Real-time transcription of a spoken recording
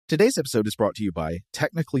Today's episode is brought to you by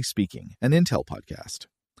Technically Speaking, an Intel podcast.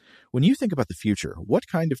 When you think about the future, what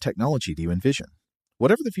kind of technology do you envision?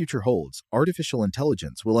 Whatever the future holds, artificial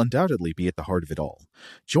intelligence will undoubtedly be at the heart of it all.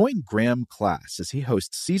 Join Graham Class as he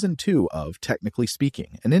hosts Season 2 of Technically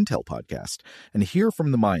Speaking, an Intel podcast, and hear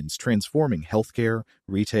from the minds transforming healthcare,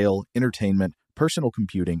 retail, entertainment, personal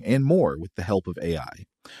computing, and more with the help of AI.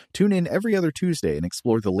 Tune in every other Tuesday and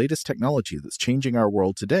explore the latest technology that's changing our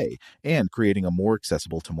world today and creating a more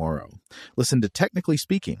accessible tomorrow. Listen to Technically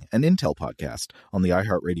Speaking, an Intel podcast on the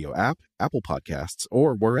iHeartRadio app, Apple Podcasts,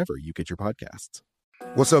 or wherever you get your podcasts.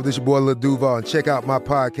 What's up, this your boy Lil Duval, and check out my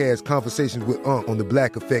podcast, Conversations with Unc, on the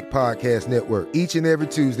Black Effect Podcast Network. Each and every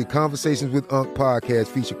Tuesday, Conversations with Unc podcast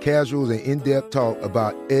feature casuals and in-depth talk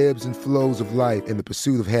about ebbs and flows of life and the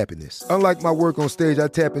pursuit of happiness. Unlike my work on stage, I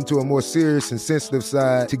tap into a more serious and sensitive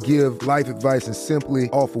side to give life advice and simply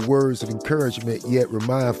offer words of encouragement, yet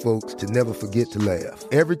remind folks to never forget to laugh.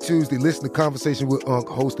 Every Tuesday, listen to Conversations with Unc,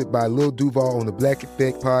 hosted by Lil Duval on the Black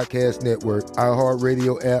Effect Podcast Network,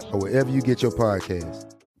 iHeartRadio app, or wherever you get your podcasts.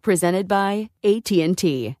 Presented by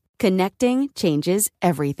AT&T. Connecting changes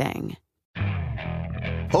everything.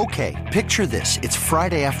 Okay, picture this. It's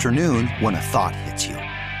Friday afternoon when a thought hits you.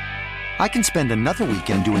 I can spend another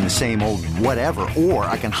weekend doing the same old whatever, or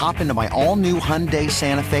I can hop into my all-new Hyundai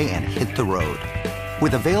Santa Fe and hit the road.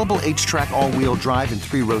 With available H-Track all-wheel drive and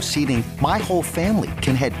 3-row seating, my whole family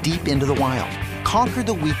can head deep into the wild. Conquer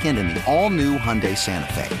the weekend in the all-new Hyundai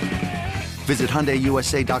Santa Fe. Visit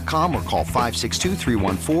HyundaiUSA.com or call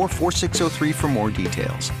 562-314-4603 for more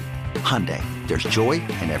details. Hyundai, there's joy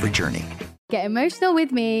in every journey. Get emotional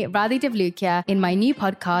with me, Radhi Devlukia, in my new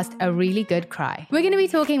podcast, A Really Good Cry. We're going to be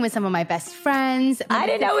talking with some of my best friends. I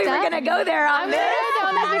didn't know we were going to go there on this.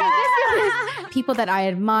 People that I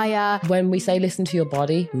admire. When we say listen to your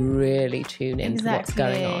body, really tune into what's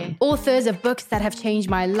going on. Authors of books that have changed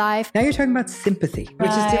my life. Now you're talking about sympathy, which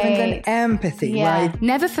is different than empathy, right?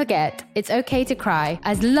 Never forget, it's okay to cry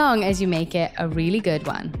as long as you make it a really good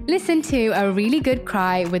one. Listen to A Really Good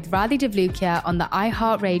Cry with Radhi Devlukia on the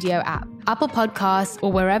iHeartRadio app, Apple Podcasts,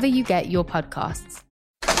 or wherever you get your podcasts.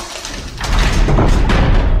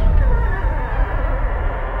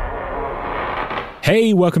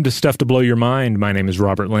 Hey, welcome to Stuff to Blow Your Mind. My name is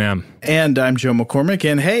Robert Lamb. And I'm Joe McCormick.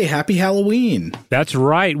 And hey, happy Halloween. That's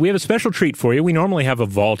right. We have a special treat for you. We normally have a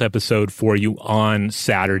Vault episode for you on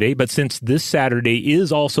Saturday, but since this Saturday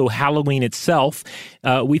is also Halloween itself,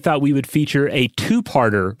 we thought we would feature a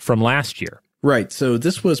two-parter from last year. Right. So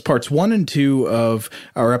this was parts 1 and 2 of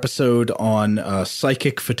our episode on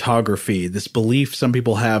psychic photography, this belief some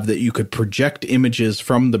people have that you could project images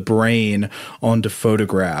from the brain onto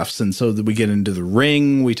photographs. And so that we get into the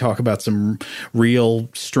ring. We talk about some real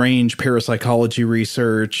strange parapsychology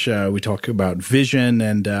research. We talk about vision.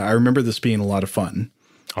 And I remember this being a lot of fun.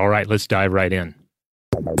 All right. Let's dive right in.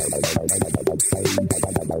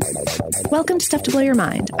 Welcome to Stuff to Blow Your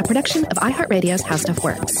Mind, a production of iHeartRadio's How Stuff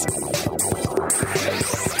Works.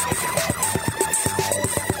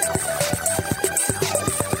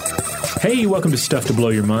 Hey, welcome to Stuff to Blow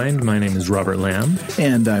Your Mind. My name is Robert Lamb.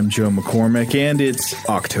 And I'm Joe McCormick, and it's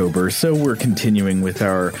October, so we're continuing with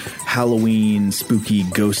our Halloween, spooky,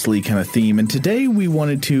 ghostly kind of theme. And today we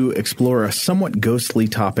wanted to explore a somewhat ghostly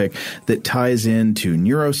topic that ties into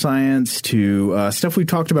neuroscience, to stuff we've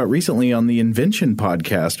talked about recently on the Invention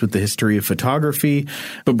podcast with the history of photography.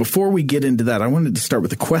 But before we get into that, I wanted to start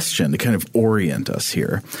with a question to kind of orient us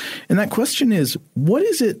here. And that question is, what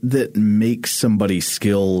is it that makes somebody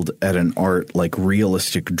skilled at an art like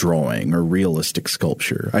realistic drawing or realistic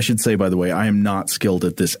sculpture? I should say, by the way, I am not skilled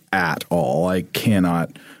at this at all. I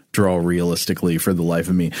cannot draw realistically for the life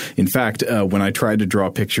of me. In fact, when I try to draw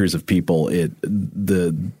pictures of people, it's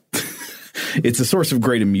a source of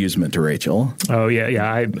great amusement to Rachel. Oh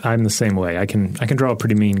yeah. I'm the same way. I can draw a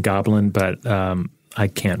pretty mean goblin, but I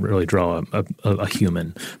can't really draw a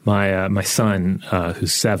human. My son,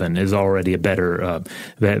 who's 7, is already a better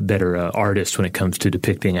artist when it comes to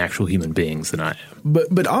depicting actual human beings than I am.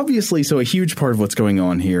 But obviously, so a huge part of what's going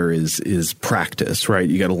on here is practice, right?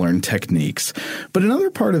 You got to learn techniques. But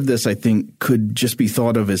another part of this, I think, could just be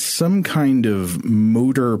thought of as some kind of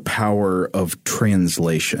motor power of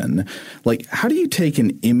translation. Like, how do you take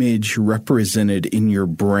an image represented in your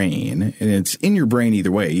brain, and it's in your brain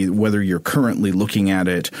either way, whether you're currently looking at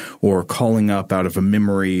it or calling up out of a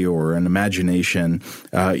memory or an imagination.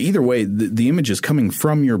 Either way, the image is coming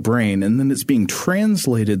from your brain, and then it's being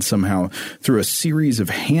translated somehow through a series of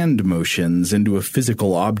hand motions into a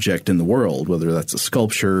physical object in the world, whether that's a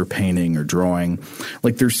sculpture, painting, or drawing.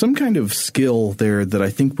 Like, there's some kind of skill there that I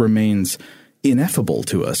think remains ineffable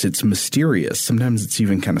to us. It's mysterious. Sometimes it's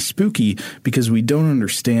even kind of spooky because we don't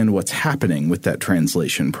understand what's happening with that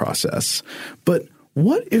translation process. But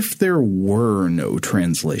what if there were no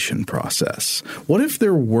translation process? What if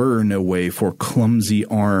there were no way for clumsy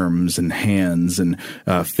arms and hands and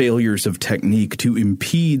failures of technique to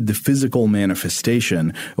impede the physical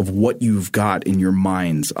manifestation of what you've got in your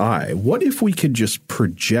mind's eye? What if we could just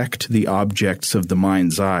project the objects of the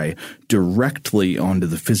mind's eye directly onto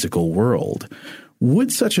the physical world?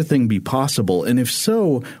 Would such a thing be possible? And if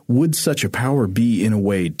so, would such a power be in a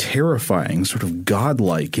way terrifying, sort of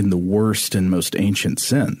godlike in the worst and most ancient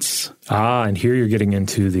sense? And here you're getting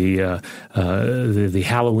into the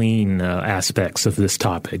Halloween aspects of this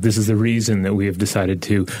topic. This is the reason that we have decided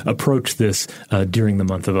to approach this during the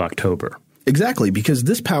month of October. Exactly, because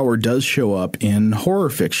this power does show up in horror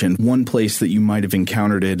fiction. One place that you might have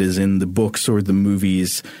encountered it is in the books or the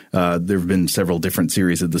movies. There have been several different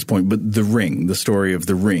series at this point, but The Ring, the story of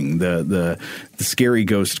The Ring, the scary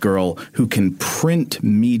ghost girl who can print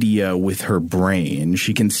media with her brain.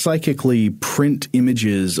 She can psychically print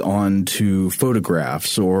images onto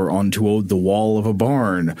photographs or onto the wall of a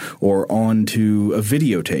barn or onto a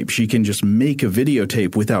videotape. She can just make a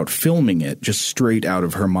videotape without filming it, just straight out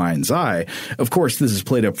of her mind's eye. Of course, this is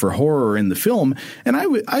played up for horror in the film, and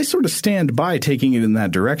I sort of stand by taking it in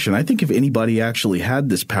that direction. I think if anybody actually had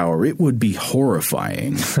this power, it would be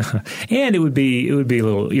horrifying. And it would be a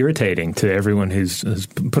little irritating to everyone who's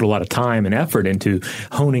put a lot of time and effort into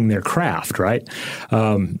honing their craft, right?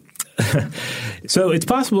 So it's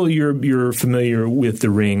possible you're familiar with The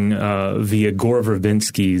Ring via Gore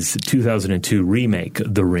Verbinski's 2002 remake,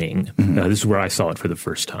 The Ring. Mm-hmm. This is where I saw it for the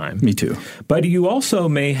first time. Me too. But you also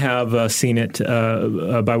may have seen it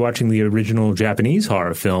by watching the original Japanese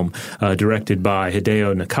horror film directed by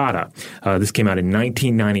Hideo Nakata. This came out in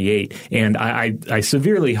 1998, and I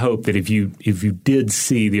severely hope that if you did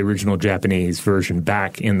see the original Japanese version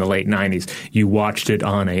back in the late 90s, you watched it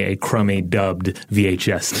on a crummy dubbed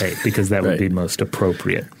VHS tape, because that would be most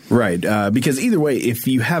appropriate. Right, because either way, if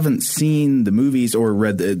you haven't seen the movies or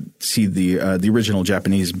read the original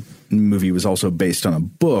Japanese movie was also based on a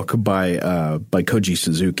book by Koji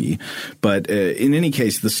Suzuki. But in any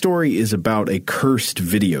case, the story is about a cursed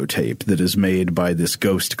videotape that is made by this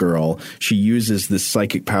ghost girl. She uses this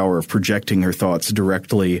psychic power of projecting her thoughts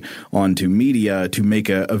directly onto media to make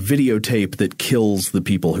a videotape that kills the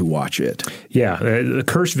people who watch it. Yeah, the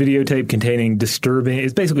cursed videotape containing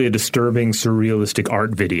it's basically a disturbing, surrealistic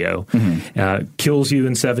art video. Mm-hmm. Kills you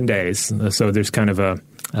in 7 days. So there's kind of a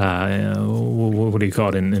what do you call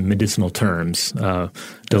it in medicinal terms?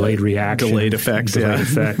 Delayed reaction. Delayed effects. Delayed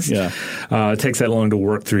effects. Yeah. It takes that long to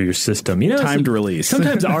work through your system. Timed release.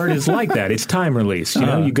 Sometimes art is like that. It's time release.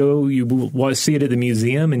 You go, you see it at the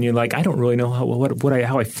museum, and you're like, I don't really know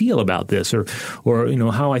how I feel about this, or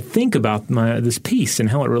how I think about this piece and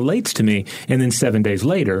how it relates to me. And then 7 days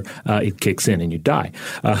later, it kicks in and you die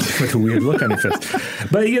with a weird look on your face.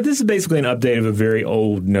 But yeah, this is basically an update of a very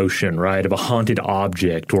old notion, right, of a haunted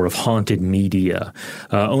object or of haunted media.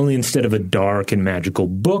 Only instead of a dark and magical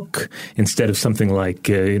book, instead of something like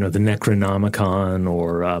the Necronomicon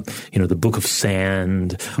or the Book of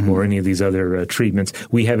Sand, mm-hmm. or any of these other treatments,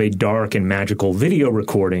 we have a dark and magical video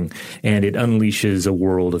recording, and it unleashes a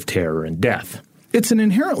world of terror and death. It's an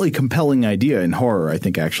inherently compelling idea in horror, I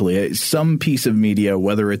think, actually. Some piece of media,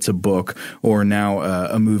 whether it's a book or now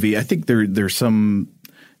a movie, I think there's some...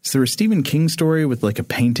 Is there a Stephen King story with like a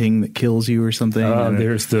painting that kills you or something?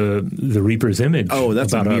 There's the Reaper's Image. Oh,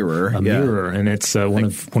 that's a mirror. A mirror, and it's one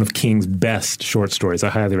of King's best short stories. I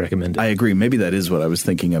highly recommend it. I agree. Maybe that is what I was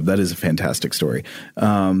thinking of. That is a fantastic story.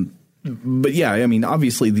 But yeah, I mean,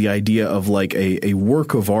 obviously the idea of like a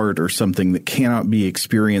work of art or something that cannot be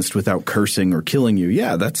experienced without cursing or killing you,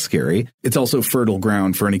 yeah, that's scary. It's also fertile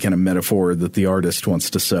ground for any kind of metaphor that the artist wants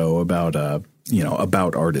to sow about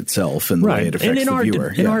art itself and the way it affects the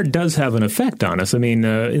viewer. And art does have an effect on us. I mean,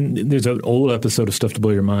 there's an old episode of Stuff to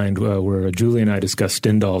Blow Your Mind where Julie and I discussed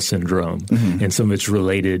Stendhal syndrome, mm-hmm. and some of its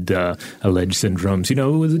related alleged syndromes.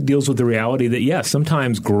 It deals with the reality that, yes,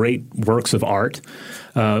 sometimes great works of art,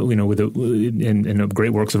 and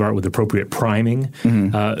great works of art with appropriate priming,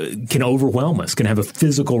 mm-hmm. Can overwhelm us, can have a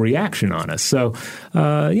physical reaction on us. So,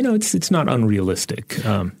 it's not unrealistic.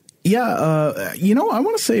 Yeah, I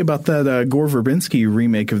want to say about that Gore Verbinski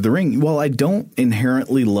remake of The Ring. Well, I don't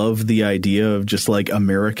inherently love the idea of just like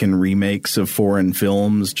American remakes of foreign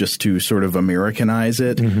films just to sort of Americanize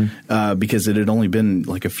it, mm-hmm. Because it had only been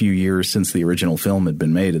like a few years since the original film had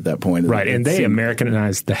been made at that point. Right, and they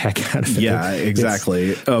Americanized the heck out of it. Yeah,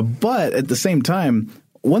 exactly. But at the same time,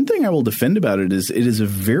 One thing I will defend about it is a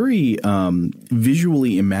very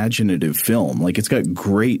visually imaginative film. Like, it's got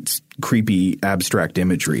great creepy abstract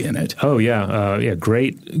imagery in it. Oh yeah,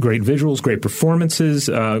 great visuals, great performances,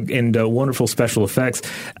 and wonderful special effects.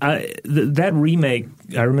 That remake,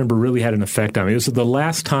 I remember, really had an effect on me. It was the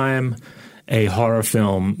last time a horror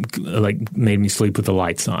film made me sleep with the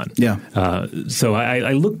lights on. Yeah. So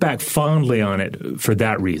I look back fondly on it for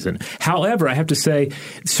that reason. However, I have to say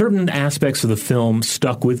certain aspects of the film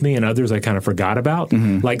stuck with me and others I kind of forgot about.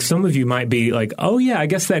 Mm-hmm. Like, some of you might be like, oh yeah, I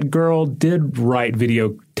guess that girl did write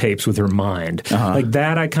videotapes with her mind. Uh-huh. Like,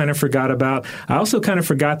 that I kind of forgot about. I also kind of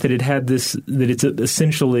forgot that it's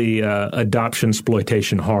essentially adoption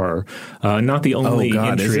exploitation horror. Not the only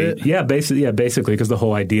entry. Is it? Yeah, basically, because the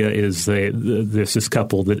whole idea is there's this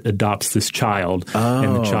couple that adopts this child,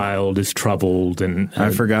 and the child is troubled. And I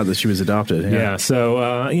forgot that she was adopted. Yeah. So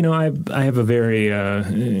I have a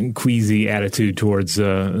very queasy attitude towards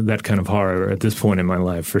that kind of horror at this point in my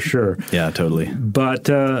life, for sure. Yeah, totally. But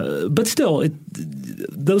still,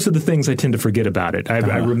 those are the things I tend to forget about it.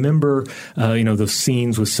 I remember, those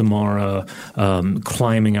scenes with Samara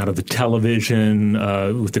climbing out of the television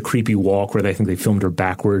with the creepy walk where I think they filmed her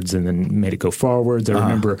backwards and then made it go forwards. I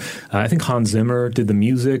remember, I think Hans Zimmer did the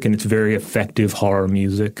music, and it's very effective horror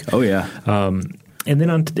music. Oh yeah. And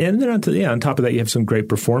then on top of that, you have some great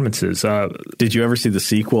performances. Did you ever see the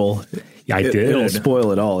sequel? I did. It'll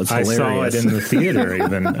spoil it all. It's hilarious. I saw it in the theater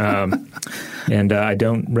even, and I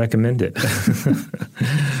don't recommend it.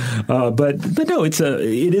 But no, it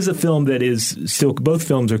is a film that is still. Both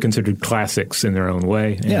films are considered classics in their own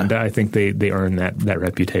way, and I think they earn that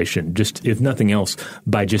reputation. Just, if nothing else,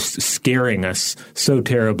 by just scaring us so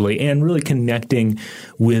terribly and really connecting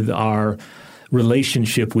with our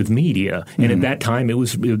relationship with media. And at that time, it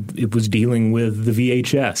was dealing with the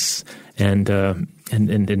VHS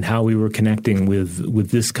and how we were connecting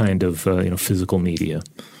with this kind of physical media.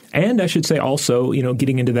 And I should say also,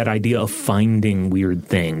 getting into that idea of finding weird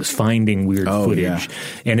things, finding weird footage. Yeah.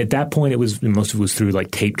 And at that point, most of it was through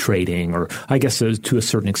like tape trading, or I guess to a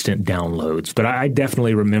certain extent downloads. But I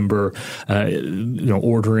definitely remember,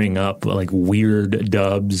 ordering up like weird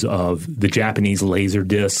dubs of the Japanese laser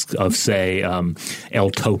disc of, say, El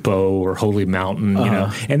Topo or Holy Mountain,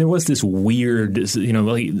 And there was this weird, you're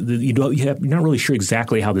not really sure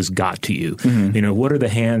exactly how this got to you. Mm-hmm. What are the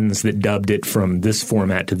hands that dubbed it from this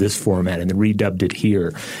format to this format and then redubbed it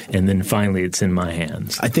here, and then finally it's in my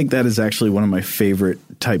hands. I think that is actually one of my favorite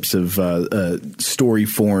types of story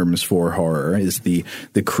forms for horror, is the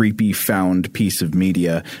creepy found piece of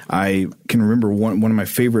media. I can remember one of my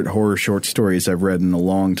favorite horror short stories I've read in a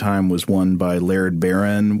long time was one by Laird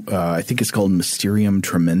Barron. I think it's called Mysterium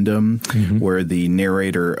Tremendum, mm-hmm. where the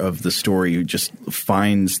narrator of the story just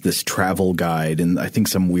finds this travel guide in, I think,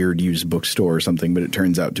 some weird used bookstore or something, but it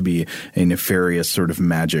turns out to be a nefarious sort of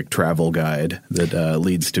magic travel guide that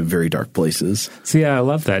leads to very dark places. So yeah, I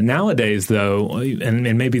love that. Nowadays, though,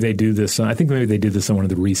 and maybe they do this, I think maybe they did this in one of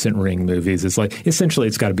the recent Ring movies, it's like, essentially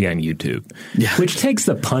it's got to be on YouTube, which takes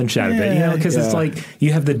the punch out of it, because it's like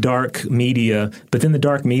you have the dark media, but then the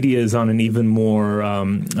dark media is on an even more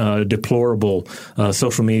deplorable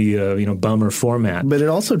social media, bummer format. But it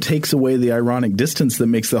also takes away the ironic distance that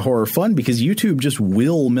makes the horror fun, because YouTube just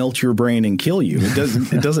will melt your brain and kill you.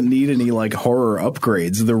 It doesn't need any like horror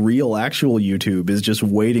upgrades. The real actual YouTube is just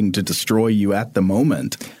waiting to destroy you at the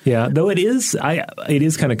moment. Yeah, though it is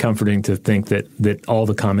kind of comforting to think that all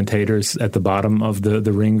the commentators at the bottom of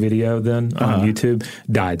the Ring video then on YouTube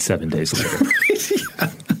died 7 days later.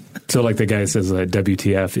 So like the guy says,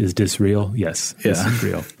 WTF, is this real? Yes, this is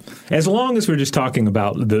real. As long as we're just talking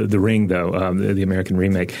about the Ring, though, the American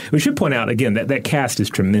remake, we should point out, again, that cast is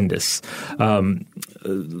tremendous.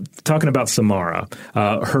 Talking about Samara,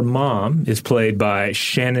 her mom is played by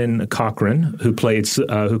Shannon Cochran, who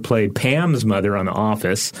played Pam's mother on The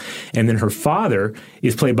Office, and then her father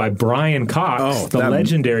is played by Brian Cox,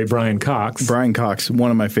 legendary Brian Cox. Brian Cox,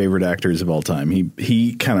 one of my favorite actors of all time.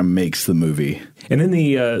 He kind of makes the movie. And then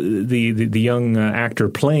the young actor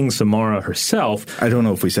playing Samara herself. I don't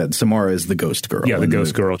know if we said Samara is the ghost girl. Yeah, the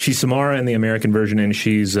ghost girl. She's Samara in the American version, and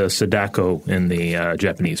she's Sadako in the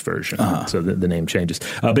Japanese version. So the name changes.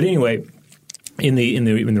 But anyway, in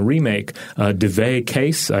the remake,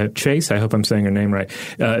 DeVay Chase, I hope I'm saying her name right.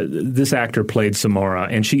 This actor played Samara,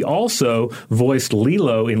 and she also voiced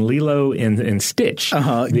Lilo in Lilo and Stitch,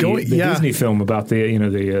 the Disney film about the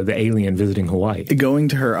alien visiting Hawaii. Going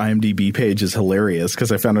to her IMDb page is hilarious,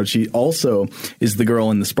 because I found out she also is the girl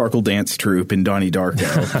in the Sparkle Dance Troupe in Donnie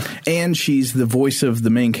Darko, and she's the voice of the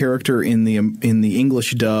main character in the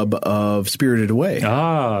English dub of Spirited Away.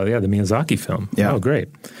 Ah, yeah, the Miyazaki film. Yeah. Oh, great.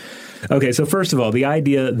 Okay, so first of all, the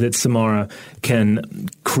idea that Samara can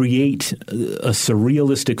create a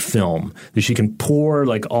surrealistic film, that she can pour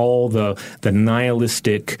like all the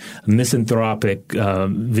nihilistic, misanthropic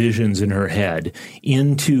visions in her head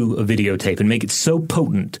into a videotape and make it so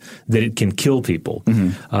potent that it can kill people,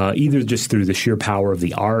 either just through the sheer power of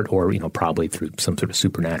the art or, probably through some sort of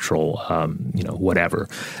supernatural, whatever.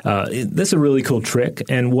 That's a really cool trick,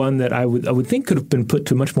 and one that I would think could have been put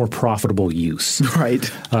to much more profitable use. Right.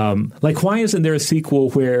 Like, why isn't there a sequel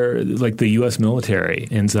where, like, the U.S. military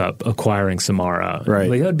ends up acquiring Samara? Right.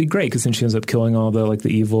 Like, that would be great, because then she ends up killing all the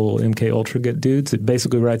evil MK Ultra dudes. It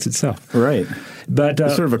basically writes itself. Right. But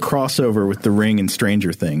sort of a crossover with The Ring and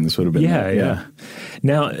Stranger Things would have been. Yeah.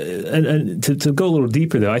 Now, to go a little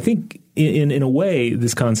deeper, though, I think in a way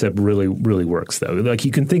this concept really, really works, though. Like,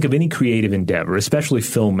 you can think of any creative endeavor, especially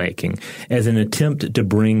filmmaking, as an attempt to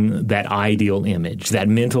bring that ideal image, that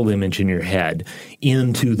mental image in your head,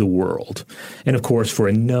 into the world. And, of course, for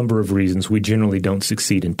a number of reasons, we generally don't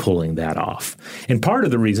succeed in pulling that off. And part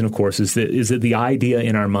of the reason, of course, is that the idea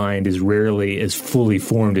in our mind is rarely as fully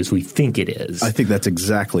formed as we think it is. I think that's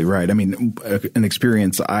exactly right. I mean, an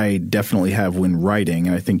experience I definitely have when writing,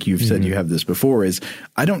 and I think you've said you have this before, is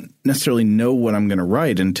I don't necessarily know what I'm going to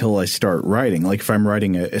write until I start writing. Like, if I'm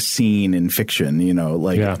writing a scene in fiction,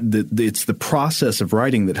 it's the process of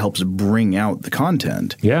writing that helps bring out the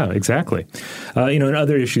content. Yeah, exactly. And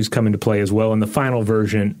other issues come into play as well. In the final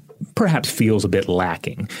version, perhaps feels a bit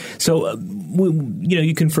lacking. So,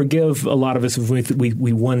 you can forgive a lot of us if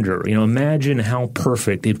we wonder, imagine how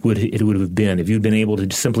perfect it would have been if you'd been able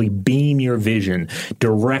to simply beam your vision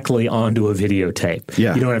directly onto a videotape.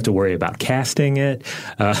 Yeah. You don't have to worry about casting it,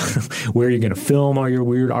 where you're going to film all your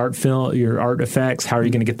weird your art effects, how are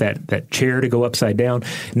you going to get that chair to go upside down.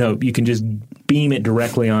 No, you can just beam it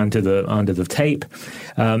directly onto the tape.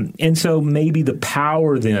 And so maybe the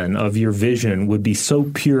power then of your vision would be so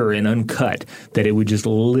pure and uncut that it would just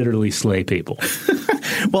literally slay people.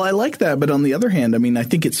 Well, I like that. But on the other hand, I mean, I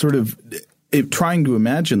think it's sort of trying to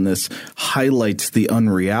imagine this highlights the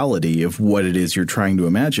unreality of what it is you're trying to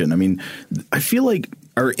imagine. I mean, I feel like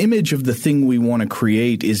our image of the thing we want to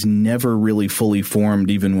create is never really fully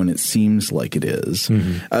formed, even when it seems like it is.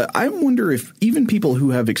 I wonder if even people who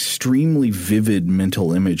have extremely vivid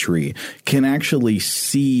mental imagery can actually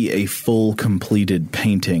see a full completed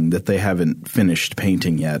painting that they haven't finished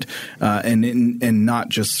painting yet, and not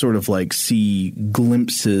just sort of like see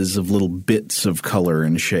glimpses of little bits of color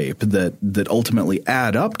and shape that ultimately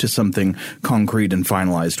add up to something concrete and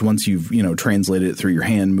finalized once you've translated it through your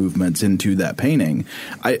hand movements into that painting.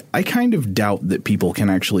 I kind of doubt that people can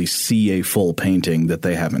actually see a full painting that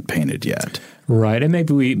they haven't painted yet. Right, and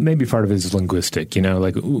maybe part of it is linguistic.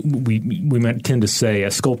 Like we might tend to say,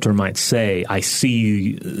 a sculptor might say, "I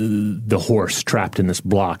see the horse trapped in this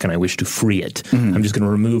block, and I wish to free it. I'm just going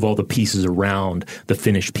to remove all the pieces around the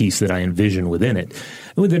finished piece that I envision within it."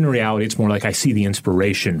 And within reality, it's more like I see the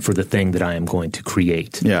inspiration for the thing that I am going to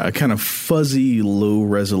create. Yeah, a kind of fuzzy,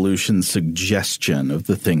 low-resolution suggestion of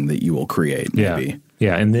the thing that you will create. Maybe.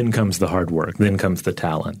 Yeah, and then comes the hard work. Then comes the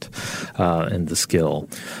talent and the skill.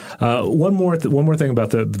 One more thing about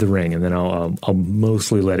the Ring, and then I'll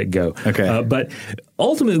mostly let it go. Okay. But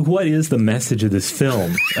ultimately, what is the message of this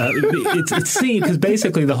film? It's seen because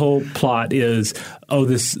basically the whole plot is,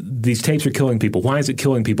 these tapes are killing people. Why is it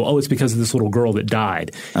killing people? Oh, it's because of this little girl that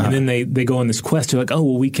died. And then they go on this quest. They're like,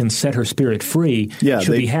 we can set her spirit free. Yeah,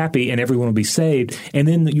 she'll be happy, and everyone will be saved. And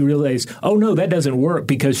then you realize, no, that doesn't work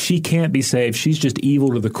because she can't be saved. She's just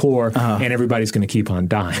evil to the core, and everybody's going to keep on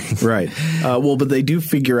dying. Right. But they do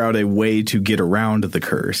figure out a way to get around the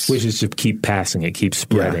curse, which is to keep passing it, keep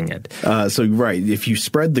spreading it. So if you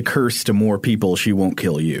spread the curse to more people, she won't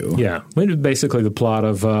kill you. Yeah, basically the plot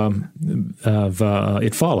of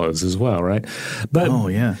It Follows as well, right? But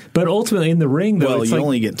but ultimately in the Ring, though, you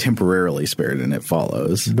only get temporarily spared in It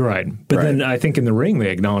Follows, right? But then I think in the Ring they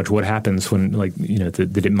acknowledge what happens when,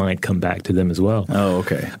 that it might come back to them as well. Oh,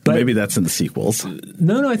 okay. But maybe that's in the sequels.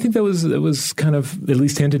 No, I think that was kind of at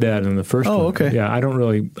least hinted at in the first one. Oh, okay. Yeah, I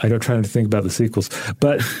don't try to think about the sequels,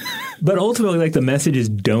 but ultimately, the message is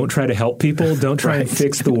don't try to help people, don't try and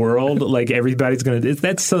fix the world. Like everybody's going to.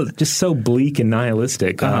 That's just so bleak and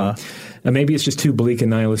nihilistic. Maybe it's just too bleak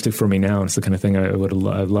and nihilistic for me now. It's the kind of thing I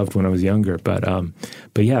loved when I was younger. But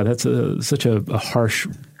yeah, that's such a harsh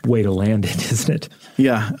way to land it, isn't it?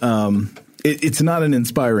 Yeah. It's not an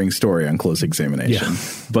inspiring story on close examination,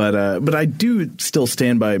 but I do still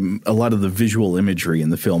stand by a lot of the visual imagery in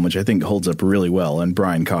the film, which I think holds up really well. And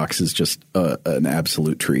Brian Cox is just an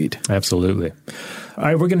absolute treat. Absolutely. All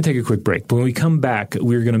right, we're going to take a quick break. When we come back,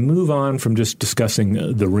 we're going to move on from just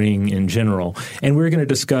discussing the ring in general, and we're going to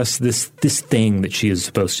discuss this thing that she is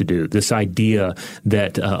supposed to do, this idea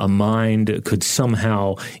that a mind could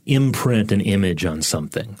somehow imprint an image on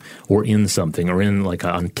something or in like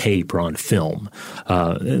on tape or on film.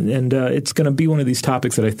 And it's going to be one of these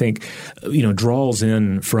topics that I think, draws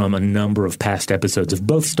in from a number of past episodes of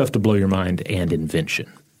both Stuff to Blow Your Mind and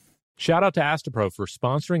Invention. Shout out to Astepro for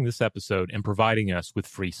sponsoring this episode and providing us with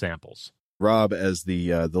free samples. Rob, as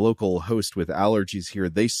the local host with allergies here,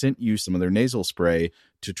 they sent you some of their nasal spray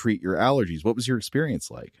to treat your allergies. What was your experience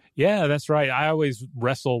like? Yeah, that's right. I always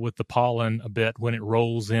wrestle with the pollen a bit when it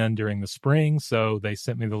rolls in during the spring, so they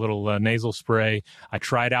sent me the little nasal spray. I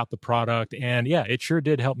tried out the product, and yeah, it sure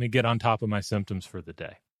did help me get on top of my symptoms for the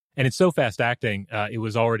day. And it's so fast-acting, it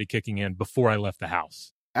was already kicking in before I left the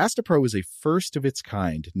house. Astepro is a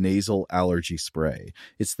first-of-its-kind nasal allergy spray.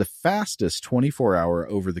 It's the fastest 24-hour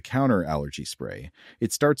over-the-counter allergy spray.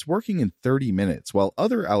 It starts working in 30 minutes, while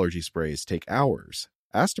other allergy sprays take hours.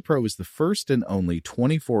 Astepro is the first and only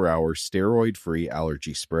 24-hour steroid-free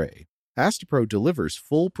allergy spray. Astepro delivers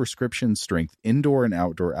full prescription-strength indoor and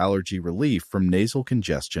outdoor allergy relief from nasal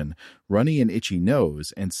congestion, runny and itchy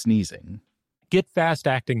nose, and sneezing. Get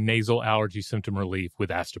fast-acting nasal allergy symptom relief with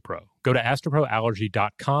Astepro. Go to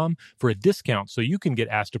asteproallergy.com for a discount so you can get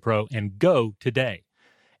Astepro and go today.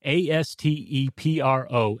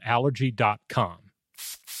 ASTEPRO allergy.com.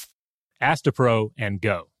 Astepro and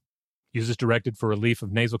go. Use as directed for relief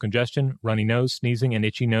of nasal congestion, runny nose, sneezing, and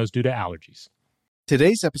itchy nose due to allergies.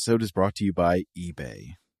 Today's episode is brought to you by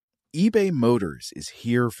eBay. eBay Motors is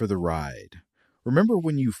here for the ride. Remember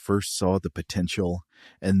when you first saw the potential?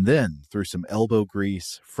 And then, through some elbow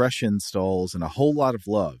grease, fresh installs, and a whole lot of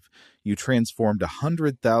love, you transformed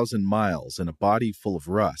 100,000 miles and a body full of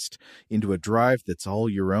rust into a drive that's all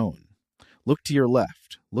your own. Look to your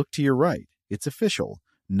left. Look to your right. It's official.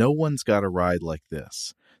 No one's got a ride like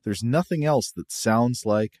this. There's nothing else that sounds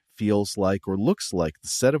like, feels like, or looks like the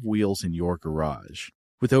set of wheels in your garage.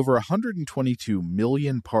 With over 122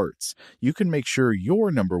 million parts, you can make sure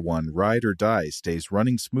your number one ride or die stays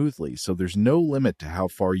running smoothly so there's no limit to how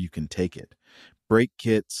far you can take it. Brake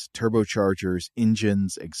kits, turbochargers,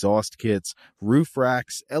 engines, exhaust kits, roof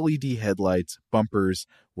racks, LED headlights, bumpers,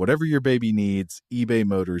 whatever your baby needs, eBay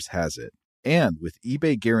Motors has it. And with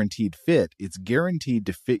eBay Guaranteed Fit, it's guaranteed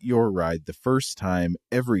to fit your ride the first time,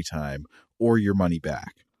 every time, or your money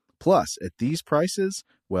back. Plus, at these prices,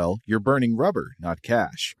 well, you're burning rubber, not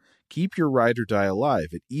cash. Keep your ride or die alive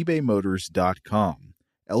at ebaymotors.com.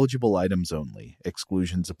 Eligible items only.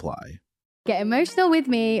 Exclusions apply. Get emotional with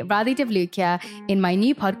me, Radhi Devlukia, in my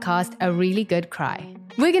new podcast, A Really Good Cry.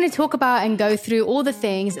 We're going to talk about and go through all the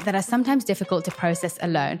things that are sometimes difficult to process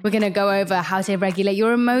alone. We're going to go over how to regulate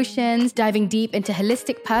your emotions, diving deep into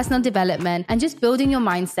holistic personal development, and just building your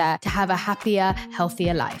mindset to have a happier,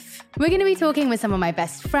 healthier life. We're going to be talking with some of my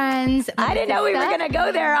best friends. I didn't know we were going to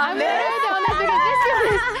go there on this.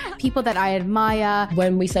 People that I admire.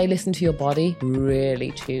 When we say listen to your body,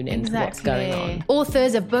 really tune into what's going on.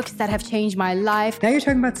 Authors of books that have changed my life. Now you're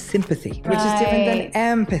talking about sympathy, which is different than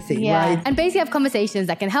empathy, right? And basically have conversations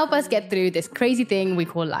that can help us get through this crazy thing we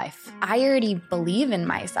call life. I already believe in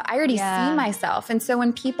myself. I already see myself. And so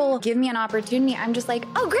when people give me an opportunity, I'm just like,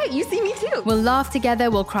 oh, great, you see me too. We'll laugh together,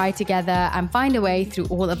 we'll cry together, and find a way through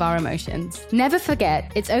all of our emotions. Never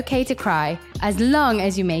forget, it's okay to cry, as long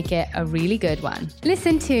as you make it a really good one.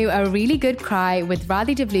 Listen to A Really Good Cry with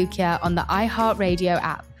Radhi Devlukia on the iHeartRadio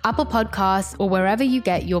app, Apple Podcasts, or wherever you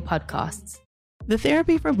get your podcasts. The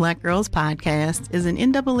Therapy for Black Girls podcast is an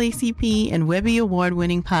NAACP and Webby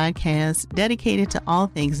Award-winning podcast dedicated to all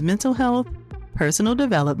things mental health, personal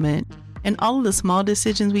development, and all of the small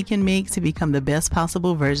decisions we can make to become the best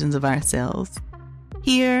possible versions of ourselves.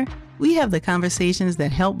 Here, we have the conversations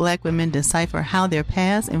that help Black women decipher how their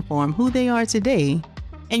past inform who they are today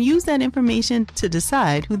and use that information to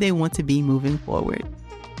decide who they want to be moving forward.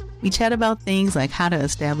 We chat about things like how to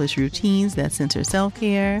establish routines that center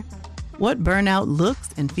self-care, what burnout looks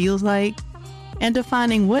and feels like, and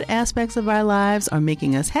defining what aspects of our lives are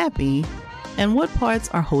making us happy and what parts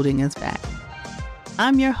are holding us back.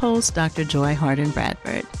 I'm your host, Dr. Joy Harden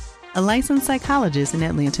Bradford, a licensed psychologist in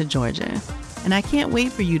Atlanta, Georgia, and I can't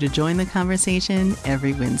wait for you to join the conversation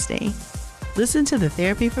every Wednesday. Listen to the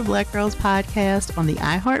Therapy for Black Girls podcast on the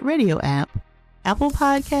iHeartRadio app, Apple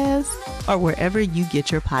Podcasts, or wherever you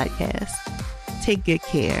get your podcasts. Take good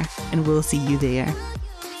care, and we'll see you there.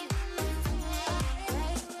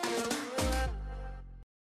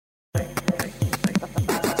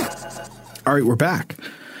 All right, we're back.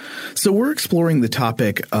 So we're exploring the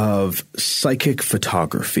topic of psychic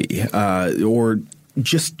photography, or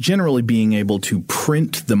just generally being able to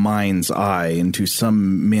print the mind's eye into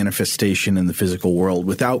some manifestation in the physical world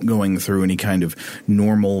without going through any kind of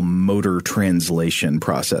normal motor translation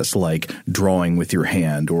process like drawing with your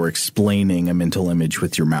hand or explaining a mental image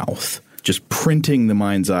with your mouth. Just printing the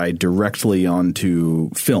mind's eye directly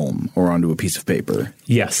onto film or onto a piece of paper.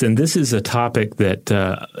 Yes, and this is a topic that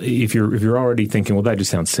if you're already thinking, well, that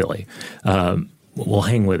just sounds silly, well,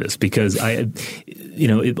 hang with us because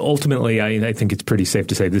ultimately I think it's pretty safe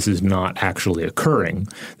to say this is not actually occurring.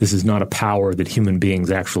 This is not a power that human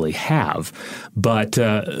beings actually have. But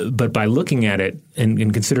by looking at it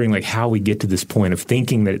and considering like how we get to this point of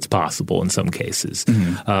thinking that it's possible in some cases,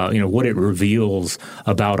 what it reveals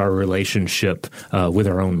about our relationship with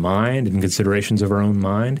our own mind and considerations of our own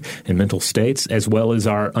mind and mental states, as well as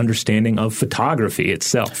our understanding of photography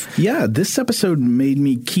itself. Yeah, this episode made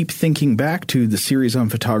me keep thinking back to the series on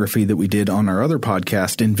photography that we did on our other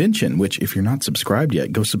podcast, Invention, which if you're not subscribed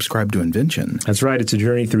yet, go subscribe to Invention. That's right. It's a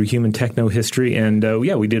journey through human techno history. And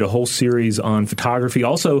we did a whole series on photography,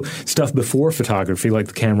 also stuff before photography like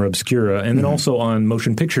the camera obscura, and then also on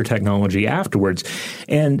motion picture technology afterwards.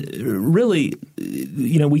 And really,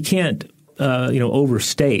 we can't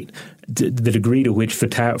overstate the degree to which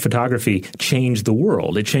photography changed the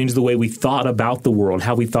world. It changed the way we thought about the world,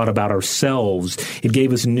 how we thought about ourselves. It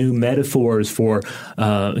gave us new metaphors for,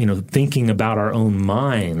 thinking about our own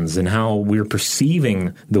minds and how we're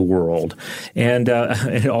perceiving the world. And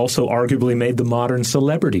it also arguably made the modern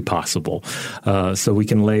celebrity possible. So we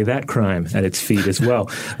can lay that crime at its feet as well.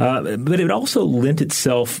 But it also lent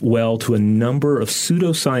itself well to a number of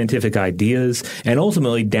pseudoscientific ideas and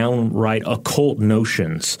ultimately downright occult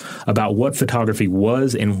notions about what photography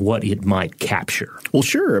was and what it might capture. Well,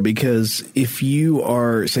 sure, because if you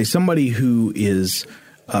are, say, somebody who is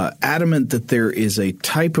adamant that there is a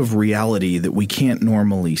type of reality that we can't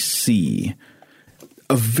normally see,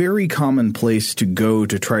 a very common place to go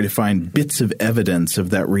to try to find bits of evidence of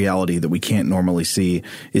that reality that we can't normally see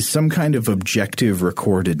is some kind of objective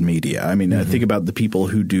recorded media. I mean, think about the people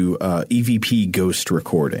who do EVP ghost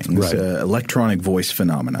recordings, electronic voice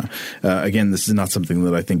phenomena. Again, this is not something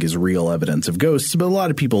that I think is real evidence of ghosts, but a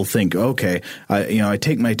lot of people think, okay, I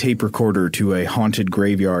take my tape recorder to a haunted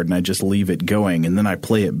graveyard and I just leave it going, and then I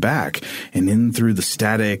play it back, and in through the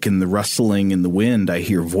static and the rustling and the wind, I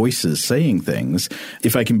hear voices saying things.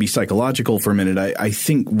 If I can be psychological for a minute, I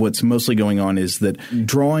think what's mostly going on is that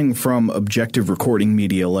drawing from objective recording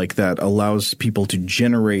media like that allows people to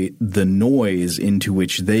generate the noise into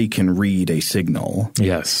which they can read a signal.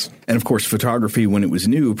 Yes. And of course, photography, when it was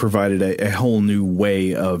new, provided a whole new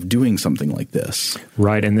way of doing something like this.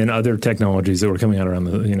 Right, and then other technologies that were coming out around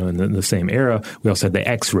in the same era. We also had the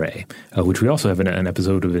X-ray, which we also have an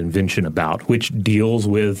episode of Invention about, which deals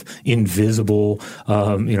with invisible,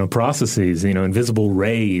 processes, invisible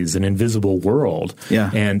rays, an invisible world. Yeah,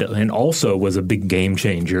 and also was a big game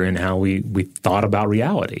changer in how we thought about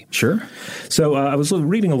reality. Sure. So I was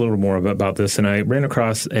reading a little more about this, and I ran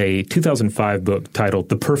across a 2005 book titled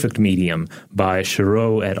 "The Perfect Medium" by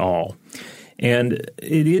Shiro et al. And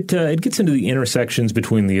it gets into the intersections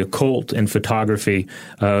between the occult and photography,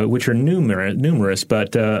 which are numerous,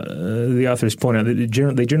 but the authors point out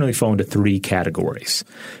that they generally fall into three categories.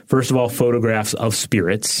 First of all, photographs of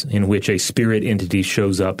spirits, in which a spirit entity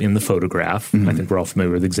shows up in the photograph. I think we're all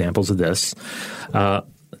familiar with examples of this.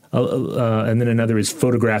 And then another is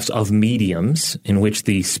photographs of mediums, in which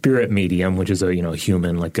the spirit medium, which is a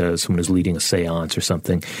human, like someone who's leading a seance or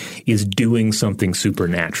something, is doing something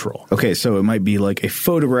supernatural. Okay, so it might be like a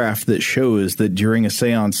photograph that shows that during a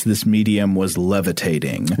seance this medium was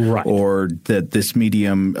levitating, right, or that this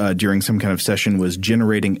medium during some kind of session was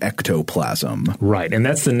generating ectoplasm. Right, and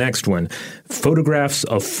that's the next one, photographs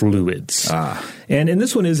of fluids. And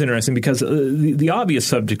this one is interesting because the obvious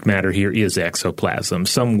subject matter here is exoplasm,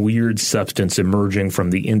 some weird substance emerging from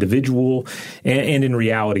the individual, and in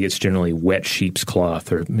reality it's generally wet sheep's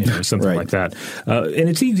cloth or something right, like that. And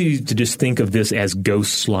it's easy to just think of this as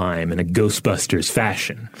ghost slime in a Ghostbusters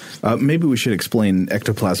fashion. Maybe we should explain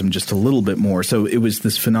ectoplasm just a little bit more. So it was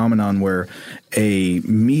this phenomenon where a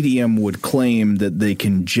medium would claim that they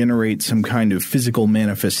can generate some kind of physical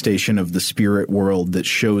manifestation of the spirit world that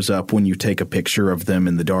shows up when you take a picture of them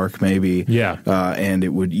in the dark, maybe. Yeah. And it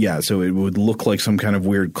would, so it would look like some kind of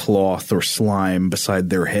weird cloth or slime beside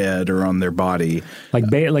their head or on their body.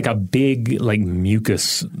 Like a big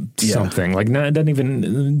mucus something. Like it doesn't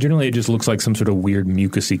even – generally it just looks like some sort of weird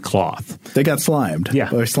mucusy cloth. They got slimed. Yeah.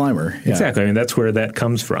 Or Slimer. Yeah. Exactly. I mean, that's where that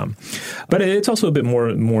comes from. But it's also a bit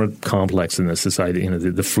more complex in this society.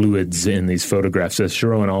 The fluids in these photographs, as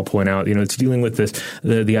Shiro and I'll point out, it's dealing with this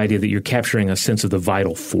the idea that you're capturing a sense of the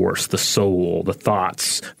vital force, the soul, the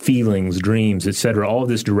thoughts, feelings, dreams, etc. All of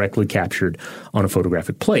this directly captured on a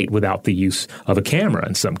photographic plate without the use of a camera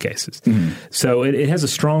in some cases. Mm-hmm. So it has a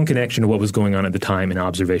strong connection to what was going on at the time in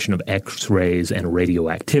observation of X-rays and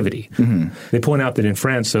radioactivity. Mm-hmm. They point out that in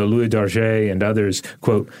France, Louis Darget and others,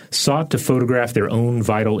 quote, sought to photograph their own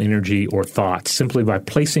vital energy or thoughts simply by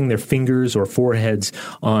placing their fingers or foreheads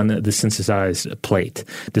on the sensitized plate.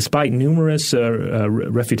 Despite numerous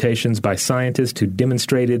refutations by scientists who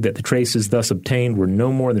demonstrated that the traces thus obtained were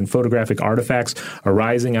no more than photographic artifacts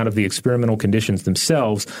arising out of the experimental conditions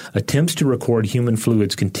themselves, attempts to record human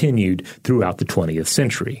fluids continued throughout the 20th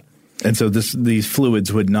century. And so these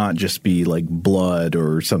fluids would not just be like blood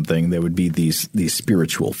or something. They would be these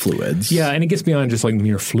spiritual fluids. Yeah, and it gets beyond just like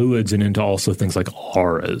mere fluids and into also things like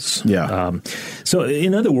auras. Yeah. So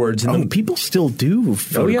in other words, people still do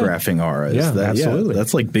photographing auras. Yeah, absolutely.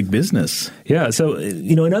 That's like big business. Yeah. So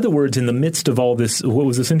in other words, in the midst of all this, what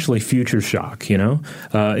was essentially future shock,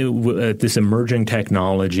 this emerging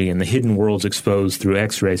technology and the hidden worlds exposed through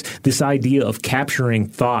X-rays, this idea of capturing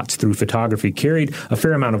thoughts through photography carried a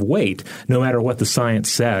fair amount of weight, no matter what the science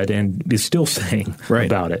said and is still saying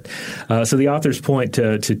about it. So the authors point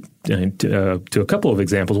to a couple of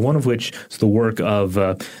examples, one of which is the work of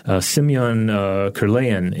Semyon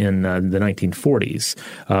Kurlayan in the 1940s.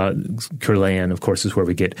 Kurlayan, of course, is where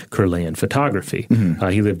we get Kurlayan photography. Mm-hmm.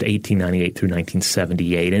 He lived 1898 through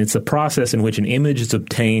 1978, and it's a process in which an image is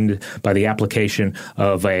obtained by the application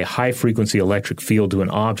of a high-frequency electric field to an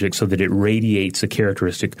object so that it radiates a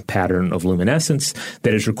characteristic pattern of luminescence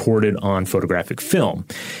that is recorded on photographic film.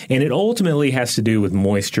 And it ultimately has to do with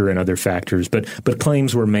moisture and other factors, but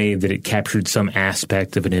claims were made that it captured some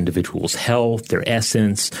aspect of an individual's health, their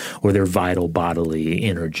essence, or their vital bodily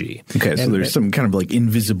energy. Okay, so there's some kind of like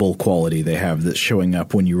invisible quality they have that's showing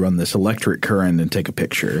up when you run this electric current and take a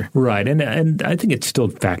picture. Right, and I think it still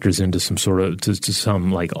factors into some sort of to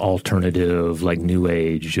some like alternative, like new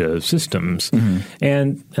age systems. Mm-hmm.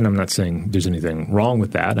 And I'm not saying there's anything wrong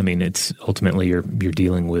with that. I mean, it's ultimately you're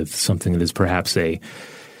dealing with something that is perhaps a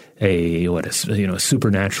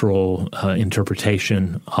supernatural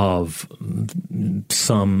interpretation of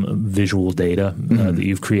some visual data that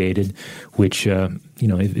you've created, which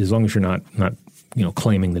as long as you're not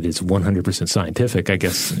claiming that it's 100% scientific, I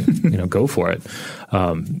guess go for it.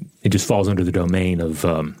 It just falls under the domain of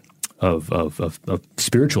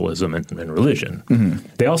spiritualism and religion. Mm-hmm.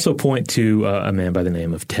 They also point to a man by the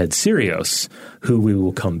name of Ted Sirios, who we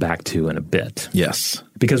will come back to in a bit. Yes.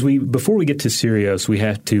 Because before we get to Sirios, we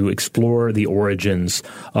have to explore the origins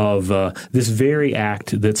of this very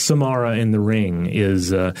act that Samara in the Ring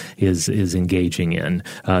is engaging in.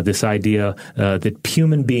 This idea that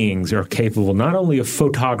human beings are capable not only of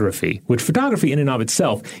photography, which photography in and of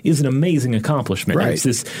itself is an amazing accomplishment. Right.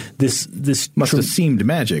 It's this must have seemed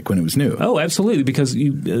magic when it was new. Oh, absolutely. Because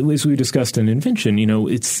as we discussed in Invention,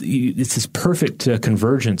 it's this perfect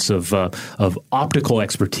convergence of optical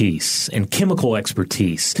expertise and chemical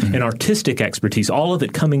expertise. Mm-hmm. And artistic expertise, all of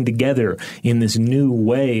it coming together in this new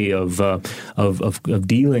way of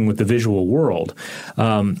dealing with the visual world.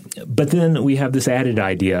 But then we have this added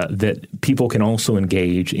idea that people can also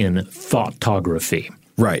engage in thoughtography.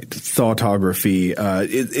 Right. Thoughtography.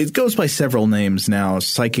 It goes by several names now.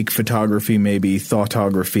 Psychic photography, maybe,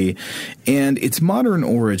 thoughtography. And its modern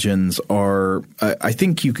origins are, I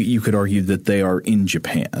think you could argue that they are in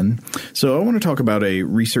Japan. So I want to talk about a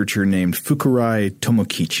researcher named Fukurai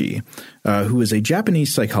Tomokichi, who is a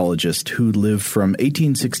Japanese psychologist who lived from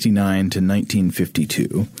 1869 to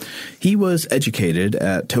 1952. He was educated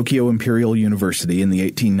at Tokyo Imperial University in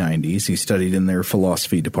the 1890s. He studied in their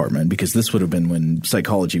philosophy department because this would have been when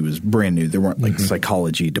psychology was brand new. There weren't like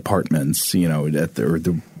psychology departments, there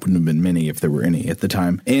wouldn't have been many if there were any at the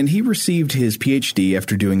time. And he received his PhD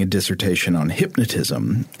after doing a dissertation on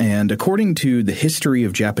hypnotism. And according to The History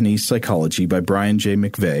of Japanese Psychology by Brian J.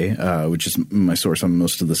 McVeigh, which is my source on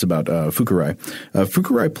most of this about Fukurai,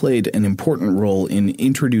 Fukurai played an important role in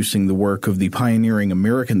introducing the work of the pioneering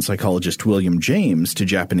American psychologist William James to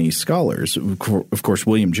Japanese scholars. Of course,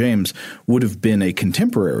 William James would have been a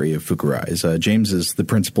contemporary of Fukurai's. James's The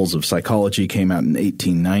Principles of Psychology came out in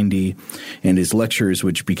 1890, and his lectures,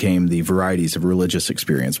 which became the varieties of religious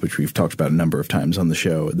experience, which we've talked about a number of times on the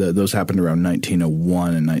show. Those happened around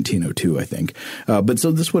 1901 and 1902, I think. But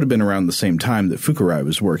so this would have been around the same time that Fukurai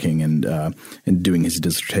was working and doing his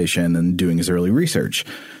dissertation and doing his early research.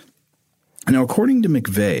 Now, according to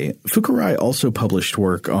McVeigh, Fukurai also published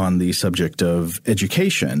work on the subject of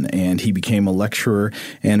education, and he became a lecturer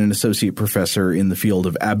and an associate professor in the field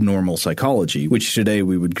of abnormal psychology, which today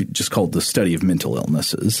we would just call the study of mental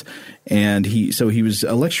illnesses. And he was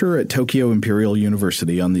a lecturer at Tokyo Imperial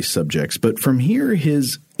University on these subjects. But from here,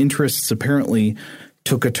 his interests apparently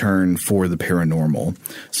took a turn for the paranormal.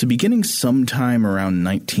 So beginning sometime around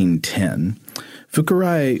 1910,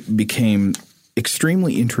 Fukurai became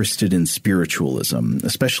extremely interested in spiritualism,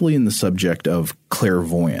 especially in the subject of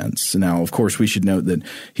clairvoyance. Now, of course, we should note that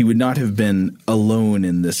he would not have been alone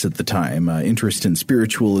in this at the time. Interest in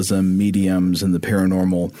spiritualism, mediums, and the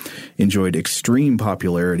paranormal enjoyed extreme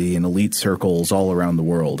popularity in elite circles all around the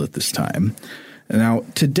world at this time. Now,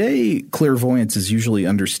 today, clairvoyance is usually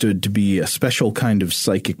understood to be a special kind of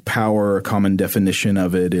psychic power. A common definition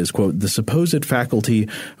of it is, quote, the supposed faculty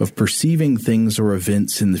of perceiving things or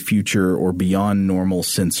events in the future or beyond normal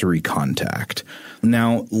sensory contact.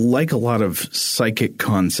 Now, like a lot of psychic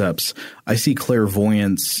concepts, I see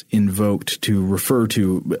clairvoyance invoked to refer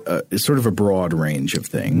to sort of a broad range of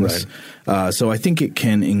things. Right. So I think it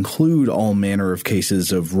can include all manner of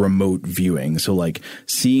cases of remote viewing. So like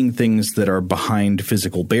seeing things that are behind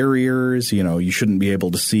physical barriers. You know, you shouldn't be able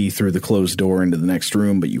to see through the closed door into the next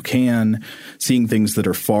room, but you can. Seeing things that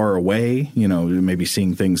are far away, you know, maybe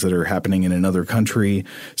seeing things that are happening in another country.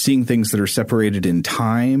 Seeing things that are separated in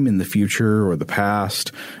time in the future or the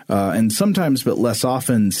past. And sometimes, but less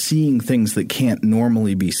often, seeing things that can't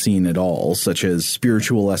normally be seen at all, such as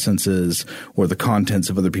spiritual essences or the contents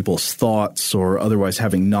of other people's thoughts or otherwise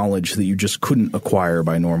having knowledge that you just couldn't acquire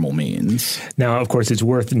by normal means. Now, of course, it's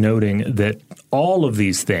worth noting that all of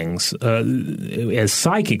these things, as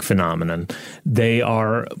psychic phenomenon, they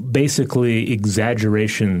are basically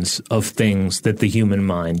exaggerations of things that the human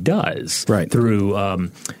mind does through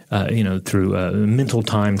mental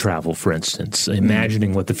time travel, for instance,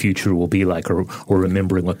 imagining what the future will be like or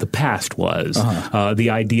remembering what the past was. The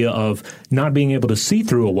idea of not being able to see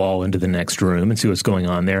through a wall into the next room and see what's going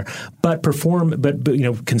on there, but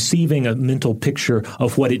conceiving a mental picture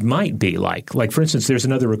of what it might be like. Like, for instance, there's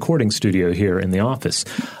another recording studio here in the office.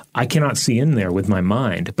 I cannot see in there with my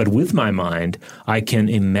mind, but with my mind, I can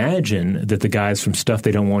imagine that the guys from Stuff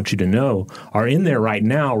They Don't Want You to Know are in there right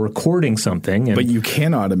now recording something. But you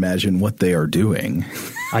cannot imagine what they are doing.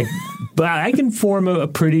 But I can form a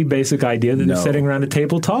pretty basic idea that they're sitting around a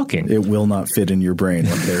table talking. It will not fit in your brain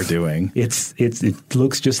what they're doing. It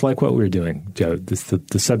looks just like what we're doing, Joe.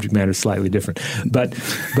 The subject matter is slightly different. But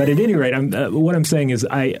at any rate, what I'm saying is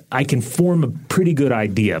I can form a pretty good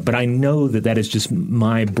idea, but I know that is just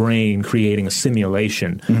my brain creating a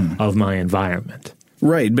simulation of my environment.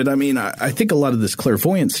 Right, but I mean, I think a lot of this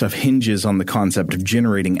clairvoyant stuff hinges on the concept of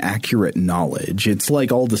generating accurate knowledge. It's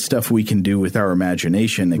like all the stuff we can do with our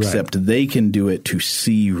imagination, except they can do it to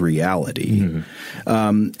see reality.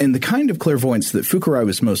 And the kind of clairvoyance that Fukurai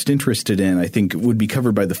was most interested in, I think, would be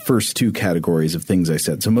covered by the first two categories of things I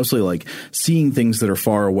said. So mostly like seeing things that are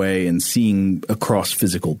far away and seeing across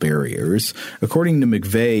physical barriers. According to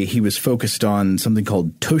McVeigh, he was focused on something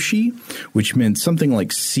called toshi, which meant something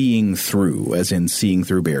like seeing through, as in seeing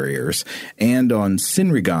through barriers, and on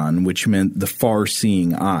Shinrigan, which meant the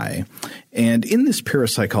far-seeing eye. And in this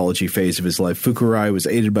parapsychology phase of his life, Fukurai was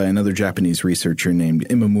aided by another Japanese researcher named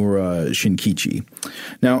Imamura Shinkichi.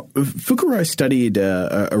 Now, Fukurai studied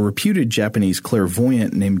a reputed Japanese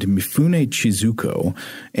clairvoyant named Mifune Chizuko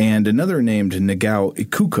and another named Nagao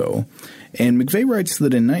Ikuko. And McVeigh writes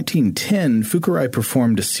that in 1910, Fukurai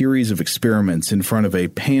performed a series of experiments in front of a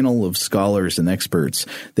panel of scholars and experts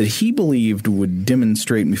that he believed would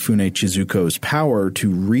demonstrate Mifune Chizuko's power to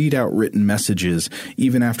read out written messages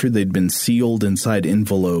even after they'd been sealed inside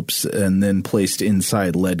envelopes and then placed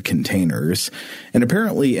inside lead containers. And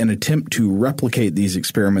apparently an attempt to replicate these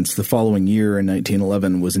experiments the following year in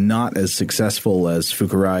 1911 was not as successful as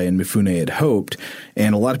Fukurai and Mifune had hoped,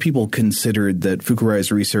 and a lot of people considered that Fukurai's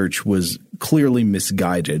research was clearly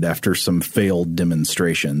misguided after some failed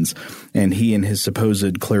demonstrations, and he and his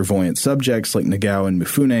supposed clairvoyant subjects like Nagao and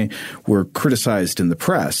Mifune were criticized in the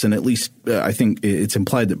press, and at least I think it's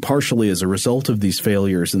implied that partially as a result of these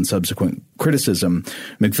failures and subsequent criticism,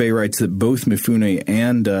 McVeigh writes that both Mifune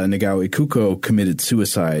and Nagao Ikuko committed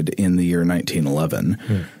suicide in the year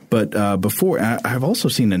 1911. But before, I've also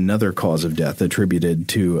seen another cause of death attributed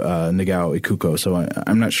to Nagao Ikuko, so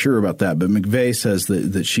I'm not sure about that. But McVeigh says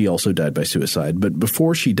that she also died by suicide. But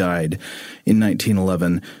before she died in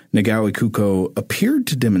 1911, Nagao Ikuko appeared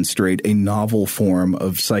to demonstrate a novel form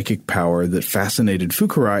of psychic power that fascinated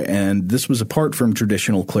Fukurai, and this was apart from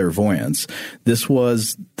traditional clairvoyance. This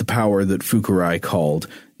was the power that Fukurai called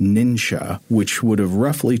ninsha, which would have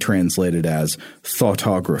roughly translated as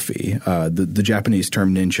thoughtography. The Japanese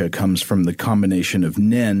term ninsha comes from the combination of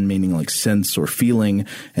nen, meaning like sense or feeling,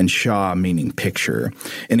 and sha, meaning picture.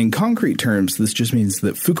 And in concrete terms, this just means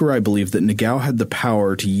that Fukurai believed that Nagao had the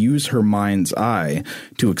power to use her mind's eye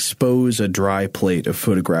to expose a dry plate of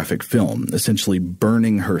photographic film, essentially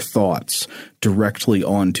burning her thoughts directly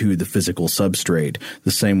onto the physical substrate,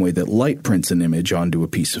 the same way that light prints an image onto a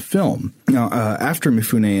piece of film. Now, after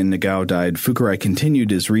Mifune and Nagao died, Fukurai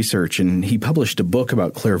continued his research, and he published a book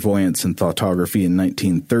about clairvoyance and thoughtography in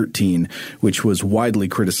 1913, which was widely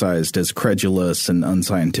criticized as credulous and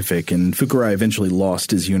unscientific, and Fukurai eventually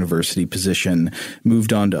lost his university position,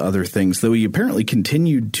 moved on to other things, though he apparently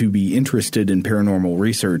continued to be interested in paranormal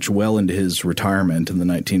research well into his retirement in the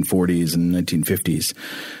 1940s and 1950s.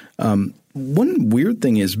 One weird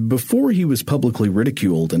thing is, before he was publicly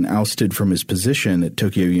ridiculed and ousted from his position at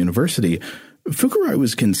Tokyo University, Fukurai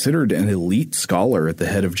was considered an elite scholar at the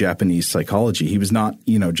head of Japanese psychology. He was not,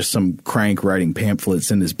 just some crank writing pamphlets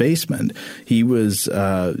in his basement. He was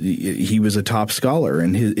a top scholar,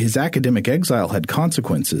 and his academic exile had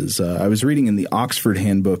consequences. I was reading in the Oxford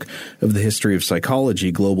Handbook of the History of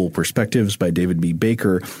Psychology, Global Perspectives by David B.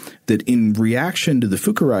 Baker, that in reaction to the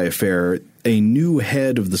Fukurai affair, a new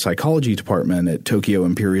head of the psychology department at Tokyo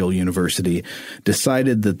Imperial University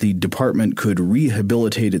decided that the department could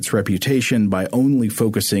rehabilitate its reputation by only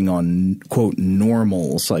focusing on, quote,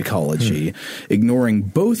 normal psychology, ignoring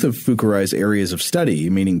both of Fukurai's areas of study,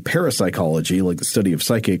 meaning parapsychology, like the study of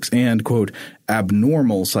psychics, and, quote,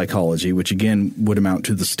 abnormal psychology, which again would amount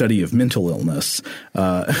to the study of mental illness.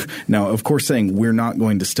 Now, of course, saying we're not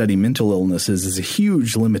going to study mental illnesses is a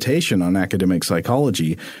huge limitation on academic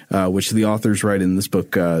psychology, which the authors write in this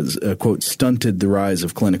book, quote, stunted the rise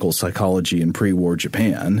of clinical psychology in pre-war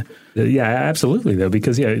Japan. Yeah, absolutely, though,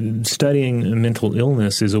 because studying mental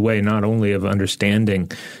illness is a way not only of understanding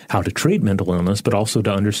how to treat mental illness, but also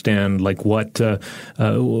to understand what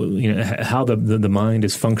how the mind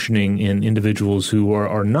is functioning in individuals who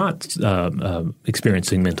are not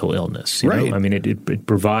experiencing mental illness. Right. I mean, it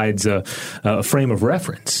provides a frame of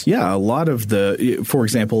reference. Yeah, for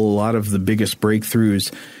example, a lot of the biggest breakthroughs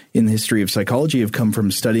in the history of psychology have come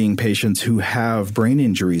from studying patients who have brain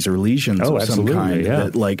injuries or lesions of some kind. Yeah.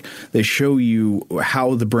 That, they show you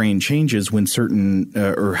how the brain changes when certain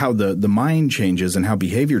or how the mind changes and how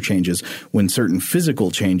behavior changes when certain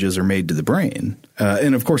physical changes are made to the brain.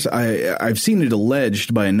 And of course, I've seen it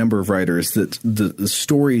alleged by a number of writers that the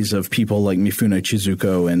stories of people like Mifune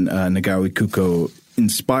Chizuko and Nagao Ikuko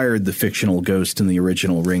inspired the fictional ghost in the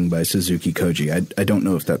original Ring by Suzuki Koji. I don't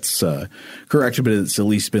know if that's correct, but it's at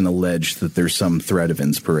least been alleged that there's some thread of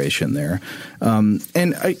inspiration there. And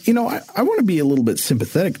I want to be a little bit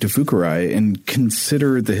sympathetic to Fukurai and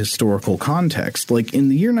consider the historical context. Like in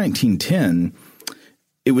the year 1910,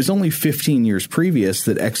 it was only 15 years previous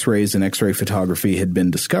that X-rays and X-ray photography had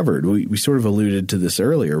been discovered. We sort of alluded to this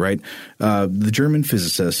earlier, right? The German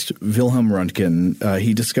physicist Wilhelm Röntgen,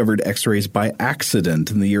 he discovered X-rays by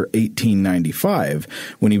accident in the year 1895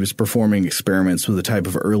 when he was performing experiments with a type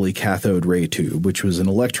of early cathode ray tube, which was an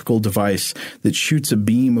electrical device that shoots a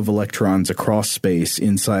beam of electrons across space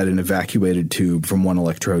inside an evacuated tube from one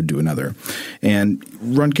electrode to another. And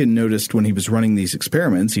Röntgen noticed when he was running these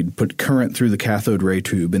experiments, he'd put current through the cathode ray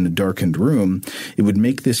tube in a darkened room, it would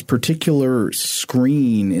make this particular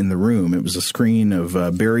screen in the room. It was a screen of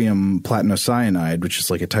barium platinocyanide, which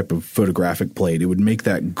is like a type of photographic plate. It would make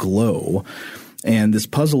that glow. And this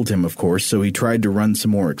puzzled him, of course, so he tried to run some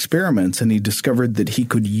more experiments, and he discovered that he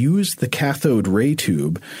could use the cathode ray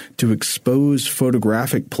tube to expose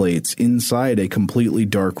photographic plates inside a completely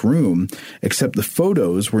dark room, except the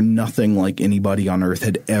photos were nothing like anybody on Earth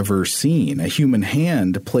had ever seen. A human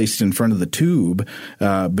hand placed in front of the tube,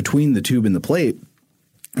 between the tube and the plate,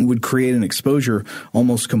 would create an exposure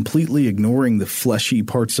almost completely ignoring the fleshy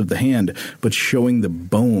parts of the hand, but showing the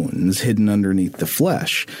bones hidden underneath the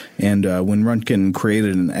flesh. And when Röntgen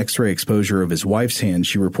created an X-ray exposure of his wife's hand,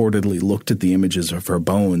 she reportedly looked at the images of her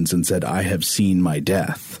bones and said, "I have seen my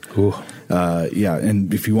death."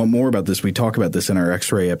 And if you want more about this, we talk about this in our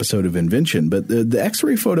X-ray episode of Invention. But the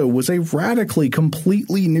X-ray photo was a radically,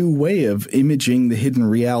 completely new way of imaging the hidden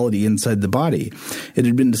reality inside the body. It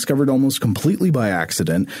had been discovered almost completely by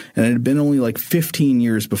accident, and it had been only like 15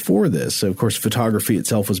 years before this. So, of course, photography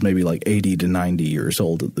itself was maybe like 80 to 90 years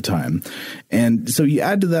old at the time. And so you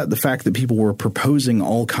add to that the fact that people were proposing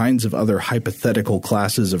all kinds of other hypothetical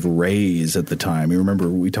classes of rays at the time. You remember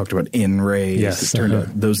we talked about N rays. Yes. It turned out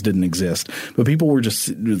those didn't exist. But people were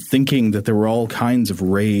just thinking that there were all kinds of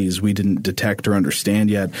rays we didn't detect or understand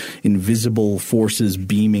yet, invisible forces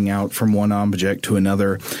beaming out from one object to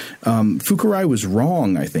another. Fukurai was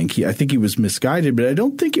wrong, I think. I think he was misguided, but I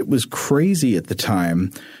don't think it was crazy at the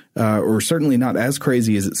time. Or certainly not as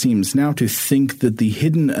crazy as it seems now, to think that the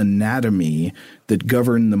hidden anatomy that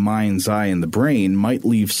governed the mind's eye and the brain might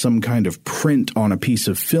leave some kind of print on a piece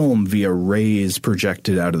of film via rays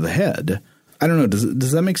projected out of the head. I don't know.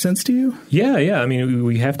 Does that make sense to you? Yeah. I mean,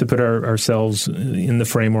 we have to put ourselves in the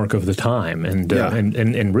framework of the time,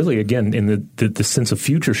 and really, again, in the sense of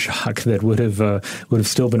future shock that would have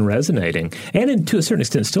still been resonating, and to a certain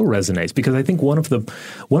extent still resonates, because I think one of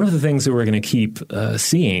the things that we're going to keep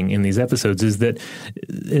seeing in these episodes is that,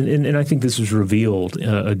 and I think this was revealed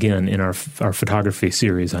again in our photography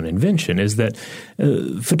series on Invention, is that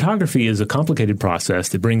photography is a complicated process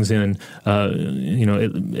that brings in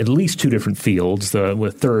at least two different fields,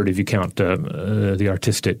 with third if you count the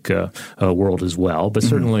artistic world as well, but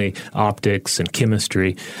certainly optics and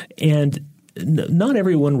chemistry. And not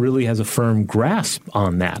everyone really has a firm grasp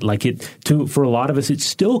on that. For a lot of us, it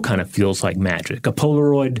still kind of feels like magic. A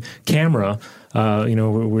Polaroid camera,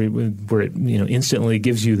 where it instantly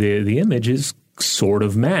gives you the image is sort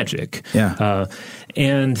of magic. Yeah.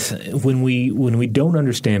 And when we don't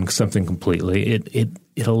understand something completely,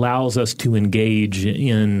 it allows us to engage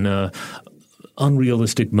in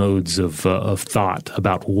unrealistic modes of thought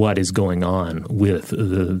about what is going on with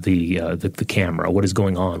the camera, what is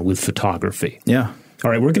going on with photography. Yeah. All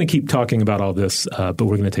right, we're going to keep talking about all this, but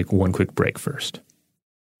we're going to take one quick break first.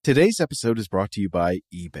 Today's episode is brought to you by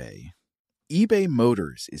eBay. eBay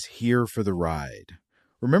Motors is here for the ride.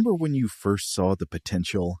 Remember when you first saw the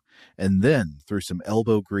potential? And then, through some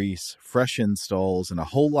elbow grease, fresh installs, and a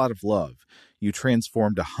whole lot of love, you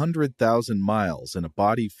transformed 100,000 miles and a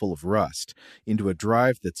body full of rust into a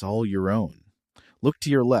drive that's all your own. Look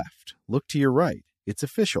to your left. Look to your right. It's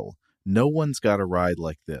official. No one's got a ride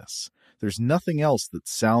like this. There's nothing else that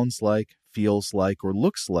sounds like, feels like, or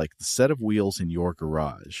looks like the set of wheels in your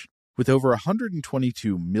garage. With over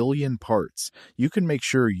 122 million parts, you can make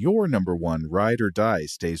sure your number one ride or die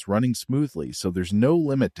stays running smoothly, so there's no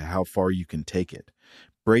limit to how far you can take it.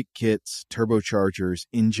 Brake kits, turbochargers,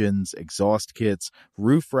 engines, exhaust kits,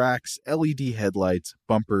 roof racks, LED headlights,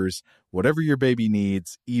 bumpers, whatever your baby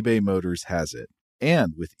needs, eBay Motors has it.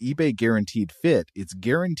 And with eBay Guaranteed Fit, it's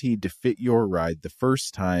guaranteed to fit your ride the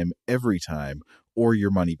first time, every time, or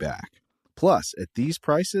your money back. Plus, at these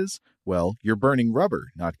prices, well, you're burning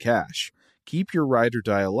rubber, not cash. Keep your ride or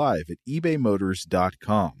die alive at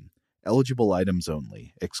ebaymotors.com. Eligible items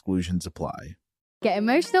only. Exclusions apply. Get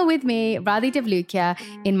emotional with me, Radhi Devlukia,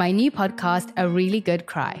 in my new podcast, A Really Good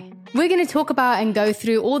Cry. We're going to talk about and go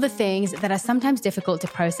through all the things that are sometimes difficult to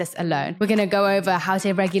process alone. We're going to go over how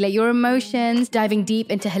to regulate your emotions, diving deep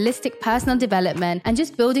into holistic personal development, and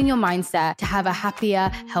just building your mindset to have a happier,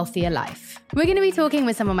 healthier life. We're going to be talking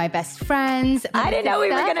with some of my best friends. I didn't know we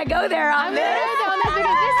were going to go there on this.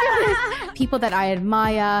 People that I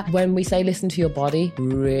admire. When we say listen to your body,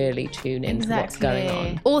 really tune into what's going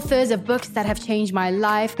on. Authors of books that have changed my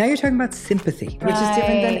life. Now you're talking about sympathy, which is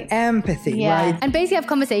different than empathy, right? And basically have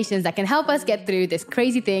conversations that can help us get through this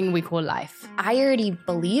crazy thing we call life. I already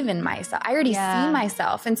believe in myself. I already see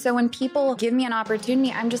myself. And so when people give me an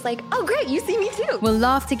opportunity, I'm just like, oh, great, you see me too. We'll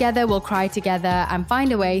laugh together, we'll cry together, and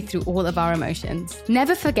find a way through all of our emotions.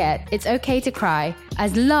 Never forget, it's okay to cry,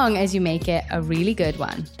 as long as you make it a really good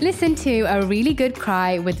one. Listen to A Really Good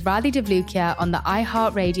Cry with Radhi Devlukia on the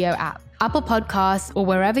iHeartRadio app, Apple Podcasts, or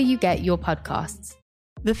wherever you get your podcasts.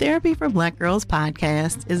 The Therapy for Black Girls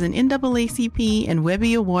podcast is an NAACP and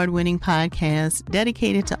Webby Award-winning podcast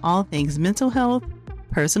dedicated to all things mental health,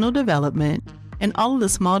 personal development, and all of the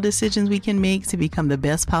small decisions we can make to become the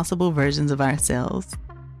best possible versions of ourselves.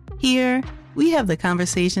 Here, we have the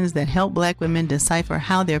conversations that help Black women decipher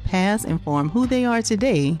how their past inform who they are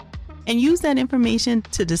today and use that information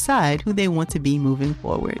to decide who they want to be moving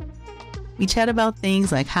forward. We chat about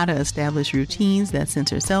things like how to establish routines that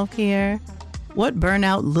center self-care, what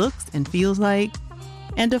burnout looks and feels like,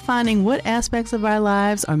 and defining what aspects of our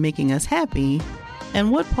lives are making us happy and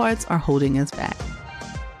what parts are holding us back.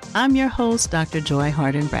 I'm your host, Dr. Joy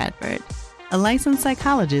Harden Bradford. a licensed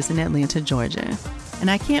psychologist in Atlanta, Georgia.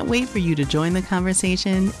 And I can't wait for you to join the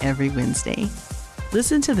conversation every Wednesday.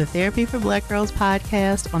 Listen to the Therapy for Black Girls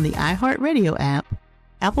podcast on the iHeartRadio app,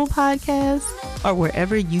 Apple Podcasts, or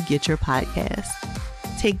wherever you get your podcasts.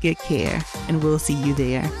 Take good care, and we'll see you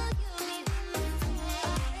there.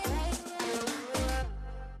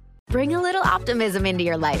 Bring a little optimism into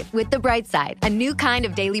your life with The Bright Side, a new kind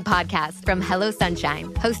of daily podcast from Hello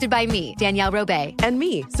Sunshine, hosted by me, Danielle Robay. And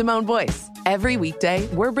me, Simone Boyce. Every weekday,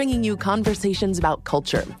 we're bringing you conversations about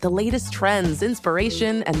culture, the latest trends,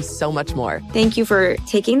 inspiration, and so much more. Thank you for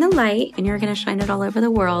taking the light, and you're going to shine it all over the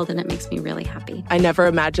world, and it makes me really happy. I never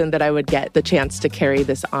imagined that I would get the chance to carry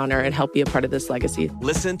this honor and help be a part of this legacy.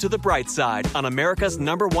 Listen to The Bright Side on America's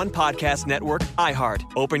 #1 podcast network, iHeart.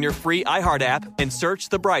 Open your free iHeart app and search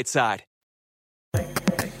The Bright Side.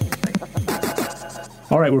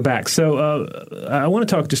 All right, we're back. So I want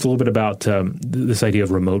to talk just a little bit about this idea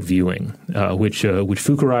of remote viewing, which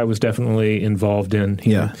Fukurai was definitely involved in.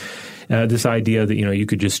 Yeah. This idea that,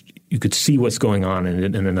 you could see what's going on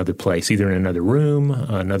in another place, either in another room,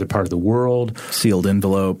 another part of the world. Sealed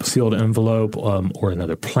envelope, or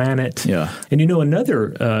another planet. Yeah. And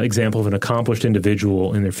another example of an accomplished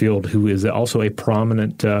individual in their field who is also a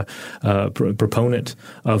prominent proponent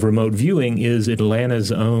of remote viewing is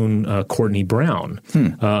Atlanta's own Courtney Brown,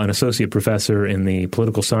 an associate professor in the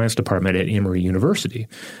political science department at Emory University.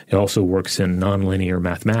 He also works in nonlinear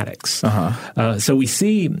mathematics. So we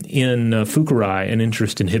see in Fukurai an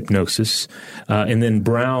interest in hypnosis, and then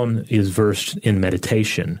Brown is versed in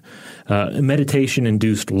meditation.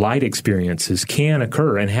 Meditation-induced light experiences can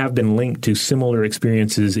occur and have been linked to similar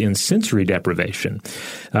experiences in sensory deprivation.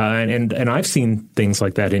 And I've seen things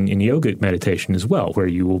like that in yogic meditation as well, where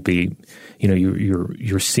you will be,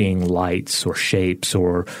 you're seeing lights or shapes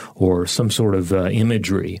or some sort of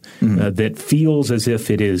imagery that feels as if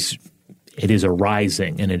it is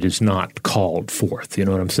arising and it is not called forth. You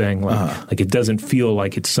know what I'm saying? Like it doesn't feel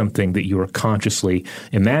like it's something that you are consciously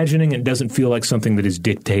imagining. It doesn't feel like something that is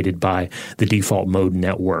dictated by the default mode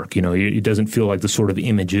network. It doesn't feel like the sort of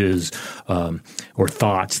images or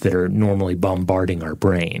thoughts that are normally bombarding our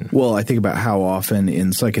brain. Well, I think about how often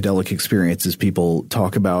in psychedelic experiences people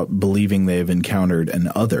talk about believing they've encountered an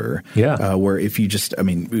other. Yeah. Where if you just,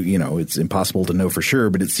 it's impossible to know for sure,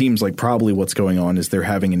 but it seems like probably what's going on is they're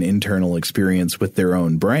having an internal experience with their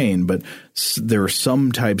own brain, but there are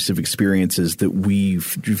some types of experiences that we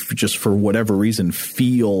just for whatever reason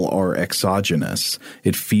feel are exogenous.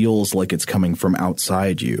 It feels like it's coming from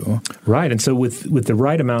outside you. Right. And so with the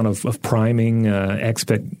right amount of priming,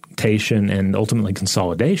 expectation, and ultimately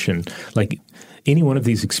consolidation, like any one of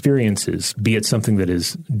these experiences, be it something that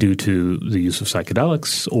is due to the use of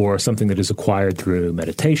psychedelics or something that is acquired through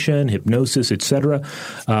meditation, hypnosis, etc.,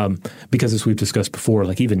 because as we've discussed before,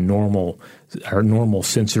 like even our normal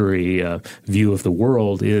sensory view of the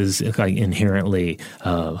world is like inherently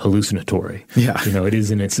hallucinatory. Yeah. It is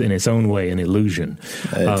in its own way an illusion.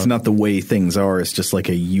 It's not the way things are. It's just like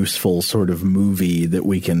a useful sort of movie that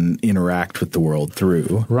we can interact with the world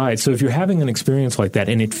through. Right. So if you're having an experience like that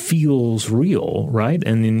and it feels real, right?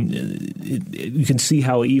 And then you can see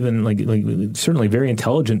how even like certainly very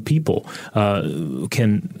intelligent people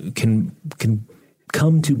can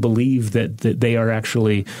come to believe that they are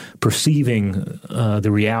actually perceiving the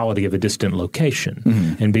reality of a distant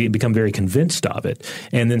location and become very convinced of it.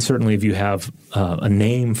 And then certainly if you have a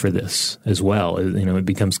name for this as well, it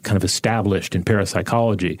becomes kind of established in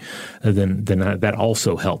parapsychology, then that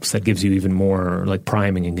also helps. That gives you even more like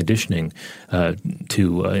priming and conditioning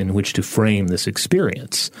in which to frame this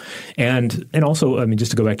experience. And also,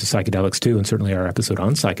 just to go back to psychedelics too, and certainly our episode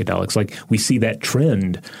on psychedelics, like we see that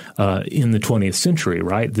trend in the 20th century.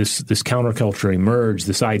 Right? This counterculture emerged,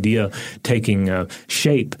 this idea taking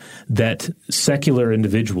shape that secular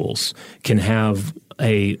individuals can have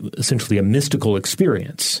essentially a mystical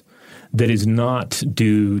experience that is not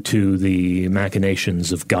due to the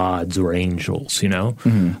machinations of gods or angels,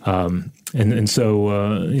 And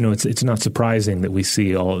so it's not surprising that we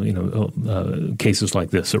see all cases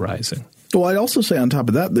like this arising. Well, I'd also say on top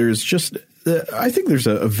of that, there's just I think there's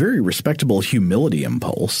a very respectable humility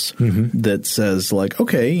impulse that says like,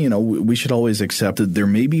 okay, we should always accept that there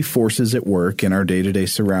may be forces at work in our day-to-day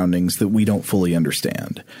surroundings that we don't fully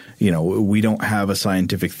understand. We don't have a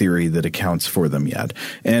scientific theory that accounts for them yet.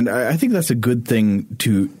 And I think that's a good thing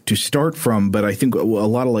to start from. But I think a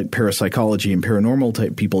lot of like parapsychology and paranormal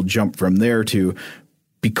type people jump from there to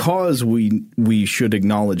because we should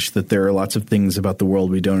acknowledge that there are lots of things about the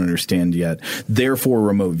world we don't understand yet. Therefore,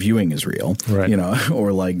 remote viewing is real, right?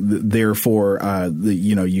 Or like therefore,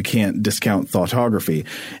 you can't discount thoughtography.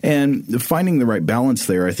 And finding the right balance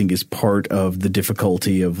there, I think, is part of the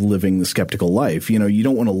difficulty of living the skeptical life. You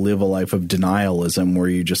don't want to live a life of denialism where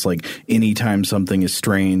you just like anytime something is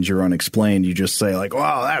strange or unexplained, you just say like,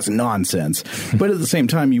 "Wow, that's nonsense." But at the same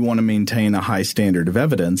time, you want to maintain a high standard of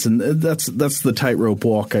evidence, and that's the tightrope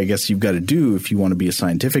walk, I guess, you've got to do if you want to be a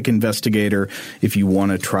scientific investigator, if you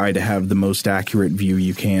want to try to have the most accurate view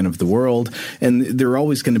you can of the world. And there are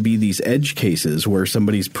always going to be these edge cases where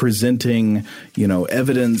somebody's presenting,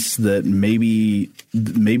 evidence that maybe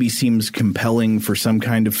seems compelling for some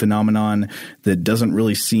kind of phenomenon that doesn't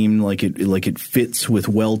really seem like it fits with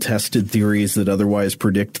well-tested theories that otherwise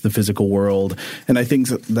predict the physical world. And I think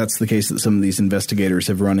that's the case that some of these investigators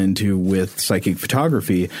have run into with psychic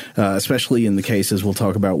photography, especially in the cases we'll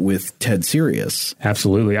talk about with Ted Sirius.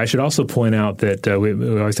 Absolutely. I should also point out that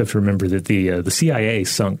we always have to remember that the CIA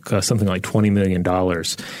sunk something like $20 million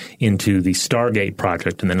into the Stargate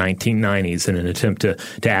project in the 1990s in an attempt to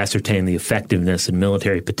ascertain the effectiveness and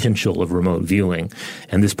military potential of remote viewing.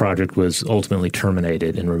 And this project was ultimately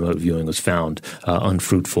terminated, and remote viewing was found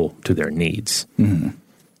unfruitful to their needs. Mm-hmm.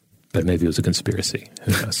 But maybe it was a conspiracy.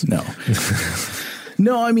 Who knows? No.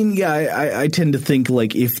 No, I mean, yeah, I tend to think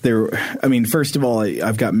like first of all,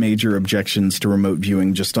 I've got major objections to remote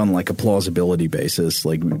viewing just on like a plausibility basis.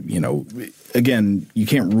 Like, again, you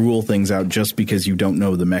can't rule things out just because you don't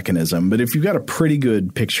know the mechanism. But if you've got a pretty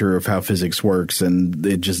good picture of how physics works and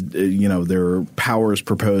it just, there are powers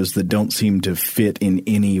proposed that don't seem to fit in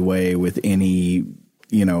any way with any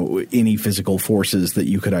physical forces that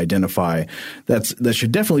you could identify, that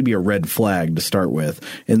should definitely be a red flag to start with.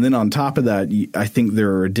 And then on top of that, I think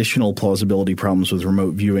there are additional plausibility problems with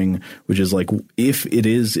remote viewing, which is like, if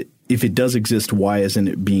it does exist, why isn't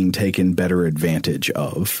it being taken better advantage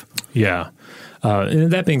of? Yeah.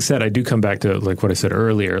 And that being said, I do come back to like what I said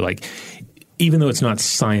earlier, like, even though it's not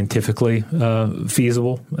scientifically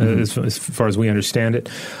feasible, as far as we understand it,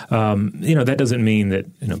 that doesn't mean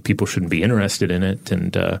that people shouldn't be interested in it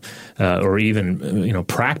and or even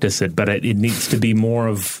practice it. But it needs to be more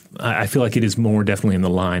of. I feel like it is more definitely in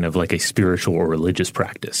the line of like a spiritual or religious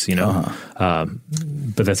practice. But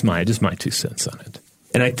that's just my 2 cents on it.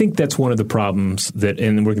 And I think that's one of the problems that,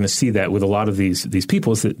 and we're going to see that with a lot of these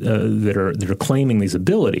people that are claiming these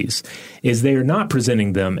abilities, is they are not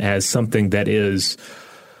presenting them as something that is,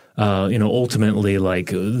 ultimately like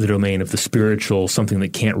the domain of the spiritual, something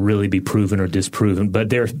that can't really be proven or disproven. But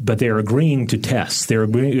they're agreeing to tests. They're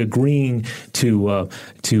agreeing to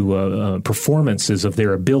performances of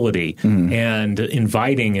their ability and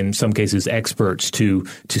inviting, in some cases, experts to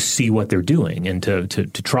see what they're doing and to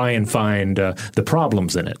try and find the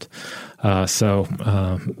problems in it. So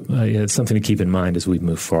it's something to keep in mind as we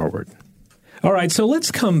move forward. All right, so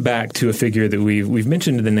let's come back to a figure that we've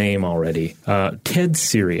mentioned the name already, Ted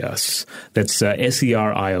Sirius. That's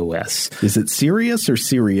Serios. Is it Sirius or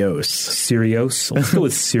Sirios? Sirios. Let's go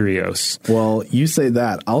with Sirios. Well, you say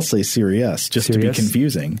that. I'll say Sirius, just Sirius? To be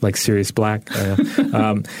confusing. Like Sirius Black.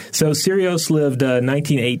 So Sirius lived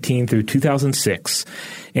 1918 through 2006,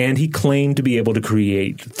 and he claimed to be able to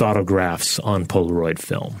create thotographs on Polaroid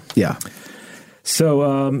film. Yeah.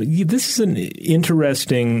 So this is an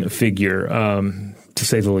interesting figure, to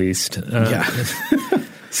say the least.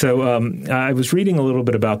 So I was reading a little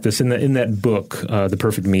bit about this in that book, The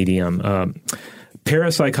Perfect Medium.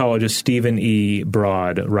 Parapsychologist Stephen E.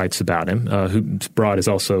 Broad writes about him. Broad is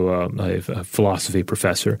also a philosophy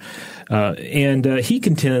professor. And he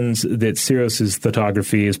contends that Sirius's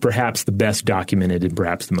photography is perhaps the best documented and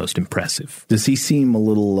perhaps the most impressive. Does he seem a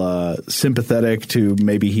little sympathetic to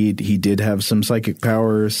maybe he did have some psychic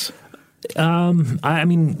powers? I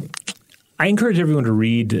encourage everyone to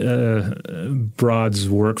read Broad's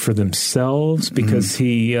work for themselves because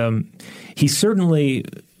he certainly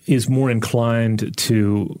is more inclined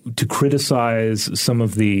to criticize some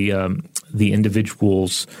of the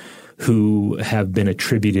individuals who have been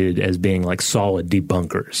attributed as being like solid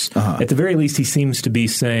debunkers. At the very least, he seems to be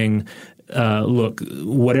saying, look,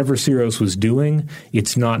 whatever Sirius was doing,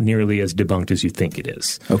 it's not nearly as debunked as you think it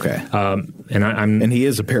is. Okay. And he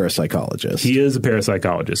is a parapsychologist. He is a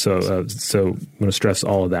parapsychologist, so I'm going to stress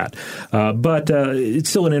all of that. But it's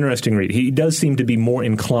still an interesting read. He does seem to be more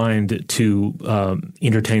inclined to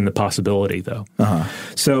entertain the possibility, though.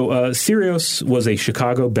 So Sirius was a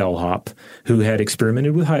Chicago bellhop who had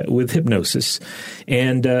experimented with hypnosis,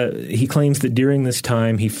 and he claims that during this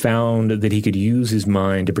time he found that he could use his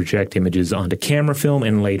mind to project images onto camera film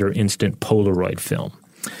and later instant Polaroid film.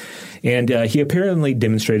 And he apparently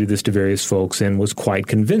demonstrated this to various folks and was quite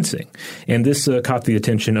convincing. And this caught the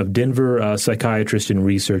attention of Denver psychiatrist and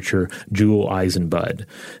researcher Jewel Eisenbud,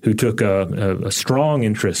 who took a strong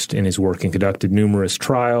interest in his work and conducted numerous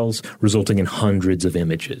trials, resulting in hundreds of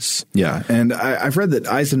images. Yeah, and I've read that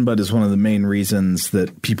Eisenbud is one of the main reasons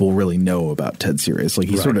that people really know about Ted Sirius. Like,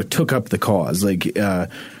 he sort of took up the cause. Like,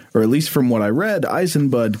 or at least from what I read,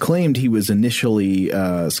 Eisenbud claimed he was initially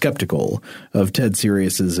skeptical of Ted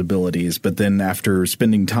Sirius's abilities, but then after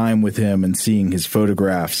spending time with him and seeing his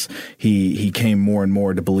photographs, he came more and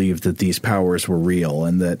more to believe that these powers were real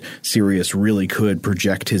and that Sirius really could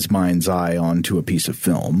project his mind's eye onto a piece of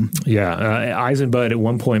film. Yeah, Eisenbud at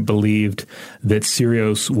one point believed that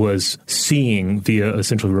Sirius was seeing via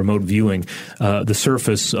essentially remote viewing the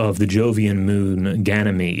surface of the Jovian moon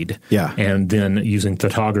Ganymede, and then using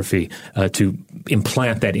photography to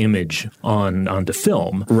implant that image onto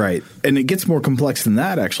film. Right. And it gets more complex than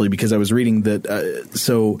that, actually, because I was reading that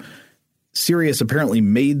Sirius apparently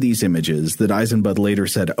made these images that Eisenbud later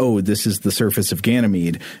said, oh, this is the surface of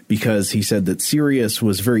Ganymede, because he said that Sirius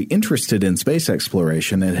was very interested in space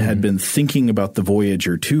exploration and had been thinking about the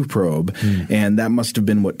Voyager 2 probe, and that must have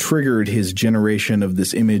been what triggered his generation of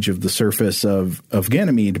this image of the surface of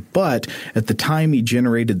Ganymede. But at the time he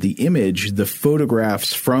generated the image, the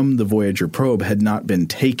photographs from the Voyager probe had not been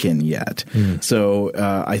taken yet. So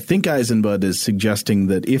I think Eisenbud is suggesting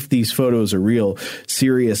that if these photos are real,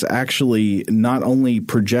 Sirius actually not only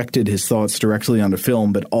projected his thoughts directly onto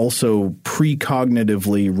film, but also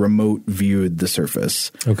precognitively remote viewed the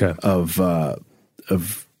surface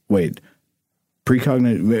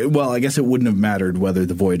precognitive. Well, I guess it wouldn't have mattered whether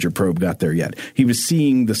the Voyager probe got there yet. He was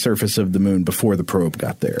seeing the surface of the moon before the probe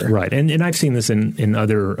got there. Right, and I've seen this in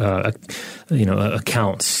other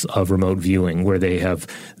accounts of remote viewing where they have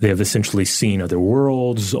essentially seen other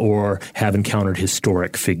worlds or have encountered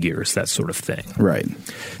historic figures, that sort of thing. Right.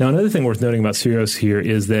 Now, another thing worth noting about Sirius here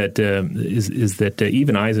is that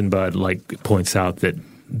even Eisenbud points out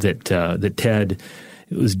that Ted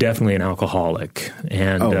was definitely an alcoholic,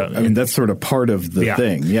 and I mean that's sort of part of the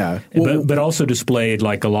thing, but also displayed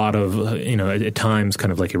like a lot of at times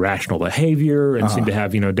kind of like irrational behavior and seemed to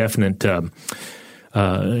have definite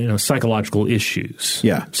psychological issues.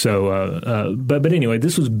 Yeah. So, but anyway,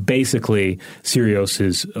 this was basically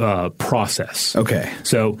Sirius's process. Okay.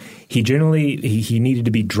 So he generally he needed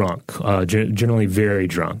to be drunk, generally very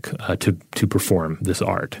drunk, to perform this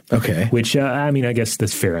art. Okay. Which I guess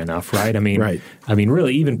that's fair enough, right? Right. I mean,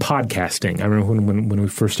 really, even podcasting. I remember when we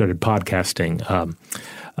first started podcasting.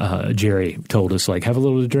 Jerry told us, have a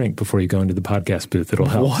little to drink before you go into the podcast booth. It'll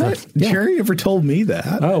help. What? Jerry ever told me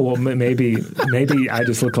that? Oh, well, maybe I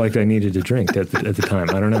just looked like I needed a drink at the time.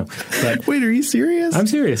 I don't know. But wait, are you serious? I'm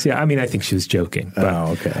serious, yeah. I mean, I think she was joking. But,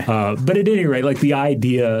 okay. But at any rate, the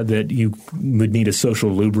idea that you would need a social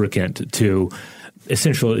lubricant to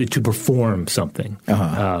essentially to perform something,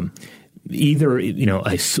 either,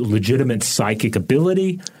 a legitimate psychic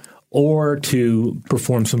ability or to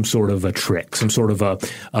perform some sort of a trick, some sort of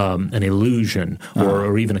an illusion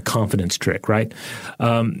or even a confidence trick, right?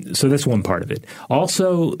 So that's one part of it.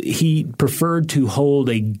 Also, he preferred to hold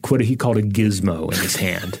what he called a gizmo in his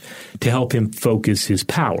hand to help him focus his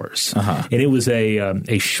powers. And it was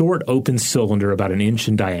a short open cylinder about 1 inch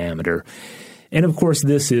in diameter. And, of course,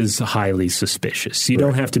 this is highly suspicious. You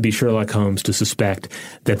don't have to be Sherlock Holmes to suspect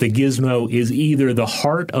that the gizmo is either the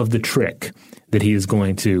heart of the trick that he is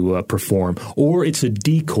going to perform, or it's a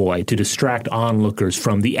decoy to distract onlookers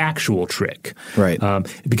from the actual trick. Right.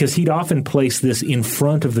 Because he'd often place this in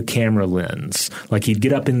front of the camera lens. Like he'd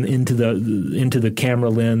get up into the camera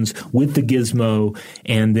lens with the gizmo,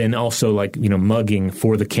 and then also mugging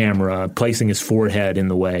for the camera, placing his forehead in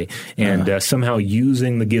the way, and somehow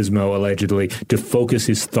using the gizmo allegedly to focus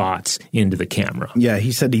his thoughts into the camera. Yeah,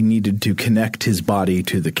 he said he needed to connect his body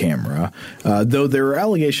to the camera, though there are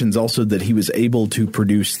allegations also that he was able to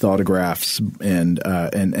produce photographs and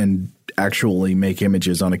actually make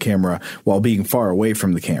images on a camera while being far away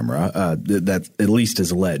from the camera. That at least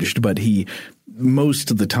is alleged, but he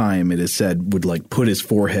most of the time, it is said, would put his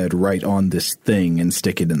forehead right on this thing and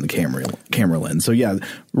stick it in the camera lens. So yeah,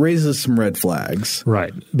 raises some red flags.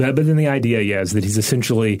 Right. But then the idea, is that he's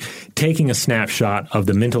essentially taking a snapshot of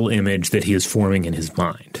the mental image that he is forming in his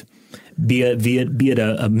mind. be it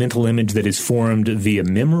a mental image that is formed via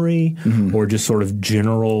memory or just sort of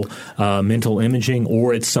general mental imaging,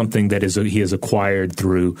 or it's something that he has acquired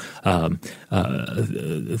through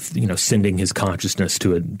sending his consciousness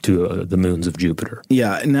to the moons of Jupiter.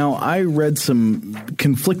 Yeah. Now, I read some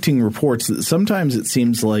conflicting reports that sometimes it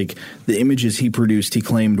seems like the images he produced, he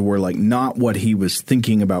claimed, were like not what he was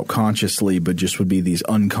thinking about consciously, but just would be these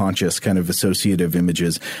unconscious kind of associative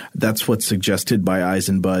images. That's what's suggested by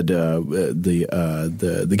Eisenbud,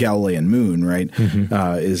 the Galilean moon, right?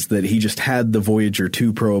 Is that he just had the Voyager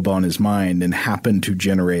 2 probe on his mind and happened to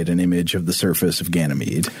generate an image of the surface of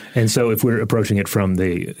Ganymede. And so if we're approaching it from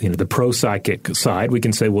the pro-psychic side, we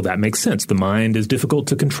can say, well, that makes sense. The mind is difficult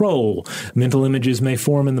to control. Mental images may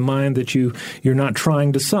form in the mind that you're not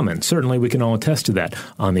trying to summon. Certainly we can all attest to that.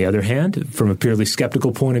 On the other hand, from a purely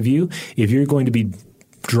skeptical point of view, if you're going to be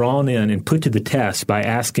drawn in and put to the test by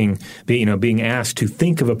being asked to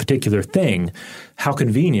think of a particular thing, how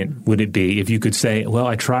convenient would it be if you could say, well,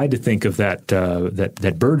 I tried to think of that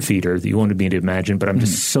bird feeder that you wanted me to imagine, but I'm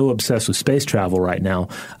just so obsessed with space travel right now,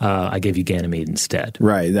 I gave you Ganymede instead.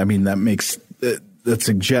 Right. I mean, that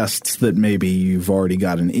suggests that maybe you've already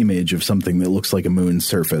got an image of something that looks like a moon's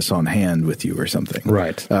surface on hand with you or something.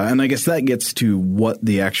 Right. And I guess that gets to what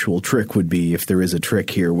the actual trick would be, if there is a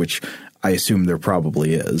trick here, which I assume there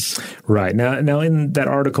probably is. Right. Now in that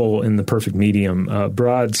article in The Perfect Medium,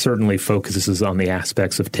 Broad certainly focuses on the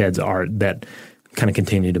aspects of Ted's art that kind of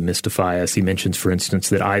continue to mystify us. He mentions, for instance,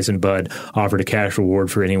 that Eisenbud offered a cash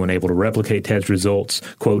reward for anyone able to replicate Ted's results,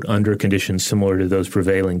 quote, under conditions similar to those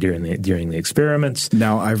prevailing during the experiments.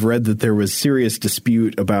 Now, I've read that there was serious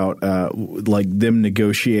dispute about them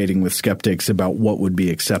negotiating with skeptics about what would be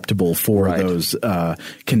acceptable for those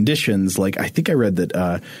conditions. Like, I think I read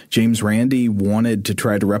that James Randi wanted to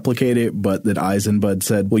try to replicate it, but that Eisenbud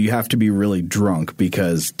said, well, you have to be really drunk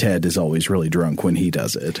because Ted is always really drunk when he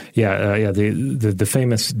does it. Yeah. The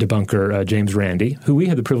famous debunker, James Randi, who we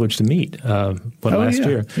had the privilege to meet last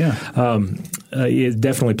year. Yeah. It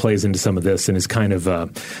definitely plays into some of this and is kind of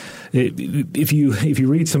if you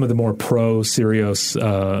read some of the more pro-Sirius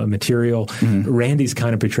material, Randy's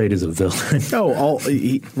kind of portrayed as a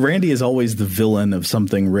villain. Randy is always the villain of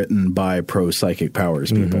something written by pro-psychic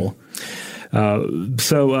powers people. So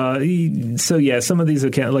some of these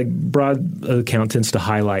Broad account tends to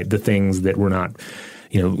highlight the things that were not,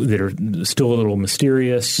 that are still a little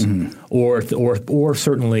mysterious, or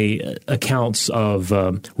certainly accounts of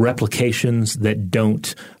replications that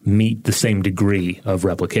don't meet the same degree of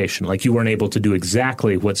replication. Like you weren't able to do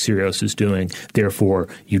exactly what Sirius is doing, therefore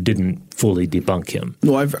you didn't fully debunk him.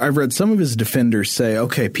 Well, I've read some of his defenders say,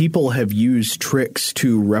 okay, people have used tricks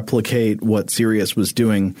to replicate what Sirius was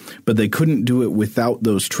doing, but they couldn't do it without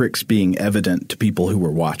those tricks being evident to people who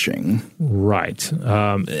were watching. Right.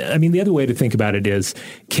 I mean, the other way to think about it is,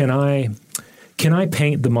 can I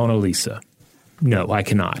paint the Mona Lisa? No, I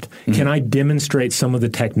cannot. Can I demonstrate some of the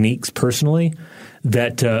techniques personally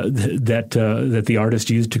that the artist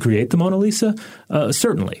used to create the Mona Lisa?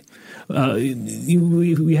 Certainly.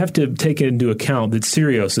 We have to take into account that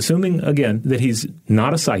Sirius, assuming again that he's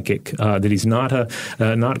not a psychic, that he's not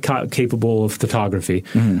capable of photography,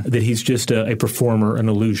 that he's just a performer, an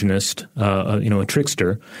illusionist, a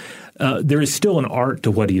trickster. There is still an art to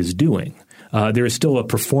what he is doing. There is still a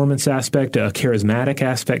performance aspect, a charismatic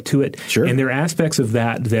aspect to it. Sure. And there are aspects of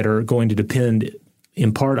that are going to depend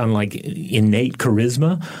in part on like innate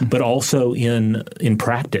charisma, but also in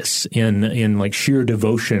practice, in like sheer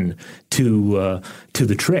devotion to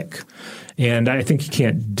the trick. And I think you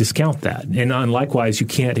can't discount that. And likewise, you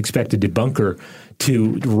can't expect a debunker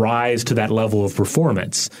to rise to that level of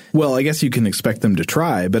performance. Well, I guess you can expect them to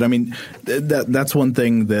try, but I mean, that's one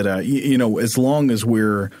thing that as long as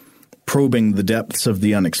we're probing the depths of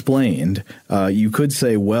the unexplained, you could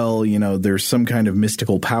say, well, there's some kind of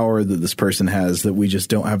mystical power that this person has that we just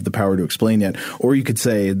don't have the power to explain yet. Or you could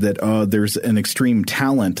say that there's an extreme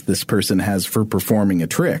talent this person has for performing a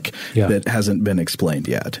trick that hasn't been explained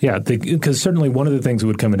yet. Yeah, because certainly one of the things that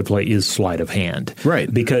would come into play is sleight of hand.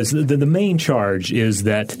 Right. Because the main charge is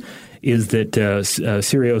that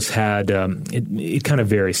Sirius had it kind of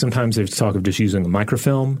varies. Sometimes there's talk of just using a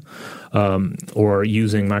microfilm, or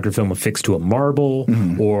using microfilm affixed to a marble,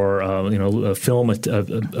 or a film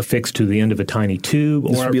affixed to the end of a tiny tube.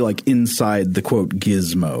 This would be like inside the quote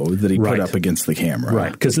gizmo that he put up against the camera,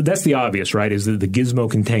 right? Because that's the obvious, right? Is that the gizmo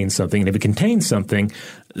contains something, and if it contains something,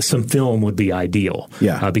 some film would be ideal.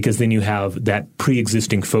 Yeah, because then you have that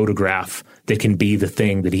pre-existing photograph that can be the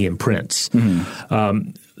thing that he imprints.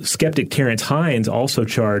 Skeptic Terence Hines also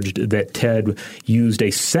charged that Ted used a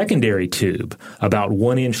secondary tube about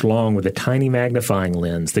 1 inch long with a tiny magnifying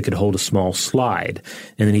lens that could hold a small slide.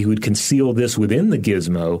 And then he would conceal this within the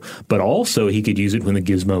gizmo, but also he could use it when the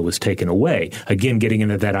gizmo was taken away. Again, getting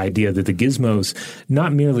into that idea that the gizmo's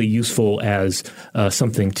not merely useful as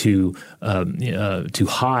something to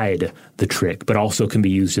hide the trick, but also can be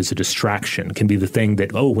used as a distraction, can be the thing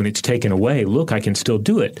that, when it's taken away, look, I can still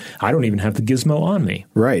do it. I don't even have the gizmo on me.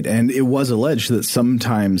 Right. And it was alleged that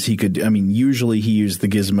sometimes he could, usually he used the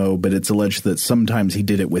gizmo, but it's alleged that sometimes he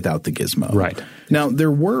did it without the gizmo. Right. Now,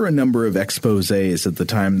 there were a number of exposés at the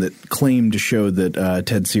time that claimed to show that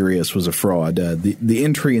Ted Sirius was a fraud. The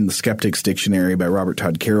entry in the Skeptics Dictionary by Robert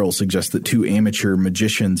Todd Carroll suggests that two amateur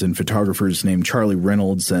magicians and photographers named Charlie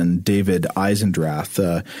Reynolds and David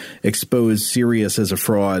Eisendrath exposed Sirius as a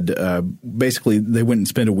fraud. Basically, they went and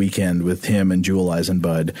spent a weekend with him and Jewel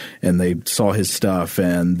Eisenbud, and they saw his stuff,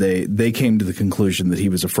 and they came to the conclusion that he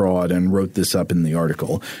was a fraud and wrote this up in the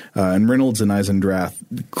article. And Reynolds and Eisendrath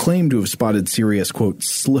claimed to have spotted Sirius, quote,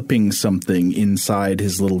 slipping something inside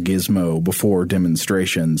his little gizmo before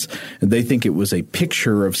demonstrations. They think it was a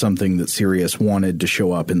picture of something that Sirius wanted to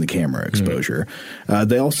show up in the camera exposure.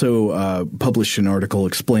 They also published an article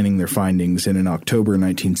explaining their findings in an October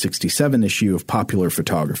 1967 issue of Popular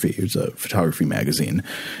Photography. It was a photography magazine.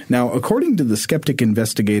 Now, according to the skeptic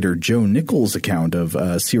investigator Joe Nichols' account of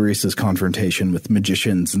Sirius's confrontation with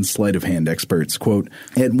magicians and sleight of hand experts, quote,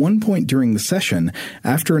 at one point during the session,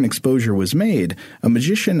 after an exposure was made, a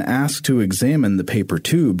magician asked to examine the paper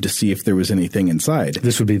tube to see if there was anything inside.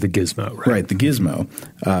 This would be the gizmo, right? Right, the gizmo.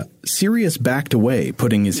 Sirius backed away,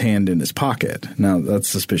 putting his hand in his pocket. Now, that's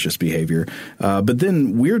suspicious behavior. But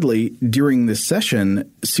then, weirdly, during this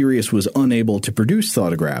session, Sirius was unable to produce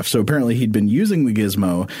photographs. So apparently he'd been using the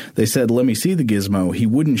gizmo. They said, let me see the gizmo. He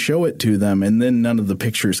wouldn't show it to them, and then none of the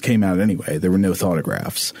pictures came out anyway. There were no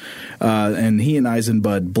photographs. And he and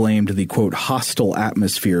Eisenbud blamed the, quote, hostile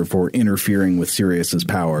atmosphere for interfering with Sirius's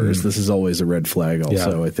powers. This is always a red flag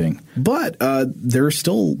also, I think. But there are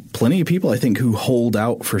still plenty of people, I think, who hold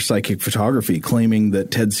out for psychic photography, claiming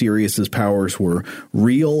that Ted Sirius's powers were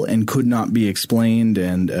real and could not be explained.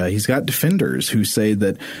 And he's got defenders who say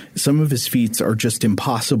that some of his feats are just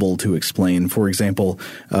impossible to explain. For example,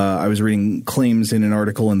 I was reading claims in an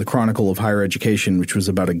article in the Chronicle of Higher Education, which was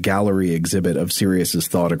about a gallery exhibit of Sirius's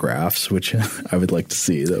photographs, which I would like to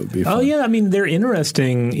see. That would be fun. Oh, yeah. They're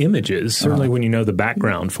interesting images, certainly when you know the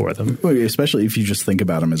background for them. Especially if you just think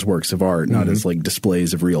about them as works of art, not as like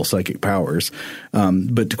displays of real psychic powers.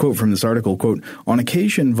 But to quote from this article, quote, on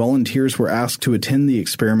occasion, volunteers were asked to attend the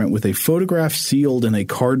experiment with a photograph sealed in a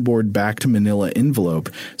cardboard-backed manila envelope.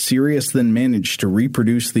 Sirius then managed to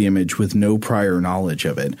reproduce the image with no prior knowledge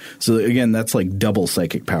of it. So again, that's like double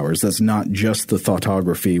psychic powers. That's not just the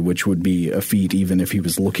photography, which would be a feat even if he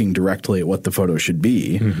was looking directly at what the photo should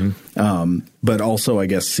be. But also, I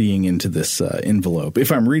guess, seeing into this envelope.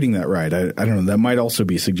 If I'm reading that right, I don't know. That might also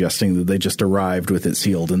be suggesting that they just arrived with it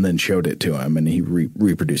sealed and then showed it to him and he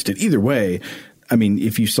reproduced it. Either way,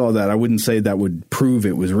 if you saw that, I wouldn't say that would prove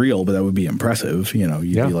it was real, but that would be impressive. You'd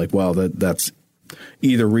be like, well, that's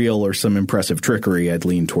either real or some impressive trickery. I'd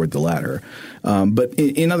lean toward the latter. But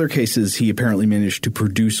in other cases, he apparently managed to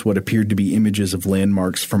produce what appeared to be images of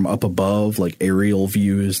landmarks from up above, like aerial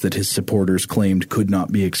views that his supporters claimed could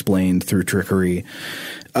not be explained through trickery.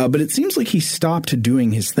 But it seems like he stopped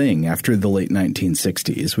doing his thing after the late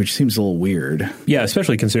 1960s, which seems a little weird. Yeah,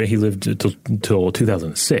 especially considering he lived till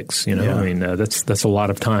 2006. That's a lot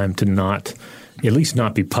of time to not – at least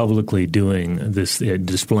not be publicly doing this,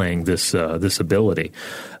 displaying this ability.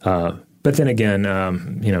 But then again,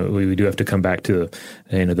 we do have to come back to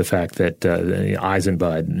the fact that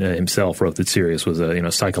Eisenbud himself wrote that Sirius was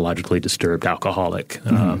a psychologically disturbed alcoholic.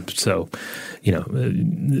 So,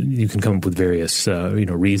 you can come up with various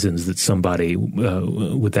reasons that somebody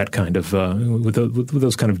with that kind of with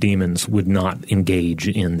those kind of demons would not engage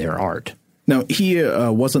in their art. Now, he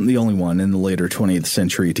wasn't the only one in the later 20th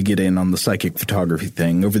century to get in on the psychic photography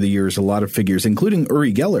thing. Over the years, a lot of figures, including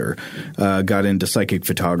Uri Geller, got into psychic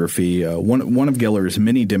photography. One of Geller's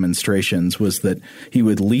many demonstrations was that he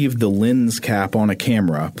would leave the lens cap on a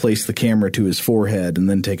camera, place the camera to his forehead, and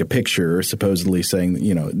then take a picture, supposedly saying,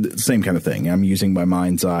 the same kind of thing. I'm using my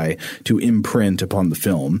mind's eye to imprint upon the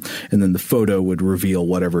film, and then the photo would reveal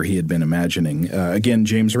whatever he had been imagining. Again,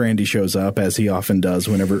 James Randi shows up, as he often does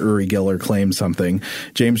whenever Uri Geller claims something.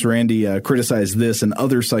 James Randi criticized this and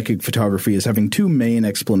other psychic photography as having two main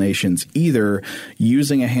explanations: either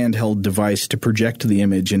using a handheld device to project the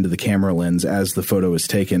image into the camera lens as the photo is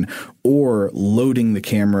taken, or loading the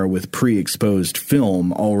camera with pre-exposed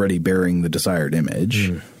film already bearing the desired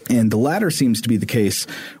image. And the latter seems to be the case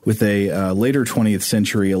with a later 20th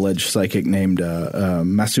century alleged psychic named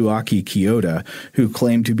Masuaki Kyoda, who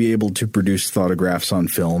claimed to be able to produce thotographs on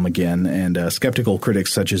film again. And skeptical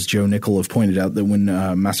critics such as Joe Nickel have pointed out that when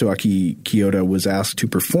Masuaki Kyoda was asked to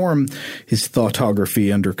perform his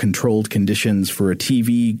thotography under controlled conditions for a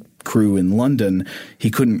TV crew in London,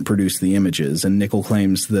 he couldn't produce the images. And Nickel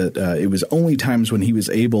claims that it was only times when he was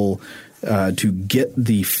able to get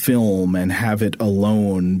the film and have it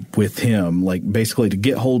alone with him, like basically to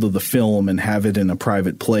get hold of the film and have it in a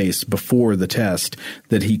private place before the test,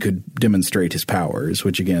 that he could demonstrate his powers,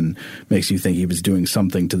 which again makes you think he was doing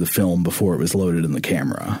something to the film before it was loaded in the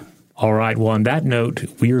camera. All right. Well, on that note,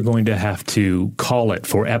 we are going to have to call it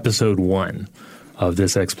for episode 1 of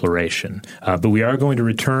this exploration. But we are going to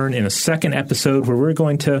return in a second episode where we're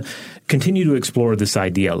going to continue to explore this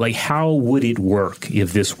idea. Like, how would it work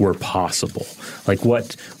if this were possible? Like,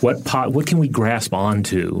 what can we grasp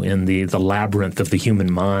onto in the labyrinth of the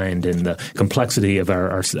human mind and the complexity of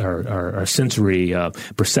our sensory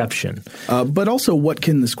perception? But also, what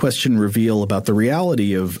can this question reveal about the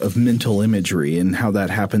reality of mental imagery and how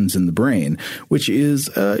that happens in the brain, which is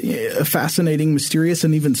a fascinating, mysterious,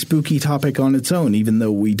 and even spooky topic on its own. Even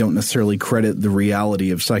though we don't necessarily credit the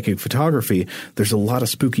reality of psychic photography, there's a lot of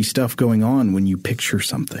spooky stuff going on when you picture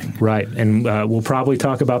something. Right. And we'll probably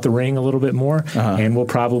talk about The Ring a little bit more, and we'll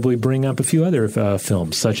probably bring up a few other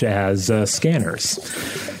films, such as Scanners.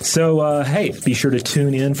 So, hey, be sure to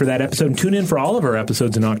tune in for that episode, and tune in for all of our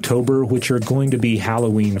episodes in October, which are going to be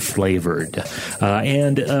Halloween-flavored.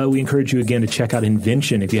 And we encourage you, again, to check out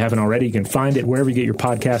Invention. If you haven't already, you can find it wherever you get your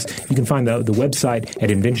podcast. You can find the website at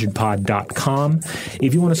inventionpod.com.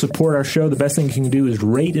 If you want to support our show, the best thing you can do is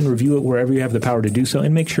rate and review it wherever you have the power to do so,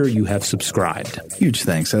 and make sure you have subscribed. Huge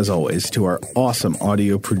thanks, as always, to our awesome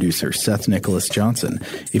audio producer, Seth Nicholas Johnson.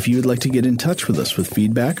 If you would like to get in touch with us with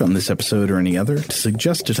feedback on this episode or any other, to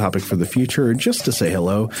suggest a topic for the future, or just to say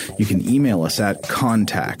hello, you can email us at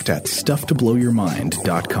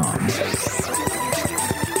contact@stufftoblowyourmind.com.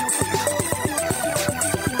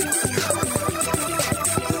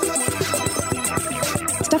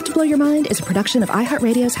 Stuff to Blow Your Mind is a production of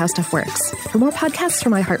iHeartRadio's How Stuff Works. For more podcasts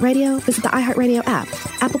from iHeartRadio, visit the iHeartRadio app,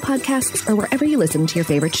 Apple Podcasts, or wherever you listen to your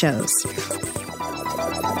favorite shows.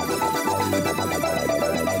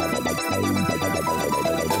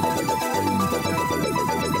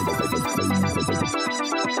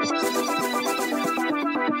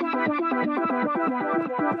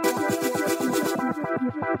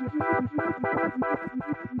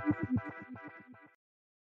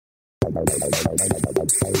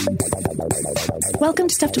 Welcome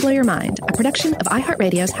to Stuff to Blow Your Mind, a production of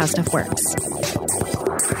iHeartRadio's How Stuff Works.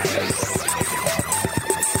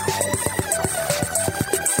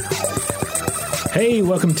 Hey,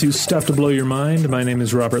 welcome to Stuff to Blow Your Mind. My name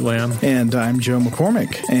is Robert Lamb. And I'm Joe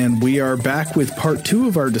McCormick. And we are back with part 2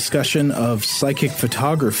 of our discussion of psychic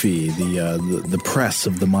photography, the press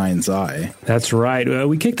of the mind's eye. That's right.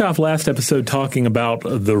 We kicked off last episode talking about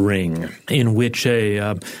The Ring, in which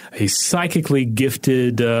a psychically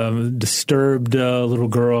gifted, disturbed little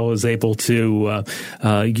girl is able to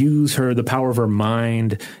use the power of her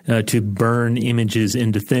mind to burn images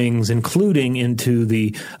into things, including into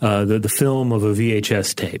the film of a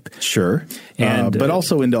VHS tape. Sure. And but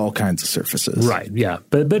also into all kinds of surfaces. Right, yeah.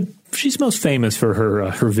 But she's most famous for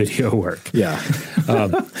her video work. Yeah.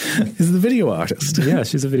 She's the video artist. Yeah,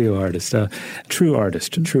 she's a video artist. True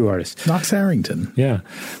artist. Knox Harrington. Yeah.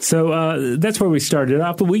 So that's where we started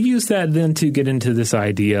off. But we used that then to get into this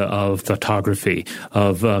idea of photography,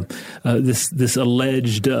 of this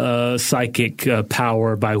alleged psychic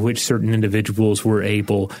power by which certain individuals were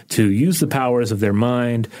able to use the powers of their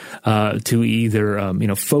mind to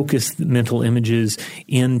either focus mental images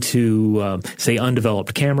into, say,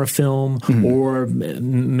 undeveloped camera film, or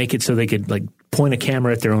make it so they could point a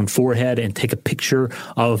camera at their own forehead and take a picture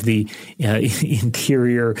of the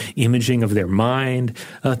interior imaging of their mind,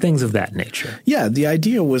 things of that nature. Yeah, the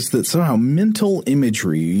idea was that somehow mental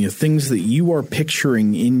imagery, things that you are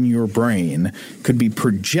picturing in your brain, could be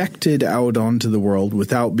projected out onto the world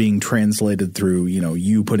without being translated through,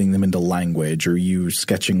 you putting them into language or you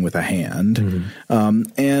sketching with a hand.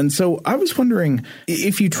 And so I was wondering,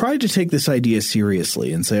 if you tried to take this idea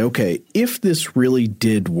seriously and say, okay, if this really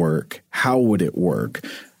did work, how would it work?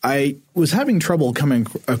 I was having trouble coming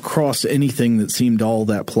across anything that seemed all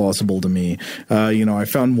that plausible to me. I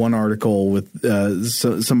found one article with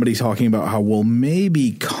somebody talking about how, well,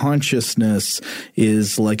 maybe consciousness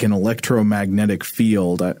is like an electromagnetic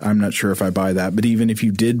field. I'm not sure if I buy that, but even if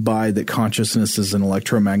you did buy that consciousness is an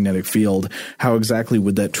electromagnetic field, how exactly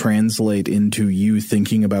would that translate into you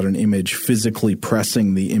thinking about an image, physically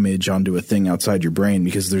pressing the image onto a thing outside your brain?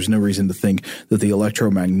 Because there's no reason to think that the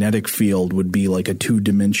electromagnetic field would be like a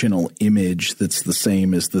two-dimensional image that's the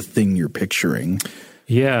same as the thing you're picturing.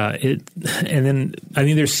 Yeah. And then,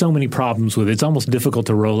 there's so many problems with it. It's almost difficult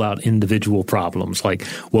to roll out individual problems, like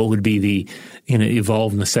what would be the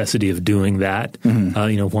evolved necessity of doing that?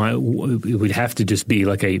 Mm-hmm. Why it would have to just be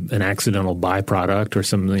like an accidental byproduct or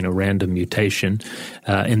some random mutation,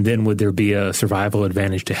 and then would there be a survival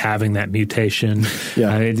advantage to having that mutation?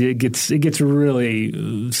 Yeah, it gets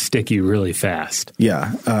really sticky really fast.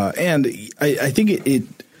 Yeah, and I think it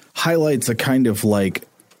highlights a kind of like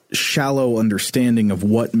shallow understanding of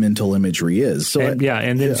what mental imagery is. So and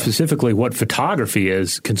then specifically what photography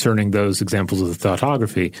is concerning those examples of the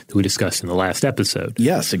photography that we discussed in the last episode.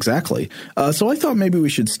 Yes, exactly. So I thought maybe we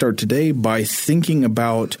should start today by thinking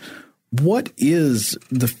about what is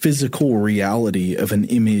the physical reality of an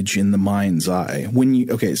image in the mind's eye?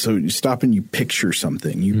 So you stop and you picture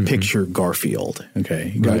something. You picture Garfield.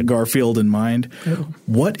 Okay, you got Garfield in mind. Oh.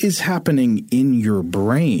 What is happening in your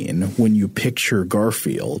brain when you picture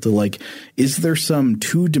Garfield? Like, is there some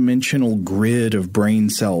two-dimensional grid of brain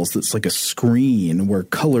cells that's like a screen where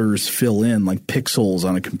colors fill in like pixels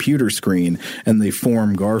on a computer screen and they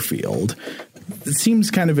form Garfield? It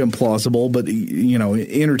seems kind of implausible, but,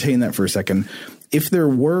 entertain that for a second. If there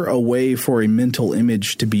were a way for a mental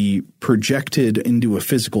image to be projected into a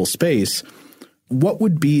physical space, what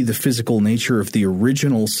would be the physical nature of the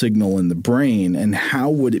original signal in the brain, and how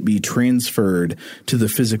would it be transferred to the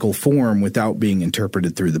physical form without being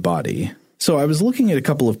interpreted through the body? So I was looking at a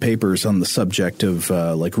couple of papers on the subject of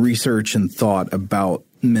research and thought about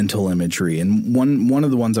mental imagery. And one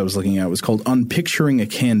of the ones I was looking at was called Unpicturing a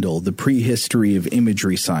Candle, The Prehistory of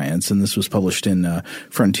Imagery Science. And this was published in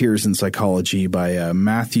Frontiers in Psychology by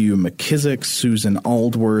Matthew McKissick, Susan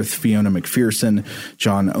Aldworth, Fiona McPherson,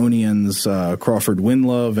 John Onions, Crawford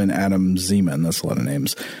Winlove, and Adam Zeman. That's a lot of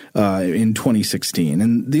names, in 2016.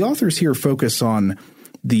 And the authors here focus on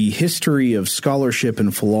the history of scholarship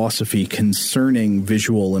and philosophy concerning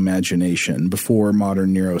visual imagination before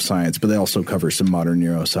modern neuroscience, but they also cover some modern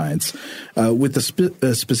neuroscience, with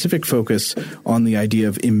a specific focus on the idea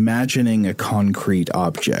of imagining a concrete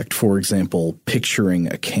object, for example, picturing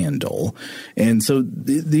a candle. And so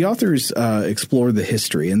the authors explore the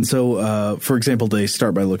history. And so, for example, they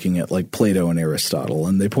start by looking at like Plato and Aristotle,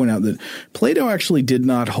 and they point out that Plato actually did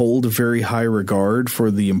not hold a very high regard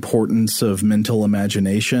for the importance of mental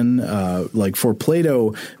imagination. Like for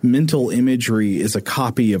Plato, mental imagery is a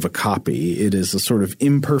copy of a copy. It is a sort of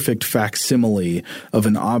imperfect facsimile of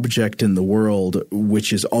an object in the world,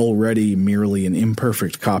 which is already merely an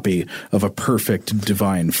imperfect copy of a perfect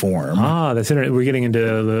divine form. That's interesting. We're getting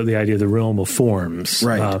into the idea of the realm of forms.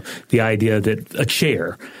 Right. The idea that a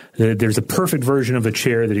chair, there's a perfect version of a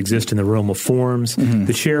chair that exists in the realm of forms. Mm-hmm.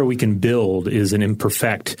 The chair we can build is an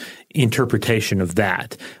imperfect interpretation of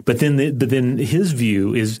that. But then his view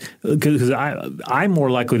is, because I'm more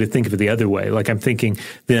likely to think of it the other way. Like I'm thinking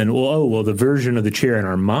then, the version of the chair in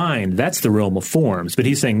our mind, that's the realm of forms. But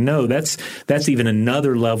he's saying, no, that's even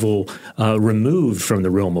another level removed from the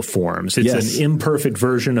realm of forms. It's an imperfect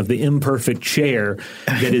version of the imperfect chair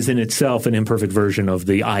that is in itself an imperfect version of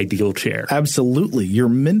the ideal chair. Absolutely. Your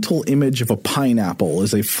mental image of a pineapple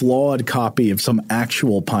is a flawed copy of some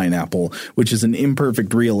actual pineapple, which is an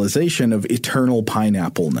imperfect realization of eternal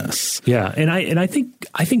pineapple-ness. Yeah, and I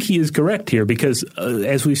think he is correct here because,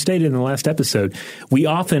 as we stated in the last episode, we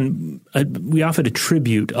often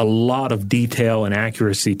attribute a lot of detail and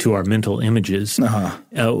accuracy to our mental images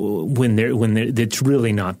when it's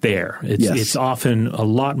really not there. It's often a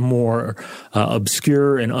lot more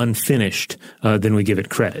obscure and unfinished than we give it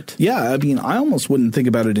credit. Yeah, I almost wouldn't think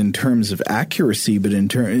about it in terms of accuracy, but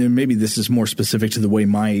maybe this is more specific to the way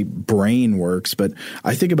my brain works, but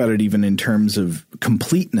I think about it even in terms of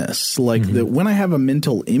completeness. Like that when I have a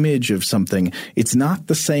mental image of something, it's not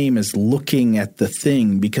the same as looking at the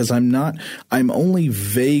thing because I'm only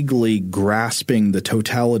vaguely grasping the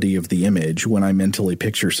totality of the image when I mentally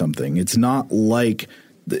picture something. It's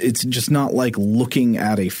just not like looking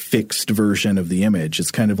at a fixed version of the image.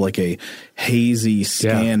 It's kind of like a hazy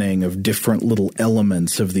scanning of different little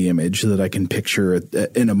elements of the image that I can picture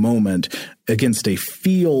in a moment against a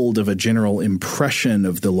field of a general impression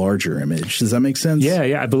of the larger image. Does that make sense?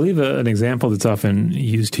 Yeah. I believe an example that's often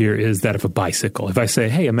used here is that of a bicycle. If I say,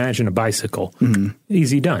 hey, imagine a bicycle,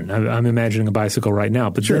 easy done. I'm imagining a bicycle right now.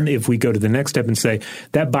 But then if we go to the next step and say,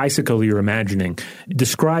 that bicycle you're imagining,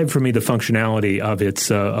 describe for me the functionality of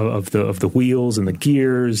its of the wheels and the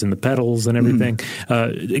gears and the pedals and everything.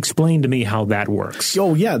 Explain to me how that works.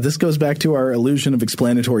 Oh, yeah. This goes back to our illusion of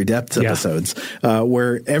explanatory depth episodes,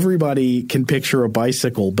 where everybody can picture a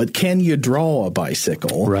bicycle, but can you draw a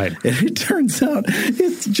bicycle? Right. And it turns out,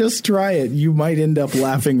 just try it. You might end up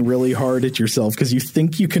laughing really hard at yourself because you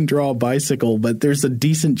think you can draw a bicycle, but there's a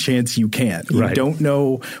decent chance you can't. You don't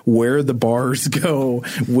know where the bars go,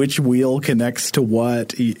 which wheel connects to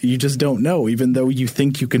what. You just don't know, even though you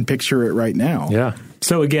think you can picture it right now. Yeah.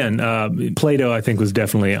 So again, Plato, I think, was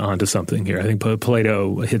definitely onto something here. I think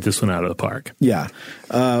Plato hit this one out of the park. Yeah.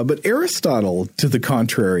 But Aristotle, to the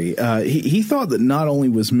contrary, he thought that not only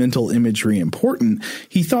was mental imagery important,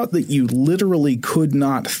 he thought that you literally could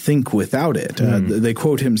not think without it. They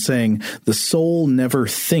quote him saying, the soul never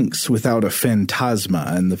thinks without a phantasma,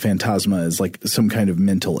 and the phantasma is like some kind of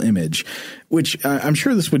mental image, which I'm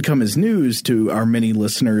sure this would come as news to our many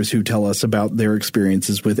listeners who tell us about their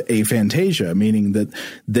experiences with aphantasia, meaning that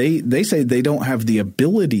they say they don't have the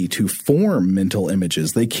ability to form mental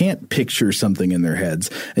images. They can't picture something in their heads.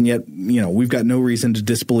 And yet, we've got no reason to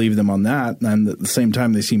disbelieve them on that. And at the same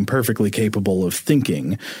time, they seem perfectly capable of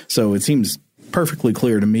thinking. So it seems perfectly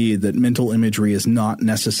clear to me that mental imagery is not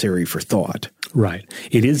necessary for thought. Right.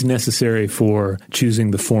 It is necessary for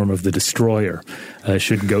choosing the form of the destroyer,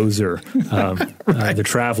 should Gozer, the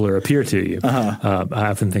traveler, appear to you. I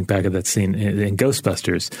often think back of that scene in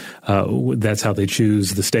Ghostbusters. That's how they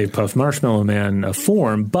choose the Stay Puft Marshmallow Man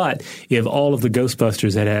form. But if all of the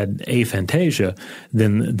Ghostbusters had aphantasia,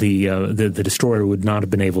 then the destroyer would not have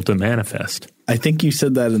been able to manifest. I think you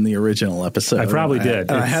said that in the original episode. I probably did.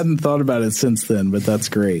 I hadn't thought about it since then, but that's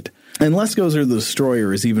great. Unless Gozer the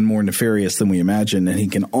Destroyer is even more nefarious than we imagine, and he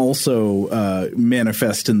can also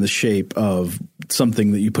manifest in the shape of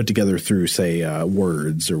something that you put together through, say,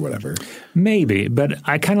 words or whatever. Maybe, but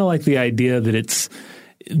I kind of like the idea that it's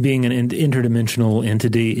being an interdimensional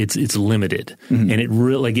entity, it's limited, and it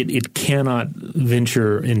really it cannot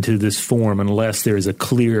venture into this form unless there is a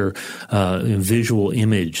clear visual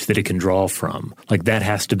image that it can draw from. Like that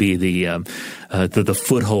has to be the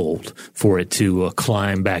foothold for it to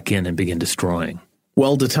climb back in and begin destroying.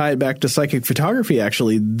 Well, to tie it back to psychic photography,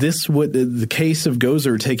 actually, the case of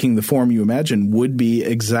Gozer taking the form you imagine would be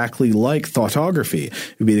exactly like thoughtography.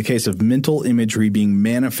 It would be the case of mental imagery being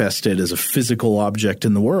manifested as a physical object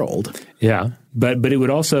in the world. Yeah, but it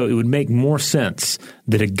would make more sense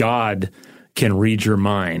that a god can read your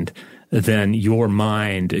mind than your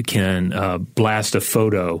mind can blast a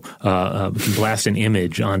photo, blast an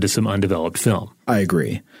image onto some undeveloped film. I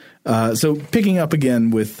agree. So picking up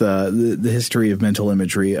again with the history of mental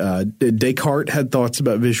imagery, Descartes had thoughts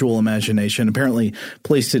about visual imagination, apparently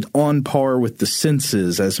placed it on par with the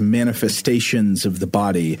senses as manifestations of the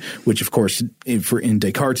body, which, of course, in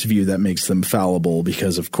Descartes' view, that makes them fallible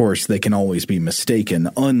because, of course, they can always be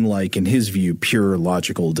mistaken, unlike, in his view, pure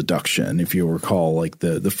logical deduction. If you recall, like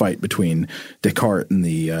the fight between Descartes and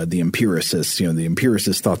the empiricists, the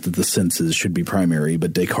empiricists thought that the senses should be primary,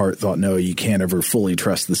 but Descartes thought, no, you can't ever fully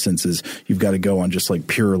trust the senses. You've got to go on just like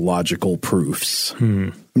pure logical proofs.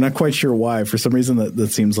 I'm not quite sure why. For some reason, that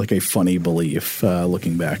seems like a funny belief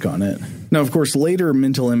looking back on it. Now, of course, later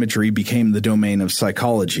mental imagery became the domain of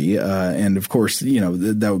psychology. And, of course,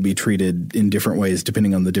 that would be treated in different ways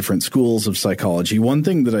depending on the different schools of psychology. One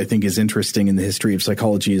thing that I think is interesting in the history of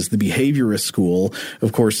psychology is the behaviorist school,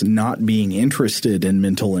 of course, not being interested in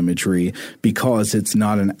mental imagery because it's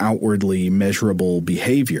not an outwardly measurable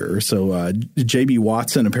behavior. So J.B.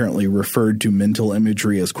 Watson apparently referred to mental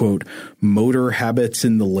imagery as, quote, motor habits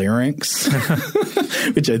in the larynx,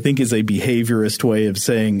 which I think is a behaviorist way of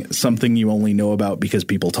saying something you only know about because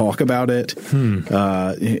people talk about it.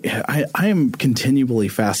 I am continually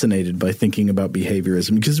fascinated by thinking about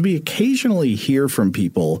behaviorism because we occasionally hear from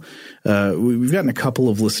people. We've gotten a couple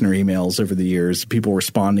of listener emails over the years, people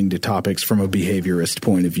responding to topics from a behaviorist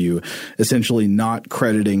point of view, essentially not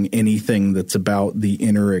crediting anything that's about the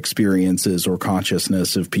inner experiences or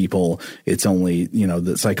consciousness of people. It's only,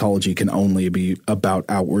 that psychology can only be about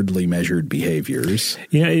outwardly measured behaviors.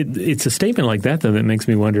 Yeah, it's a statement like that, though, that makes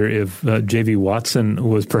me wonder if J.V. Watson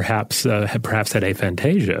was perhaps had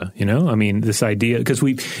aphantasia, you know? I mean, this idea, because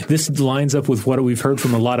this lines up with what we've heard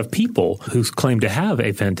from a lot of people who claim to have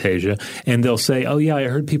aphantasia, and they'll say, oh, yeah, I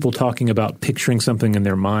heard people talking about picturing something in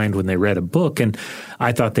their mind when they read a book, and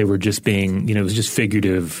I thought they were just being, it was just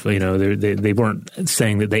figurative, they weren't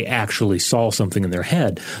saying that they actually saw something in their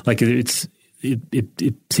head. Like it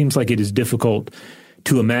seems like it is difficult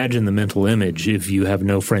to imagine the mental image if you have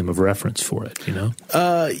no frame of reference for it,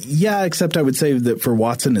 Yeah, except I would say that for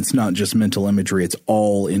Watson, it's not just mental imagery. It's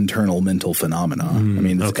all internal mental phenomena. I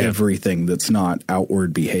mean, it's everything that's not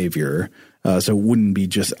outward behavior. So it wouldn't be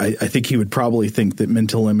just – I think he would probably think that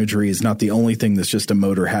mental imagery is not the only thing that's just a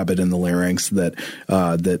motor habit in the larynx, that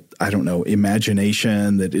I don't know,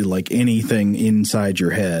 imagination, that like anything inside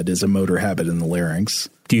your head is a motor habit in the larynx.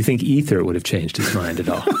 Do you think ether would have changed his mind at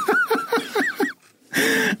all?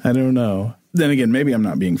 I don't know. Then again, maybe I'm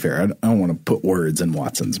not being fair. I don't want to put words in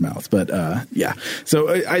Watson's mouth. But yeah. So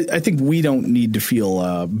I think we don't need to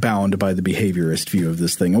feel bound by the behaviorist view of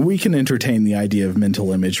this thing. And we can entertain the idea of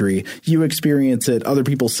mental imagery. You experience it. Other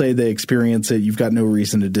people say they experience it. You've got no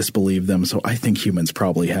reason to disbelieve them. So I think humans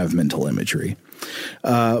probably have mental imagery.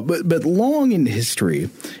 But long in history,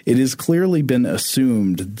 it has clearly been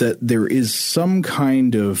assumed that there is some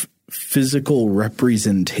kind of physical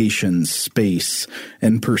representation space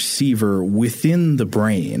and perceiver within the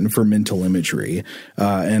brain for mental imagery.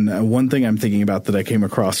 And one thing I'm thinking about that I came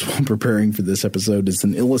across while preparing for this episode is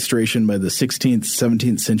an illustration by the 16th,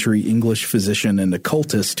 17th century English physician and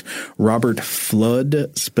occultist Robert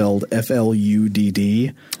Fludd, spelled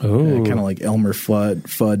F-L-U-D-D. Kind of like Elmer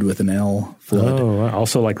Fudd with an L. Flood. Oh,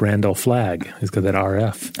 also like Randall Flagg. He's got that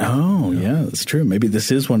RF. Oh, yeah, that's true. Maybe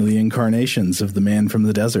this is one of the incarnations of the man from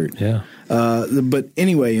the desert. Yeah. But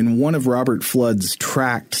anyway, in one of Robert Fludd's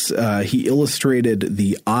tracts, he illustrated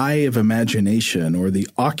the eye of imagination, or the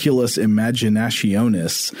oculus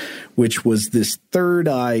imaginationis, which was this third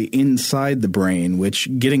eye inside the brain, which,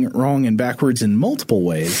 getting it wrong and backwards in multiple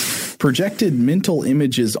ways, projected mental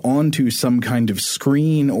images onto some kind of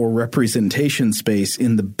screen or representation space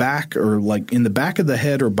in the back, or like in the back of the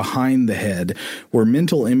head or behind the head, where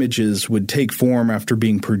mental images would take form after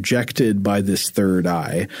being projected by this third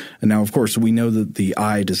eye. And now, of course, we know that the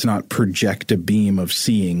eye does not project a beam of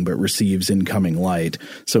seeing, but receives incoming light.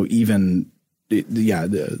 So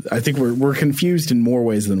I think we're confused in more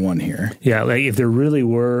ways than one here. Yeah, like if there really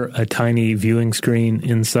were a tiny viewing screen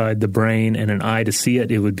inside the brain and an eye to see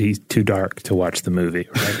it, it would be too dark to watch the movie,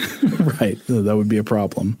 right? Right. That would be a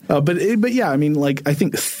problem. But yeah, I mean, like, I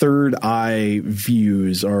think third eye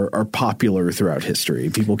views are popular throughout history.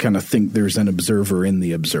 People kind of think there's an observer in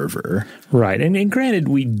the observer. Right. And granted,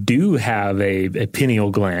 we do have a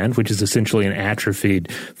pineal gland, which is essentially an atrophied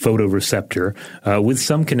photoreceptor with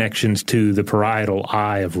some connections to the parietal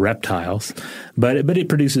eye of reptiles. But it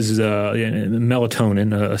produces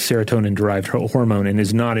melatonin, a serotonin-derived hormone, and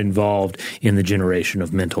is not involved in the generation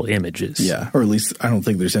of mental images. Yeah, or at least I don't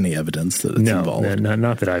think there's any evidence that it's involved. No,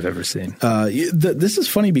 not that I've ever seen. This is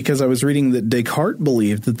funny because I was reading that Descartes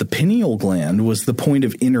believed that the pineal gland was the point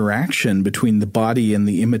of interaction between the body and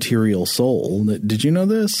the immaterial soul. Did you know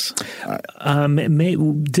this? We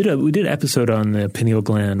did an episode on the pineal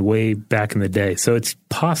gland way back in the day, so it's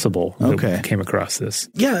possible that we came across this.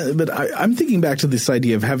 Yeah, but I'm thinking back to this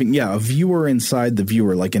idea of having, a viewer inside the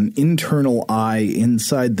viewer, like an internal eye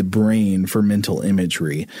inside the brain for mental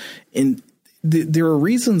imagery. And there are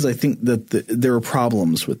reasons I think that there are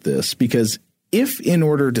problems with this, because if in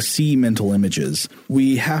order to see mental images,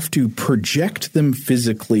 we have to project them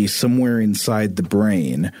physically somewhere inside the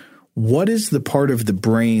brain, what is the part of the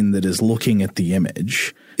brain that is looking at the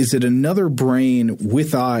image? Is it another brain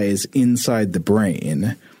with eyes inside the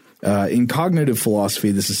brain? In cognitive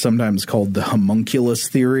philosophy, this is sometimes called the homunculus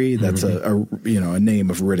theory. That's a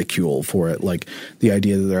name of ridicule for it, like the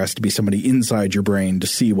idea that there has to be somebody inside your brain to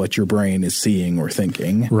see what your brain is seeing or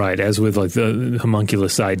thinking. Right, as with like the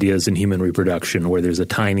homunculus ideas in human reproduction, where there's a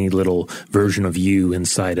tiny little version of you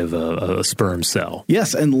inside of a sperm cell.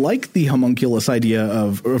 Yes, and like the homunculus idea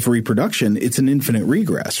of reproduction, it's an infinite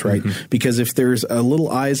regress, right? Because if there's a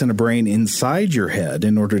little eyes and a brain inside your head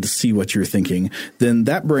in order to see what you're thinking, then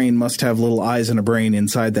that brain must have little eyes and a brain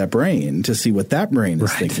inside that brain to see what that brain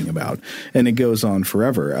is thinking about. And it goes on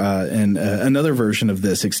forever. And another version of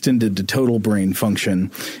this, extended to total brain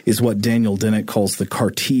function, is what Daniel Dennett calls the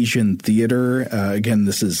Cartesian theater. Again,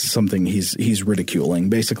 this is something he's ridiculing.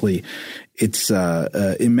 Basically, it's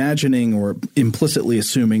imagining or implicitly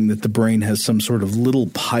assuming that the brain has some sort of little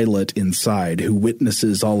pilot inside who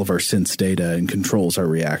witnesses all of our sense data and controls our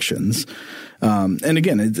reactions. And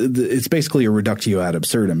again, it's basically a reductio ad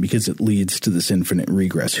absurdum because it leads to this infinite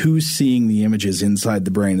regress. Who's seeing the images inside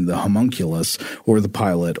the brain of the homunculus or the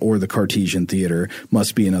pilot or the Cartesian theater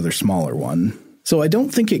must be another smaller one. So I don't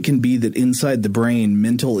think it can be that inside the brain,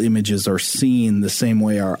 mental images are seen the same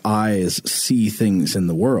way our eyes see things in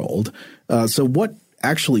the world. So what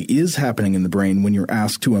actually is happening in the brain when you're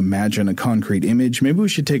asked to imagine a concrete image? Maybe we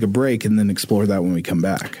should take a break and then explore that when we come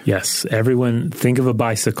back. Yes, everyone think of a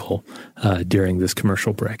bicycle during this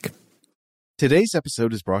commercial break. Today's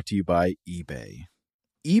episode is brought to you by eBay.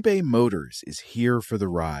 eBay Motors is here for the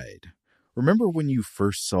ride. Remember when you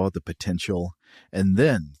first saw the potential? And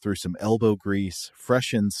then, through some elbow grease,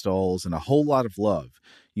 fresh installs, and a whole lot of love,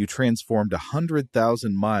 you transformed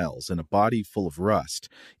 100,000 miles and a body full of rust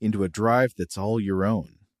into a drive that's all your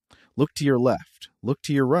own. Look to your left. Look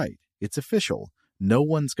to your right. It's official. No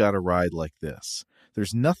one's got a ride like this.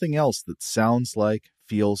 There's nothing else that sounds like,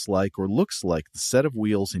 feels like, or looks like the set of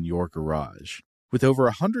wheels in your garage. With over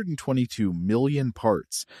 122 million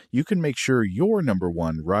parts, you can make sure your number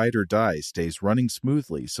one ride or die stays running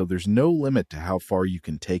smoothly so there's no limit to how far you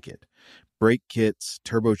can take it. Brake kits,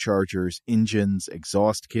 turbochargers, engines,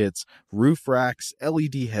 exhaust kits, roof racks,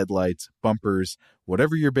 LED headlights, bumpers,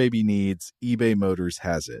 whatever your baby needs, eBay Motors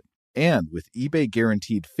has it. And with eBay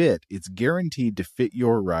Guaranteed Fit, it's guaranteed to fit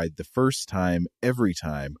your ride the first time, every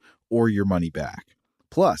time, or your money back.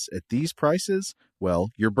 Plus, at these prices, well,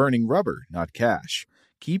 you're burning rubber, not cash.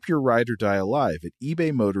 Keep your ride or die alive at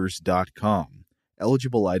ebaymotors.com.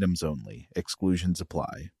 Eligible items only. Exclusions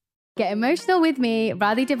apply. Get emotional with me,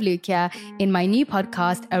 Radhi Devlukia, in my new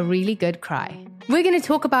podcast, A Really Good Cry. We're going to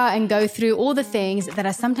talk about and go through all the things that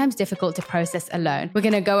are sometimes difficult to process alone. We're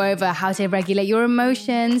going to go over how to regulate your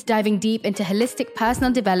emotions, diving deep into holistic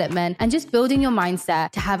personal development, and just building your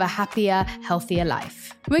mindset to have a happier, healthier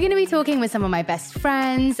life. We're going to be talking with some of my best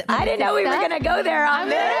friends. I didn't know we were going to go there on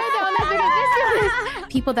this.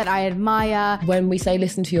 People that I admire. When we say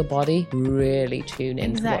listen to your body, really tune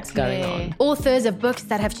into what's going on. Authors of books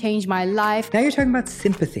that have changed my life. Now you're talking about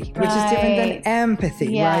sympathy, which is different than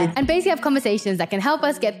empathy, right? And basically have conversations that can help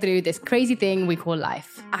us get through this crazy thing we call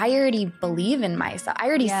life. I already believe in myself. I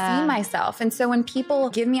already see myself. And so when people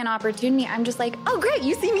give me an opportunity, I'm just like, oh, great,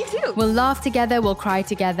 you see me too. We'll laugh together, we'll cry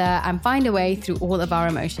together, and find a way through all of our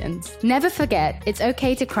emotions. Never forget, it's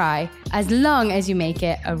okay to cry, as long as you make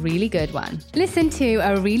it a really good one. Listen to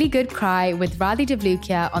A Really Good Cry with Radhi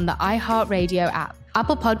Devlukia on the iHeartRadio app,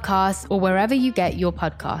 Apple Podcasts, or wherever you get your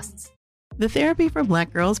podcasts. The Therapy for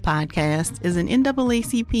Black Girls podcast is an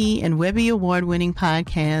NAACP and Webby Award-winning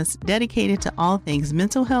podcast dedicated to all things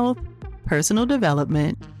mental health, personal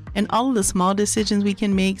development, and all of the small decisions we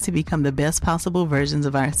can make to become the best possible versions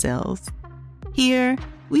of ourselves. Here,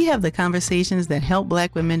 we have the conversations that help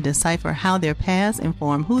Black women decipher how their past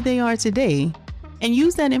inform who they are today and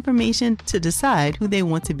use that information to decide who they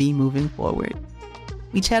want to be moving forward.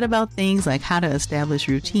 We chat about things like how to establish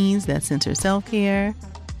routines that center self-care,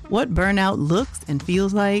 what burnout looks and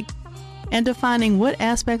feels like, and defining what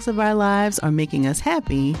aspects of our lives are making us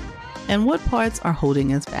happy and what parts are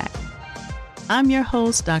holding us back. I'm your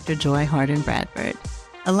host, Dr. Joy Harden Bradford,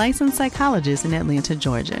 a licensed psychologist in Atlanta,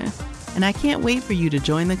 Georgia, and I can't wait for you to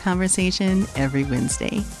join the conversation every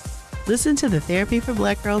Wednesday. Listen to the Therapy for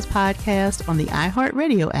Black Girls podcast on the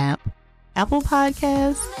iHeartRadio app, Apple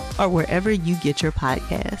Podcasts, or wherever you get your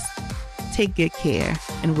podcasts. Take good care,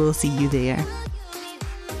 and we'll see you there.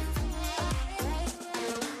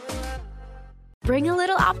 Bring a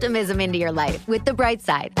little optimism into your life with The Bright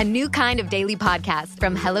Side, a new kind of daily podcast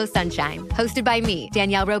from Hello Sunshine, hosted by me,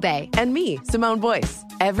 Danielle Robay. And me, Simone Boyce.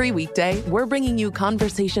 Every weekday, we're bringing you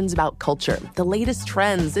conversations about culture, the latest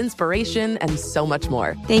trends, inspiration, and so much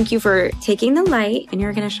more. Thank you for taking the light, and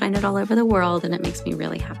you're going to shine it all over the world, and it makes me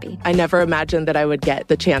really happy. I never imagined that I would get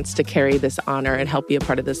the chance to carry this honor and help be a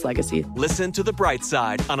part of this legacy. Listen to The Bright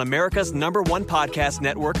Side on America's #1 podcast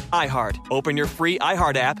network, iHeart. Open your free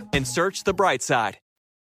iHeart app and search The Bright Side.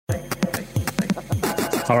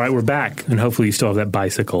 All right, we're back, and hopefully you still have that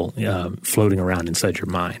bicycle floating around inside your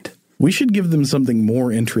mind. We should give them something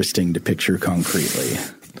more interesting to picture concretely.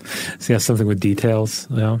 So, yeah, something with details.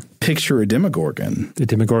 Yeah. Picture a Demogorgon. The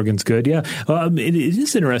Demogorgon's good, yeah. It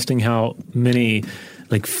is interesting how many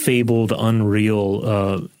like fabled,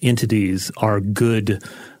 unreal entities are good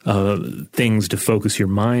things to focus your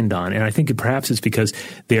mind on. And I think perhaps it's because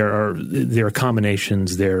there are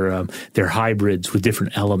combinations, they're hybrids with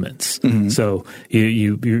different elements. Mm-hmm. So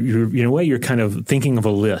you're in a way you're kind of thinking of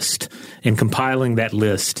a list and compiling that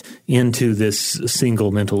list into this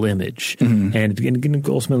single mental image, mm-hmm. and it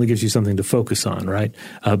ultimately gives you something to focus on, right?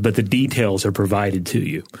 But the details are provided to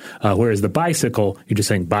you. Whereas the bicycle, you're just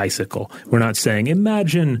saying bicycle. We're not saying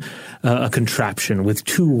imagine a contraption with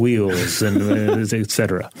 2 wheels and et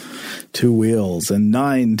cetera. 2 wheels and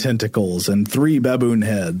 9 tentacles and 3 baboon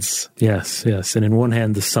heads. Yes. And in one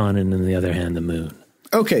hand the sun and in the other hand the moon.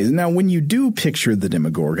 Okay, now when you do picture the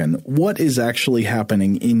Demogorgon, what is actually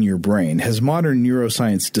happening in your brain? Has modern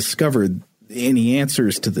neuroscience discovered any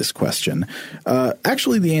answers to this question?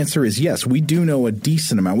 Actually, the answer is yes. We do know a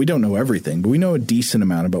decent amount. We don't know everything, but we know a decent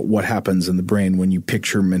amount about what happens in the brain when you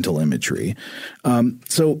picture mental imagery.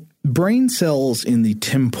 So brain cells in the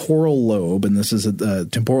temporal lobe, and this is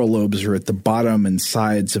temporal lobes are at the bottom and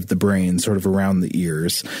sides of the brain, sort of around the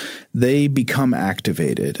ears, they become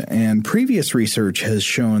activated. And previous research has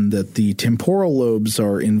shown that the temporal lobes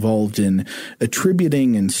are involved in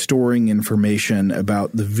attributing and storing information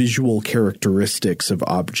about the visual characteristics of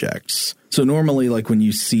objects. So normally, like when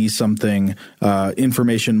you see something,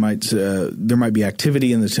 information there might be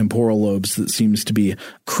activity in the temporal lobes that seems to be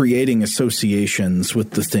creating associations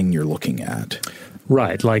with the thing you're looking at.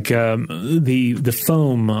 Right, like the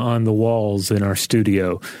foam on the walls in our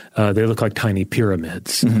studio, they look like tiny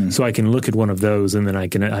pyramids. Mm-hmm. So I can look at one of those, and then I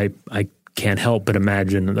can't help but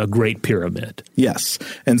imagine a great pyramid. Yes.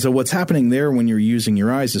 And so what's happening there when you're using your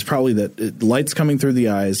eyes is probably that light's coming through the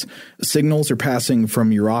eyes, signals are passing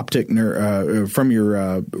from your optic nerve, from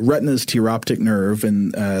your retinas to your optic nerve,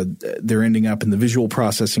 and they're ending up in the visual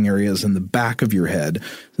processing areas in the back of your head,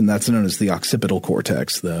 and that's known as the occipital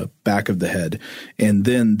cortex, the back of the head. And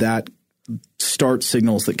then that start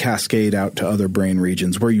signals that cascade out to other brain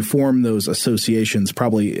regions. Where you form those associations,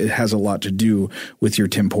 probably it has a lot to do with your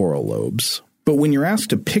temporal lobes. But when you're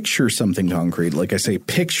asked to picture something concrete, like I say,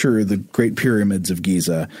 picture the Great Pyramids of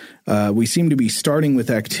Giza, we seem to be starting with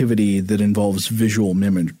activity that involves visual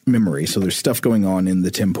memory. So there's stuff going on in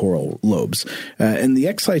the temporal lobes. And the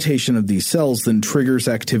excitation of these cells then triggers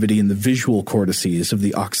activity in the visual cortices of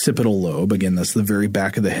the occipital lobe. Again, that's the very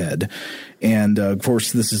back of the head. And, of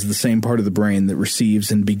course, this is the same part of the brain that receives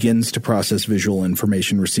and begins to process visual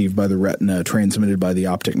information received by the retina, transmitted by the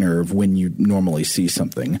optic nerve when you normally see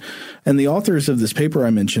something. And the authors of this paper I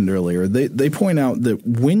mentioned earlier, they point out that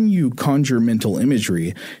when you conjure mental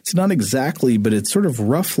imagery, it's not exactly, but it's sort of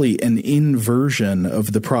roughly an inversion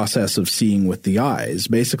of the process of seeing with the eyes.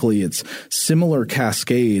 Basically, it's similar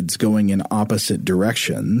cascades going in opposite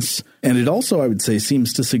directions. And it also, I would say,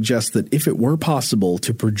 seems to suggest that if it were possible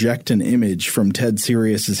to project an image from Ted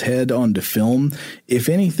Sirius's head onto film, if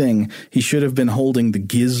anything, he should have been holding the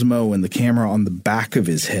gizmo and the camera on the back of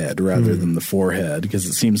his head rather than the forehead, because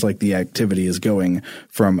it seems like the activity is going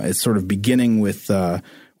from – it's sort of beginning with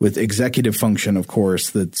executive function, of course,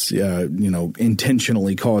 that's,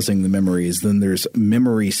 intentionally causing the memories. Then there's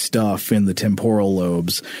memory stuff in the temporal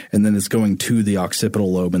lobes, and then it's going to the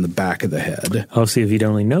occipital lobe in the back of the head. Oh, see, if you'd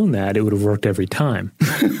only known that, it would have worked every time.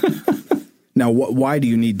 Now, why do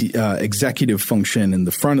you need executive function in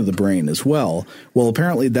the front of the brain as well? Well,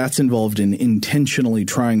 apparently that's involved in intentionally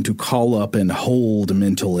trying to call up and hold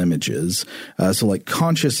mental images. So like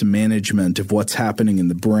conscious management of what's happening in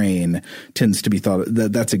the brain tends to be thought of,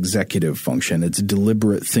 that's executive function. It's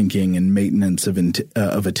deliberate thinking and maintenance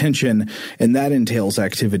of attention, and that entails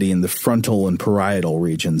activity in the frontal and parietal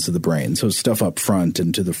regions of the brain. So stuff up front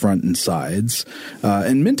and to the front and sides.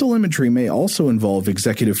 And mental imagery may also involve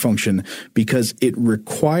executive function because it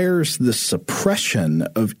requires the suppression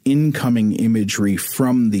of incoming imagery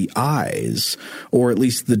from the eyes, or at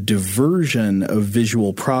least the diversion of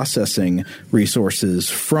visual processing resources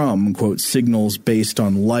from, quote, signals based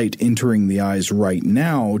on light entering the eyes right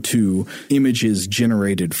now to images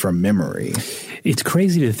generated from memory. It's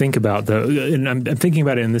crazy to think about, though, and I'm thinking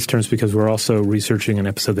about it in this terms because we're also researching an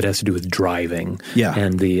episode that has to do with driving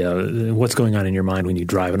and the what's going on in your mind when you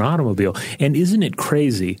drive an automobile. And isn't it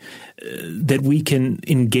crazy that we can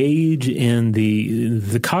engage in the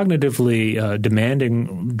cognitively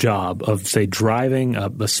demanding job of, say, driving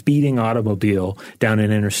a speeding automobile down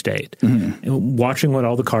an interstate, and watching what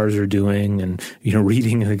all the cars are doing, and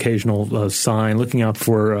reading an occasional sign, looking out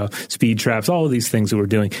for speed traps, all of these things that we're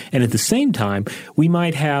doing, and at the same time, we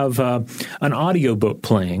might have an audiobook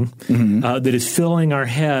playing that is filling our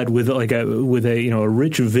head with a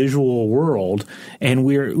rich visual world, and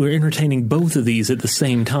we're entertaining both of these at the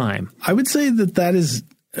same time. I would say that is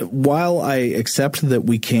while I accept that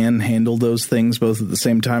we can handle those things both at the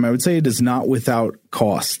same time, I would say it is not without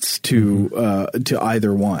costs to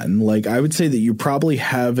either one. Like, I would say that you probably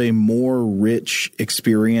have a more rich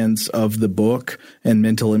experience of the book and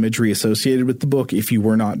mental imagery associated with the book if you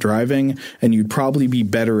were not driving, and you'd probably be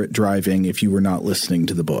better at driving if you were not listening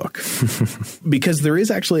to the book. Because there is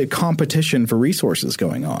actually a competition for resources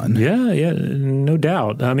going on. Yeah, no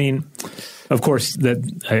doubt. I mean, of course, that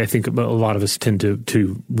I think a lot of us tend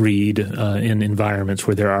to read in environments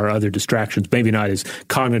where there are other distractions, maybe not as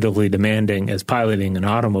cognitively demanding as piloting an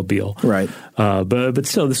automobile. Right. But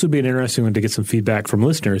still, this would be an interesting one to get some feedback from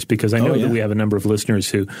listeners, because I know that we have a number of listeners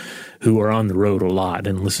who are on the road a lot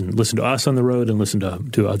and listen to us on the road and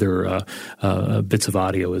listen to other bits of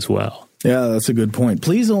audio as well. Yeah, that's a good point.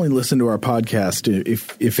 Please only listen to our podcast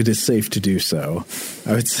if it is safe to do so.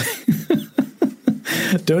 I would say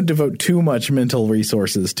don't devote too much mental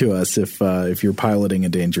resources to us if you're piloting a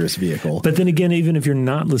dangerous vehicle. But then again, even if you're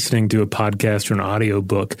not listening to a podcast or an audio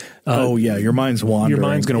book, your mind's wandering. Your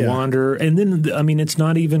mind's going to wander, and then it's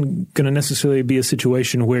not even going to necessarily be a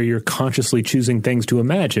situation where you're consciously choosing things to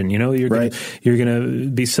imagine. You're going to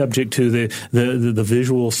be subject to the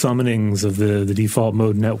visual summonings of the default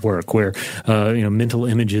mode network, where mental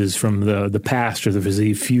images from the past or the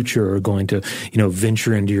perceived future are going to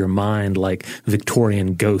venture into your mind like Victorian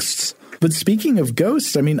ghosts. But speaking of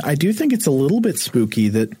ghosts, I do think it's a little bit spooky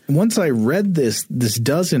that once I read this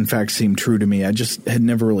does in fact seem true to me. I just had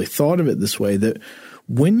never really thought of it this way, that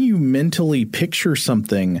when you mentally picture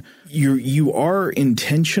something, you are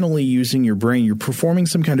intentionally using your brain. You're performing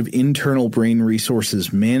some kind of internal brain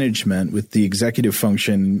resources management with the executive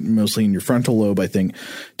function, mostly in your frontal lobe, I think,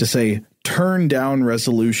 to say, turn down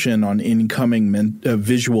resolution on incoming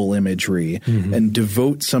visual imagery and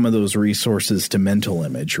devote some of those resources to mental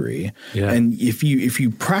imagery. Yeah. And if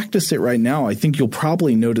you practice it right now, I think you'll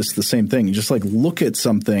probably notice the same thing. You just look at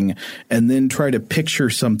something and then try to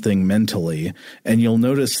picture something mentally, and you'll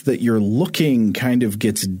notice that your looking kind of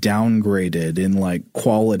gets downgraded in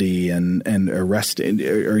quality and arrested.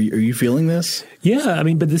 Are you feeling this? Yeah,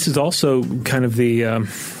 but this is also kind of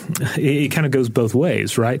it kind of goes both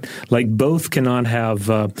ways, right? Both cannot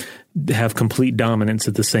have complete dominance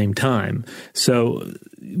at the same time. So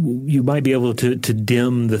you might be able to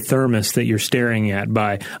dim the thermos that you're staring at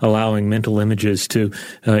by allowing mental images to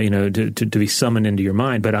be summoned into your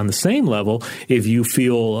mind. But on the same level, if you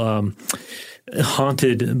feel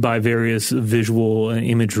haunted by various visual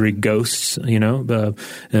imagery ghosts,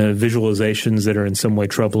 visualizations that are in some way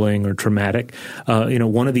troubling or traumatic.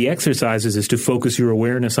 One of the exercises is to focus your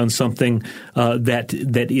awareness on something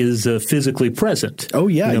that is physically present. Oh,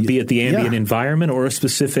 yeah. Be it the ambient environment or a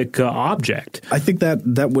specific object. I think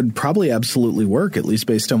that would probably absolutely work, at least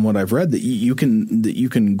based on what I've read, that you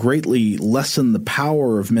can greatly lessen the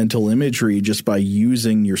power of mental imagery just by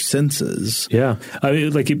using your senses. Yeah.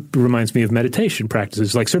 It reminds me of meditation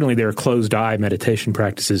practices. Certainly there are closed eye meditation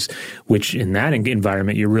practices, which in that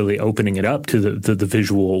environment you're really opening it up to the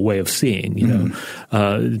visual way of seeing, to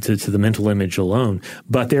the mental image alone.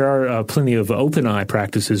 But there are plenty of open eye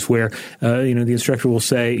practices where the instructor will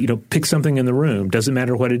say, pick something in the room. Doesn't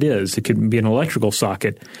matter what it is. It could be an electrical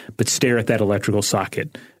socket, but stare at that electrical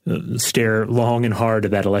socket. Stare long and hard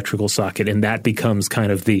at that electrical socket, and that becomes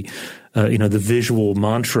kind of the visual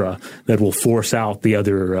mantra that will force out the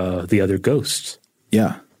other ghosts.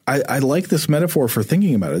 Yeah. I like this metaphor for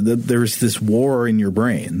thinking about it, that there's this war in your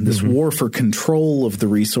brain, this war for control of the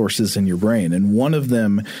resources in your brain. And one of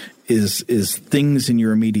them is things in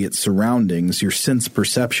your immediate surroundings, your sense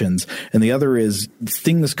perceptions, and the other is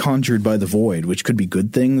things conjured by the void, which could be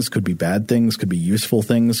good things, could be bad things, could be useful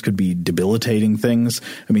things, could be debilitating things.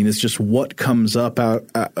 It's just what comes up out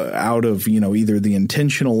of either the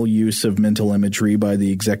intentional use of mental imagery by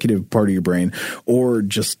the executive part of your brain, or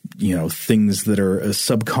just things that are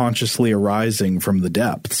subconsciously arising from the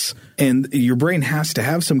depths. And your brain has to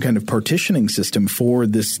have some kind of partitioning system for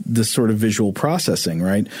this sort of visual processing,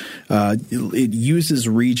 right? It uses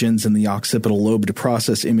regions in the occipital lobe to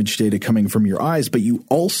process image data coming from your eyes, but you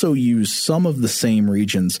also use some of the same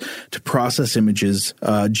regions to process images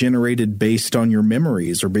generated based on your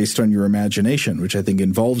memories or based on your imagination, which I think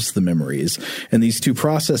involves the memories. And these two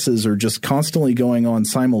processes are just constantly going on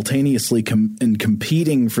simultaneously and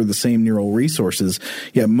competing for the same neural resources.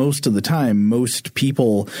 Yet most of the time, most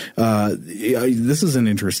people this is an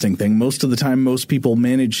interesting thing. Most of the time, most people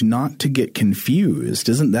manage not to get confused.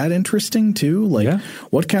 Isn't that interesting too?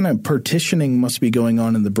 What kind of partitioning must be going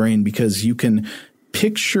on in the brain? Because you can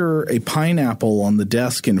picture a pineapple on the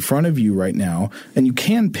desk in front of you right now, and you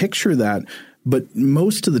can picture that, but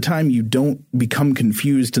most of the time you don't become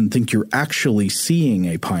confused and think you're actually seeing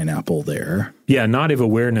a pineapple there. Yeah, not if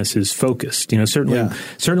awareness is focused.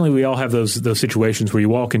 Certainly we all have those situations where you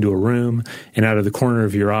walk into a room and out of the corner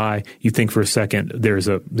of your eye, you think for a second there's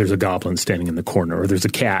a goblin standing in the corner, or there's a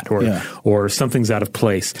cat, or something's out of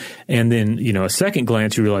place. And then, a second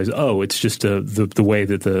glance you realize, oh, it's just the way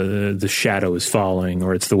that the shadow is falling,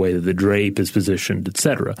 or it's the way that the drape is positioned,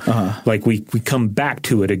 etc. Like we come back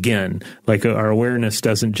to it again. Like our awareness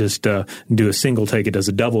doesn't just do a single take, it does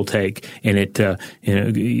a double take, and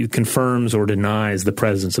it confirms or denies the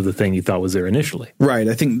presence of the thing you thought was there initially. Right.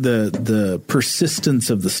 I think the persistence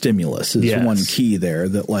of the stimulus is one key there,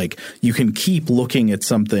 that like you can keep looking at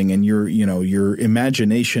something and your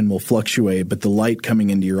imagination will fluctuate, but the light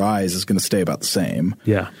coming into your eyes is going to stay about the same.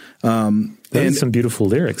 Yeah. There's some beautiful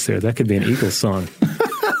lyrics there. That could be an Eagles song.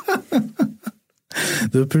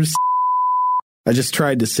 I just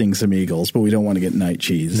tried to sing some Eagles, but we don't want to get night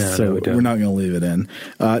cheese, so we're not going to leave it in.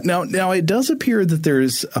 Now, it does appear that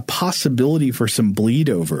there's a possibility for some bleed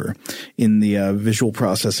over in the visual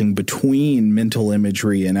processing between mental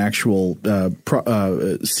imagery and actual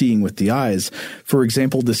seeing with the eyes. For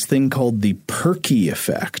example, this thing called the Perky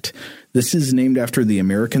effect. This is named after the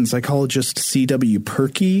American psychologist C.W.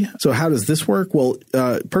 Perky. So how does this work? Well,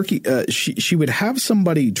 Perky, she would have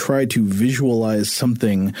somebody try to visualize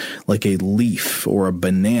something like a leaf or a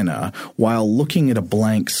banana while looking at a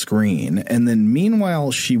blank screen. And then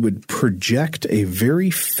meanwhile, she would project a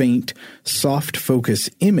very faint, soft focus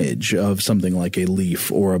image of something like a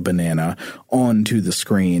leaf or a banana onto the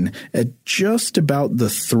screen at just about the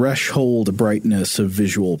threshold brightness of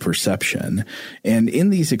visual perception. And in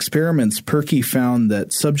these experiments, Perky found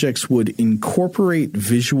that subjects would incorporate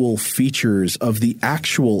visual features of the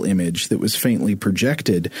actual image that was faintly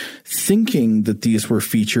projected, thinking that these were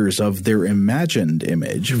features of their imagined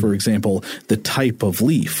image. For example, the type of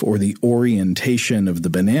leaf or the orientation of the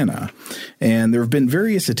banana. And there have been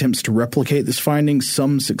various attempts to replicate this finding,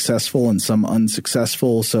 some successful and some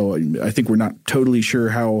unsuccessful. So I think we're not totally sure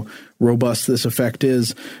how robust this effect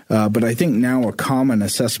is, but I think now a common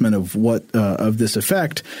assessment of of this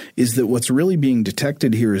effect is that what's really being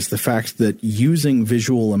detected here is the fact that using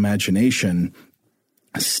visual imagination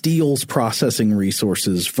steals processing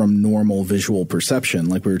resources from normal visual perception,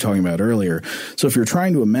 like we were talking about earlier. So if you're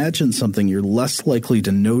trying to imagine something, you're less likely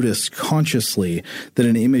to notice consciously that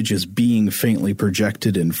an image is being faintly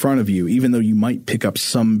projected in front of you, even though you might pick up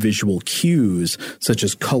some visual cues, such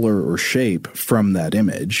as color or shape, from that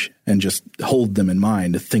image, and just hold them in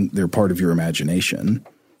mind to think they're part of your imagination.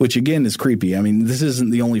 Which again is creepy. I mean, this isn't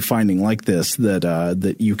the only finding like this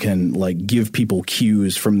that you can like give people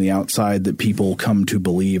cues from the outside that people come to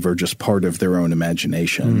believe are just part of their own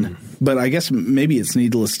imagination. But I guess maybe it's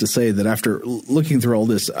needless to say that after looking through all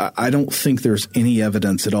this, I don't think there's any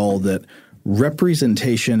evidence at all that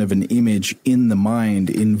representation of an image in the mind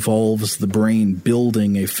involves the brain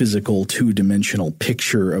building a physical two-dimensional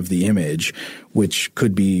picture of the image, which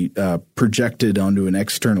could be projected onto an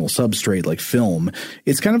external substrate like film.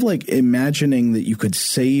 It's kind of like imagining that you could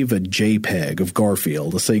save a JPEG of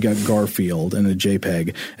Garfield. Let's say you got Garfield and a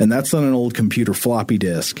JPEG, and that's on an old computer floppy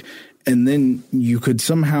disk. And then you could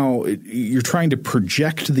somehow – you're trying to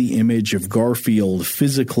project the image of Garfield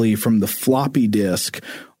physically from the floppy disk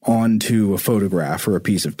onto a photograph or a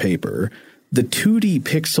piece of paper. The 2D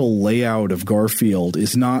pixel layout of Garfield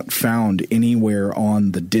is not found anywhere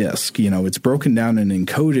on the disk. You know, it's broken down and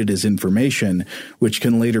encoded as information, which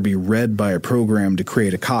can later be read by a program to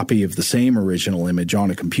create a copy of the same original image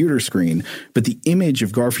on a computer screen. But the image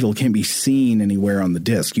of Garfield can't be seen anywhere on the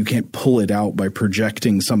disk. You can't pull it out by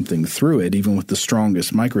projecting something through it, even with the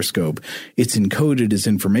strongest microscope. It's encoded as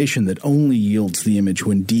information that only yields the image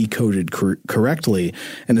when decoded correctly.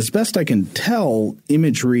 And as best I can tell,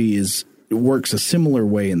 imagery works a similar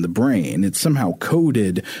way in the brain. It's somehow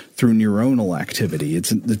coded through neuronal activity.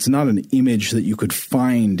 It's not an image that you could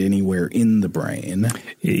find anywhere in the brain.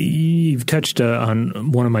 You've touched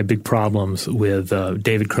on one of my big problems with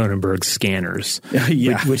David Cronenberg's Scanners,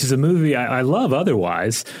 which is a movie I love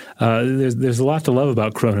otherwise. There's a lot to love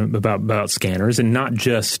about Scanners, and not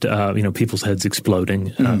just people's heads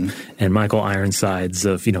exploding and Michael Ironside's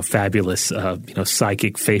fabulous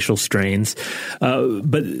psychic facial strains,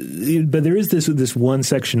 but there is this one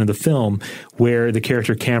section of the film where the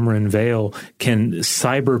character Cameron Vale can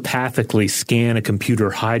cyberpathically scan a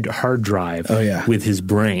computer hard drive with his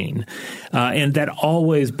brain. And that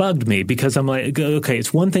always bugged me, because I'm like, okay,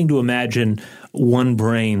 it's one thing to imagine one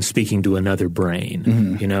brain speaking to another brain.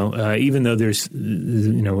 Mm-hmm. Even though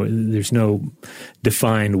there's no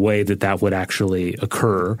defined way that would actually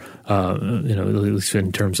occur. At least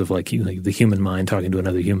in terms of like the human mind talking to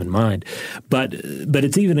another human mind. But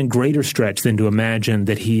it's even a greater stretch than to imagine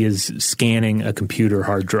that he is scanning a computer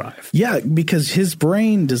hard drive. Yeah, because his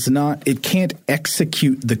brain it can't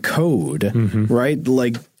execute the code, right?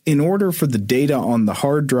 Like, in order for the data on the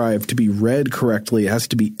hard drive to be read correctly, it has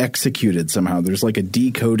to be executed somehow. There's like a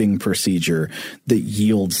decoding procedure that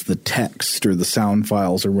yields the text or the sound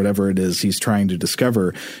files or whatever it is he's trying to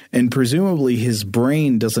discover. And presumably his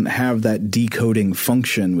brain doesn't have that decoding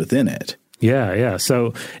function within it. Yeah.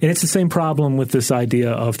 So, and it's the same problem with this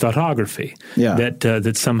idea of thoughtography. Yeah.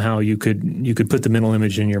 That somehow you could put the mental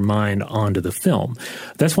image in your mind onto the film.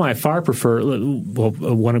 That's why I far prefer. Well,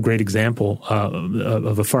 one great example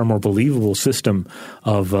of a far more believable system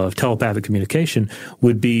of telepathic communication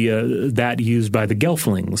would be that used by the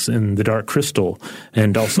Gelflings in The Dark Crystal,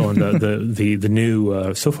 and also in the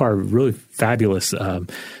new so far really fabulous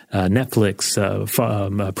Netflix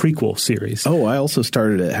prequel series. Oh, I also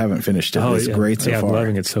started it. Haven't finished it. It's great so far. I'm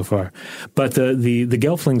loving it so far. But the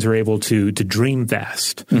Gelflings are able to dream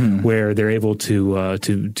fast, where they're able to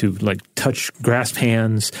like grasp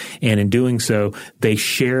hands, and in doing so, they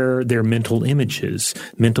share their mental images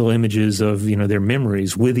of their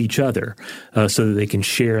memories with each other, so that they can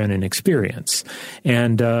share in an experience.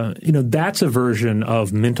 And that's a version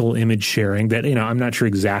of mental image sharing that I'm not sure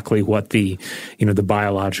exactly what the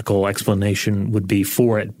biological explanation would be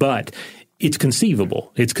for it, but it's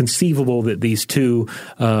conceivable. It's conceivable that these two,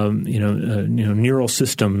 neural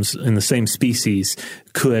systems in the same species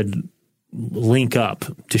could link up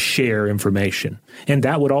to share information, and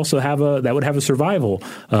that would also have a survival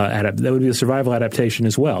that would be a survival adaptation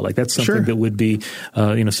as well. Like that's something that would be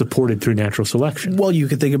supported through natural selection. Well, you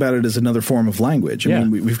could think about it as another form of language. I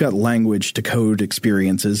mean, we've got language to code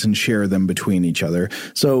experiences and share them between each other.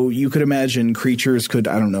 So you could imagine creatures could,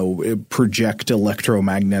 project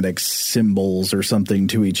electromagnetic symbols or something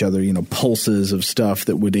to each other, pulses of stuff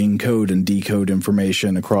that would encode and decode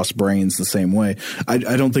information across brains the same way. I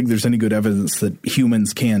don't think there's any good evidence that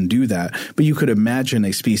humans can do that, but you could imagine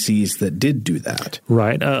a species that did do that.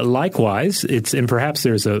 Right. Likewise, and perhaps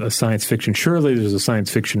there's a science fiction, surely there's a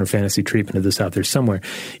science fiction or fantasy treatment of this out there somewhere.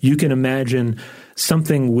 You can imagine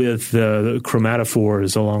something with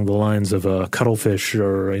chromatophores along the lines of a cuttlefish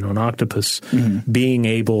or an octopus being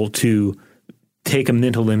able to take a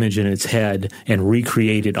mental image in its head and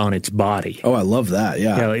recreate it on its body. Oh, I love that.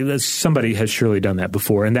 Yeah. Somebody has surely done that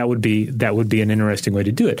before, and that would be an interesting way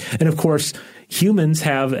to do it. And of course, humans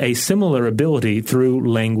have a similar ability through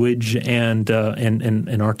language and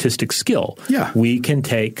artistic skill. Yeah. We can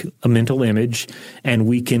take a mental image and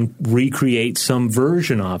we can recreate some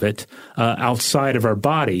version of it outside of our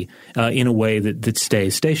body in a way that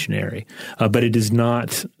stays stationary. But it is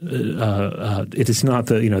not the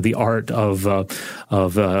art of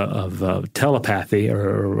telepathy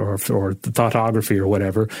or thoughtography or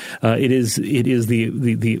whatever. It is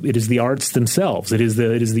the arts themselves. It is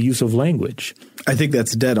the use of language. I think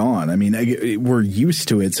that's dead on. I mean, we're used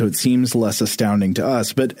to it, so it seems less astounding to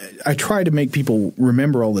us. But I try to make people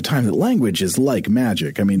remember all the time that language is like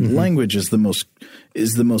magic. I mean, language is the most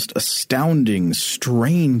astounding,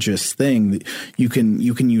 strangest thing. You can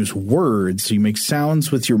use words. You make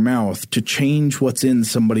sounds with your mouth to change what's in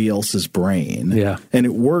somebody else's brain. Yeah, and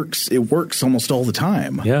it works. It works almost all the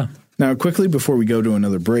time. Yeah. Now, quickly before we go to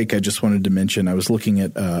another break, I just wanted to mention I was looking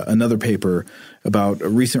at another paper about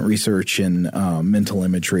recent research in mental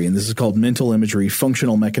imagery, and this is called Mental Imagery,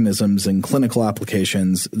 Functional Mechanisms and Clinical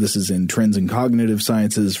Applications. This is in Trends in Cognitive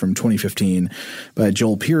Sciences from 2015 by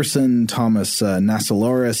Joel Pearson, Thomas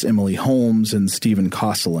Nassalaris, Emily Holmes, and Stephen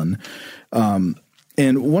Kosselin.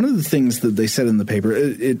 And one of the things that they said in the paper,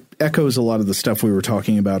 it echoes a lot of the stuff we were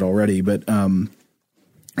talking about already, but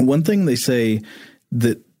one thing they say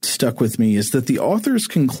that stuck with me is that the authors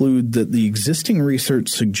conclude that the existing research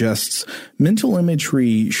suggests mental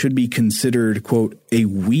imagery should be considered, quote, a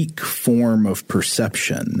weak form of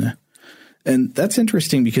perception. And that's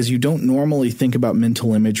interesting because you don't normally think about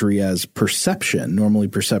mental imagery as perception. Normally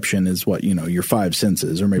perception is what, your five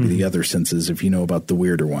senses, or maybe the other senses if you know about the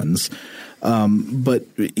weirder ones. But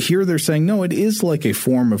here they're saying, no, it is like a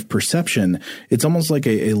form of perception. It's almost like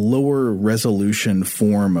a lower resolution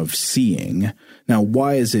form of seeing. Now,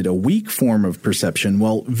 why is it a weak form of perception?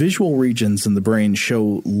 Well, visual regions in the brain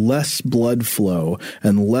show less blood flow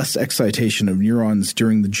and less excitation of neurons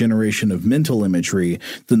during the generation of mental imagery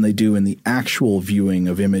than they do in the actual viewing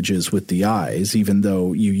of images with the eyes, even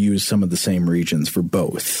though you use some of the same regions for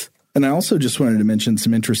both. And I also just wanted to mention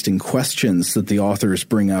some interesting questions that the authors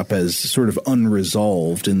bring up as sort of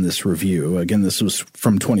unresolved in this review. Again, this was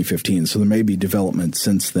from 2015, so there may be development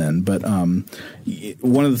since then. But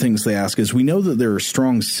one of the things they ask is, we know that there are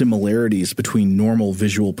strong similarities between normal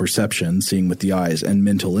visual perception, seeing with the eyes, and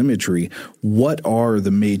mental imagery. What are the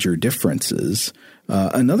major differences?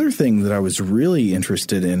 Another thing that I was really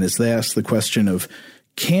interested in is they ask the question of,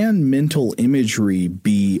 can mental imagery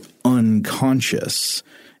be unconscious?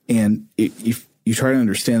 And if you try to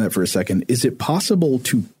understand that for a second, is it possible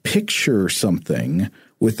to picture something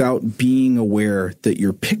without being aware that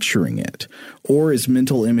you're picturing it? Or is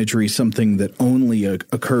mental imagery something that only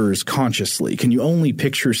occurs consciously? Can you only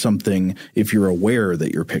picture something if you're aware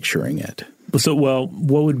that you're picturing it? So, well,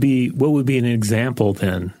 what would be an example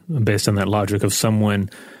then, based on that logic, of someone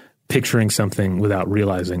picturing something without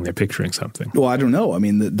realizing they're picturing something? Well, I don't know. I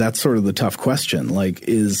mean, that's sort of the tough question. Like,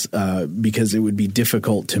 because it would be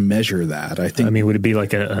difficult to measure that. I think. I mean, would it be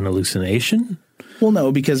like an hallucination? Well,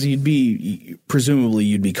 no, because presumably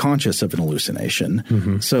you'd be conscious of an hallucination.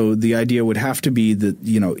 Mm-hmm. So the idea would have to be that,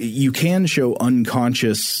 you can show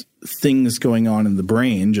unconscious things going on in the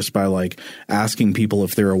brain just by like asking people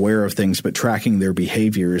if they're aware of things, but tracking their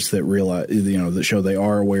behaviors that that show they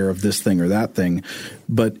are aware of this thing or that thing.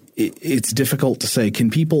 But it's difficult to say,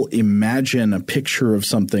 can people imagine a picture of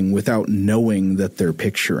something without knowing that they're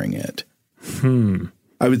picturing it?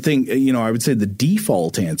 I would think, I would say the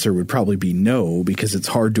default answer would probably be no, because it's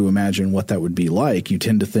hard to imagine what that would be like. You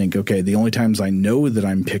tend to think, okay, the only times I know that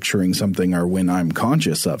I'm picturing something are when I'm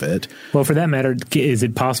conscious of it. Well, for that matter, is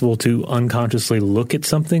it possible to unconsciously look at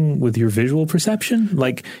something with your visual perception?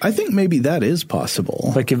 Like, I think maybe that is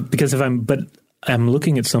possible. Because if I'm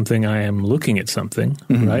looking at something, I am looking at something,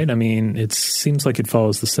 mm-hmm. right? I mean, it seems like it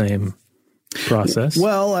follows the same process.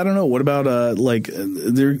 Well, I don't know. What about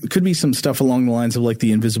there could be some stuff along the lines of like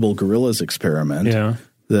the invisible gorillas experiment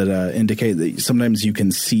that indicate that sometimes you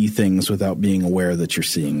can see things without being aware that you're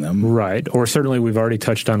seeing them. Right. Or certainly we've already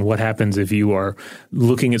touched on what happens if you are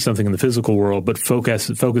looking at something in the physical world but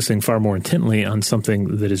focusing far more intently on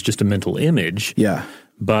something that is just a mental image. Yeah.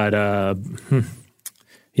 But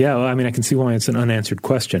yeah, well, I mean, I can see why it's an unanswered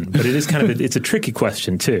question, but it is kind of it's a tricky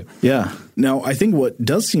question too. Yeah. Now, I think what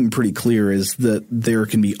does seem pretty clear is that there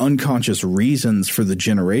can be unconscious reasons for the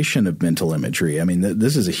generation of mental imagery. I mean,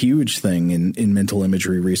 this is a huge thing in mental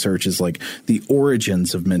imagery research, is like the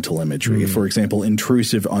origins of mental imagery. For example,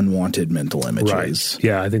 intrusive, unwanted mental images. Right.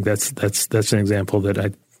 Yeah, I think that's an example that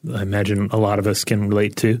I imagine a lot of us can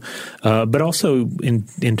relate to, but also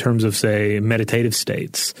in terms of, say, meditative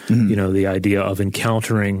states, mm-hmm. The idea of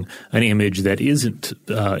encountering an image that isn't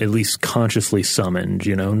at least consciously summoned,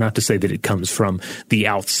 not to say that it comes from the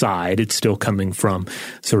outside. It's still coming from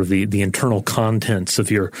sort of the internal contents of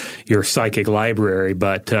your psychic library,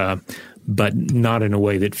 but not in a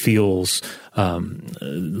way that feels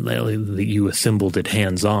that you assembled it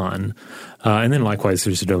hands-on. And then likewise,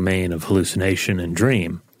 there's a domain of hallucination and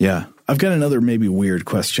dream. Yeah. I've got another maybe weird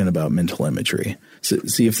question about mental imagery. So,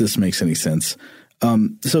 see if this makes any sense.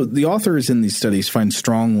 So the authors in these studies find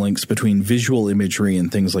strong links between visual imagery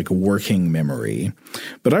and things like working memory.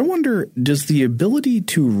 But I wonder, does the ability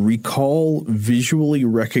to recall visually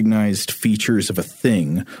recognized features of a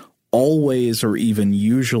thing always or even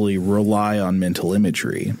usually rely on mental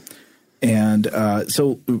imagery? And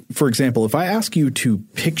so, for example, if I ask you to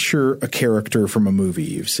picture a character from a movie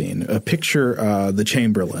you've seen, picture the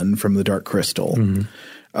Chamberlain from The Dark Crystal,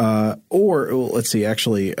 mm-hmm. Or let's see,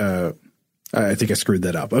 actually, I think I screwed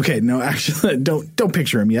that up. Okay, no, actually, don't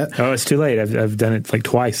picture him yet. Oh, it's too late. I've done it like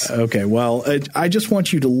twice. Okay, well, I just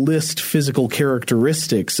want you to list physical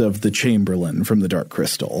characteristics of the Chamberlain from The Dark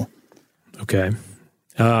Crystal. Okay,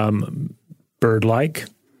 bird-like.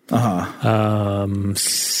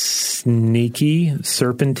 Sneaky,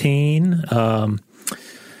 serpentine,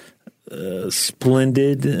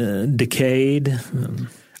 splendid, decayed.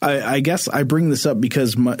 I guess I bring this up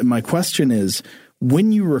because my question is,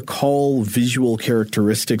 when you recall visual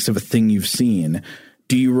characteristics of a thing you've seen,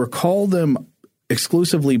 do you recall them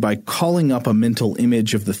exclusively by calling up a mental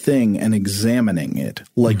image of the thing and examining it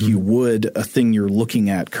like mm-hmm. you would a thing you're looking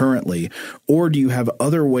at currently? Or do you have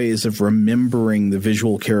other ways of remembering the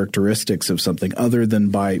visual characteristics of something other than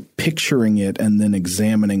by picturing it and then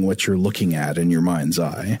examining what you're looking at in your mind's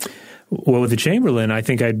eye? Well, with the Chamberlain, I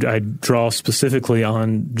think I'd draw specifically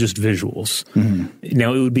on just visuals. Mm-hmm.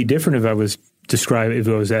 Now, it would be different if I was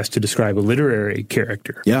asked to describe a literary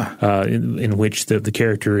character, in which the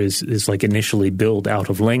character is like initially built out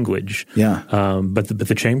of language, but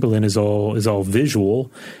the Chamberlain is all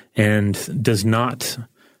visual and does not,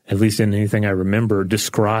 at least in anything I remember,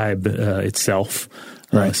 describe itself.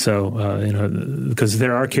 Right. Because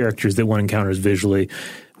there are characters that one encounters visually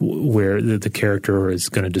where the character is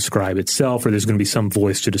going to describe itself, or there's going to be some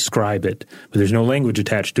voice to describe it, but there's no language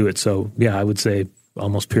attached to it. So, yeah, I would say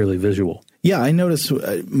almost purely visual. Yeah, I notice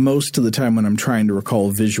most of the time when I'm trying to recall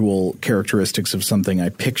visual characteristics of something, I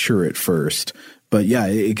picture it first. But yeah,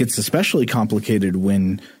 it gets especially complicated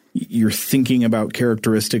when you're thinking about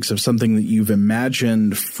characteristics of something that you've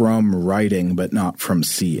imagined from writing but not from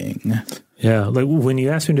seeing. Yeah, like when you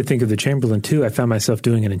asked me to think of the Chamberlain 2, I found myself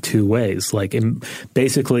doing it in two ways. Like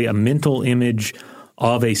basically a mental image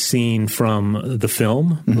of a scene from the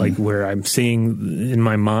film, like where I'm seeing in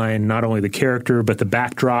my mind not only the character, but the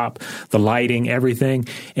backdrop, the lighting, everything.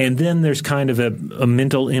 And then there's kind of a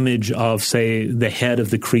mental image of, say, the head of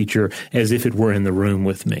the creature as if it were in the room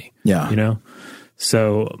with me. Yeah. You know?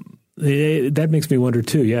 So that makes me wonder,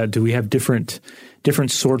 too, do we have different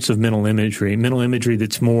sorts of mental imagery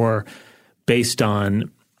that's more based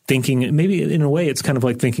on thinking, maybe in a way it's kind of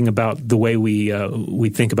like thinking about the way we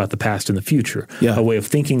think about the past and the future. Yeah. A way of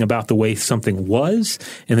thinking about the way something was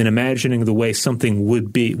and then imagining the way something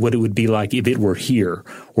would be, what it would be like if it were here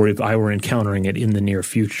or if I were encountering it in the near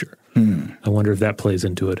future. I wonder if that plays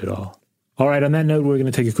into it at all. All right, on that note, we're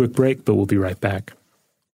going to take a quick break, but we'll be right back.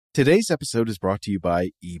 Today's episode is brought to you by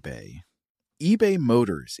eBay. eBay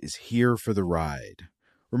Motors is here for the ride.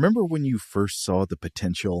 Remember when you first saw the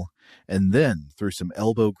potential? And then, through some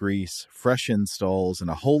elbow grease, fresh installs, and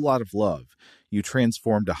a whole lot of love, you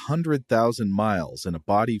transformed 100,000 miles and a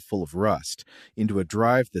body full of rust into a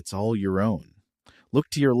drive that's all your own. Look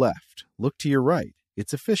to your left. Look to your right.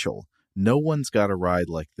 It's official. No one's got a ride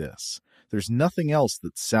like this. There's nothing else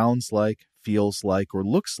that sounds like, feels like, or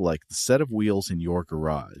looks like the set of wheels in your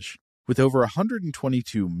garage. With over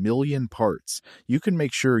 122 million parts, you can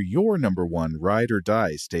make sure your number one ride or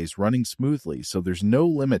die stays running smoothly so there's no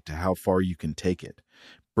limit to how far you can take it.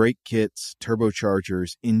 Brake kits,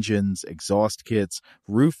 turbochargers, engines, exhaust kits,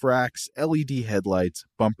 roof racks, LED headlights,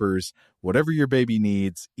 bumpers, whatever your baby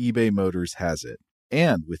needs, eBay Motors has it.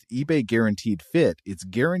 And with eBay Guaranteed Fit, it's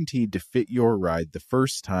guaranteed to fit your ride the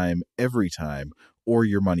first time, every time, or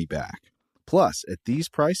your money back. Plus, at these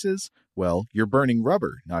prices, well, you're burning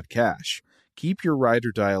rubber, not cash. Keep your ride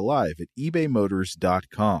or die alive at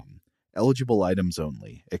ebaymotors.com. Eligible items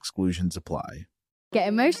only. Exclusions apply. Get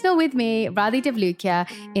emotional with me, Radhi Devlukia,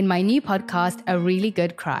 in my new podcast, A Really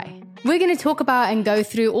Good Cry. We're going to talk about and go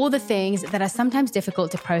through all the things that are sometimes difficult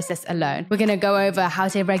to process alone. We're going to go over how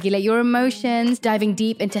to regulate your emotions, diving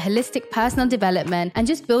deep into holistic personal development, and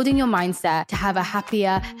just building your mindset to have a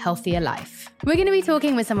happier, healthier life. We're going to be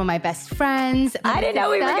talking with some of my best friends. I didn't know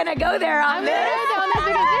we were going to go there on this.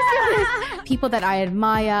 People that I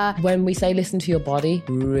admire. When we say listen to your body,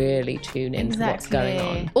 really tune into what's going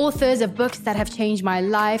on. Authors of books that have changed my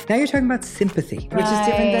life. Now you're talking about sympathy, which is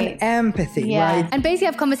different than empathy, right? And basically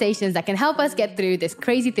have conversations that can help us get through this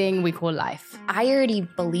crazy thing we call life. I already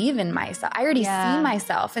believe in myself. I already see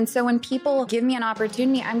myself. And so when people give me an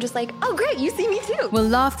opportunity, I'm just like, oh, great, you see me too. We'll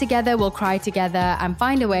laugh together, we'll cry together, and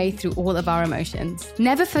find a way through all of our emotions.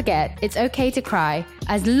 Never forget, it's okay to cry,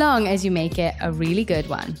 as long as you make it a really good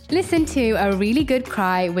one. Listen to A Really Good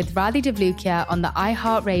Cry with Radhi Devlukia on the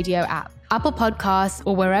iHeartRadio app, Apple Podcasts,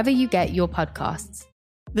 or wherever you get your podcasts.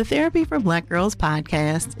 The Therapy for Black Girls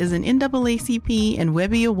podcast is an NAACP and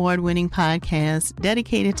Webby Award-winning podcast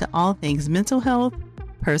dedicated to all things mental health,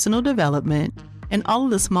 personal development, and all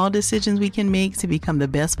of the small decisions we can make to become the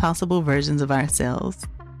best possible versions of ourselves.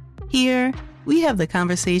 Here, we have the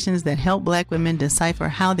conversations that help Black women decipher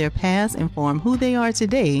how their past inform who they are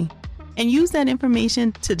today and use that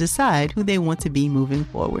information to decide who they want to be moving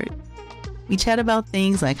forward. We chat about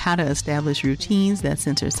things like how to establish routines that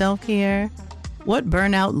center self-care, what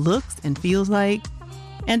burnout looks and feels like,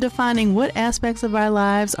 and defining what aspects of our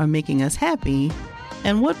lives are making us happy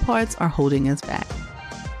and what parts are holding us back.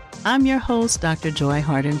 I'm your host, Dr. Joy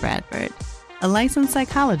Harden Bradford, a licensed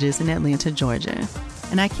psychologist in Atlanta, Georgia,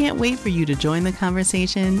 and I can't wait for you to join the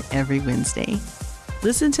conversation every Wednesday.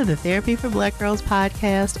 Listen to the Therapy for Black Girls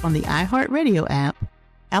podcast on the iHeartRadio app,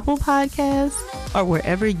 Apple Podcasts, or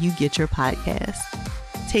wherever you get your podcasts.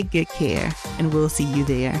 Take good care, and we'll see you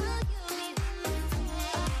there.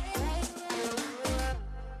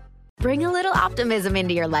 Bring a little optimism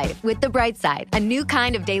into your life with The Bright Side, a new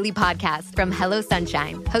kind of daily podcast from Hello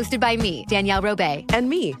Sunshine, hosted by me, Danielle Robay. And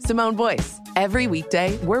me, Simone Boyce. Every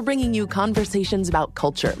weekday, we're bringing you conversations about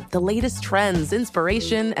culture, the latest trends,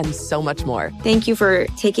 inspiration, and so much more. Thank you for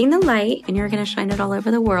taking the light, and you're going to shine it all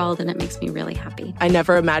over the world, and it makes me really happy. I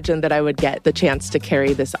never imagined that I would get the chance to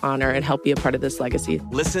carry this honor and help be a part of this legacy.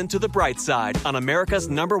 Listen to The Bright Side on America's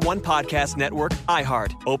 #1 podcast network,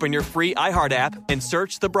 iHeart. Open your free iHeart app and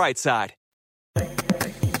search The Bright Side.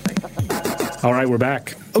 All right, we're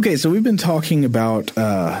back. Okay, so we've been talking about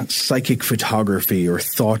psychic photography or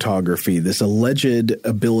thoughtography, this alleged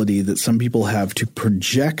ability that some people have to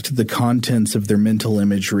project the contents of their mental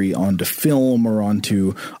imagery onto film or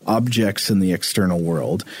onto objects in the external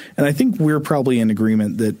world. And I think we're probably in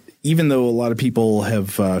agreement that even though a lot of people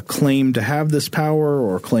have claimed to have this power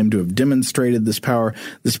or claimed to have demonstrated this power,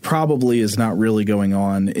 this probably is not really going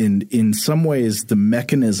on. In some ways, the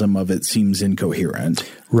mechanism of it seems incoherent.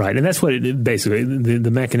 Right. And that's what it basically,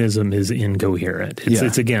 the mechanism is incoherent.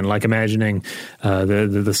 It's again, like imagining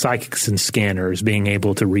the psychics and scanners being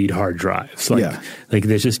able to read hard drives. Like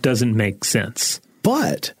this just doesn't make sense.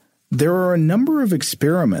 But there are a number of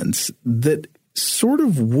experiments that sort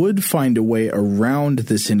of would find a way around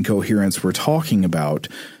this incoherence we're talking about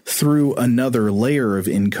through another layer of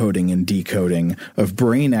encoding and decoding of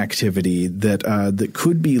brain activity that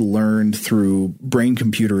could be learned through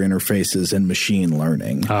brain-computer interfaces and machine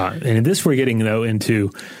learning. And in this we're getting, though,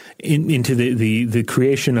 into the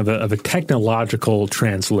creation of a technological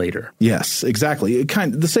translator. Yes, exactly.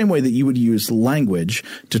 The same way that you would use language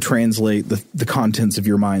to translate the contents of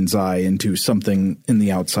your mind's eye into something in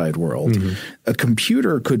the outside world. Mm-hmm. A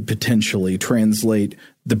computer could potentially translate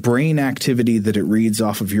the brain activity that it reads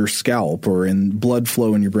off of your scalp or in blood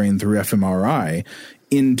flow in your brain through fMRI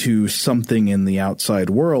into something in the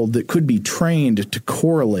outside world that could be trained to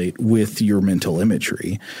correlate with your mental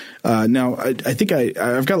imagery. Now, I think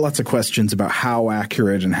I've got lots of questions about how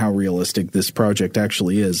accurate and how realistic this project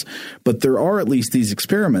actually is, but there are at least these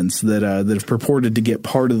experiments that have purported to get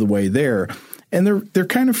part of the way there. And they're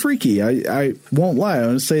kind of freaky. I won't lie. I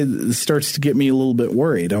want to say that this starts to get me a little bit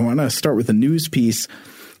worried. I want to start with a news piece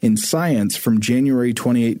in Science from January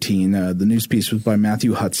 2018. The news piece was by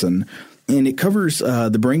Matthew Hudson. And it covers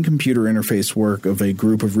the brain-computer interface work of a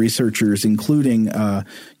group of researchers, including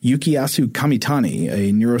Yukiyasu Kamitani,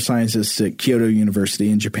 a neuroscientist at Kyoto University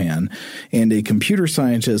in Japan, and a computer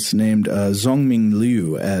scientist named Zhongming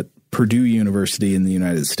Liu at Purdue University in the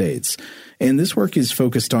United States. And this work is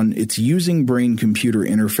focused on its using brain-computer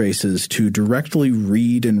interfaces to directly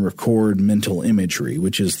read and record mental imagery,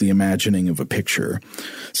 which is the imagining of a picture.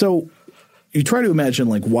 So you try to imagine,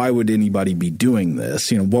 like, why would anybody be doing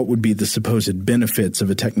this? What would be the supposed benefits of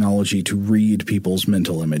a technology to read people's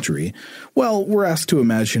mental imagery? Well, we're asked to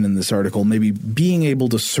imagine in this article maybe being able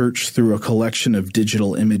to search through a collection of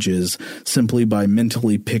digital images simply by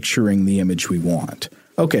mentally picturing the image we want.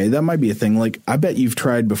 Okay, that might be a thing. Like, I bet you've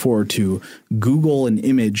tried before to Google an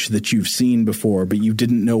image that you've seen before, but you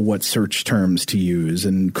didn't know what search terms to use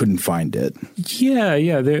and couldn't find it. Yeah.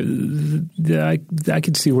 I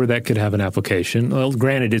could see where that could have an application. Well,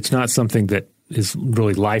 granted, it's not something that is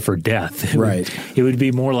really life or death. It would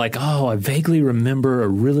be more like, I vaguely remember a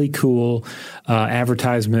really cool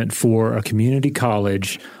advertisement for a community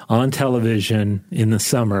college on television in the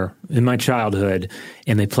summer in my childhood,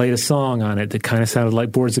 and they played a song on it that kind of sounded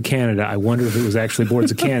like Boards of Canada. I wonder if it was actually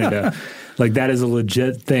Boards of Canada. Like, that is a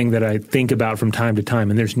legit thing that I think about from time to time,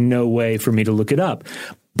 and there's no way for me to look it up.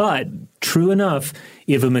 But true enough,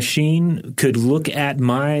 if a machine could look at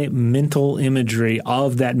my mental imagery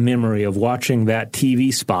of that memory of watching that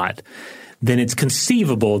TV spot, then it's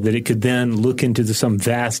conceivable that it could then look into some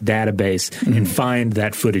vast database and find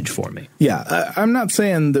that footage for me. Yeah, I'm not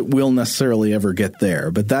saying that we'll necessarily ever get there,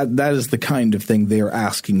 but that is the kind of thing they are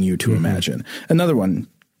asking you to imagine. Another one,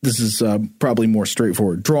 this is probably more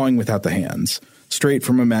straightforward, drawing without the hands. Straight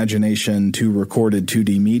from imagination to recorded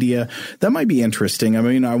 2D media. That might be interesting. I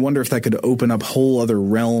mean, I wonder if that could open up whole other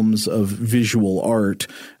realms of visual art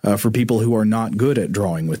for people who are not good at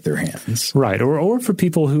drawing with their hands. Right, or for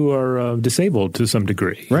people who are disabled to some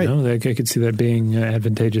degree. Right. I could see that being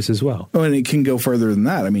advantageous as well. Oh, and it can go further than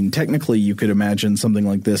that. I mean, technically, you could imagine something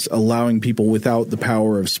like this allowing people without the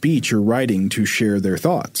power of speech or writing to share their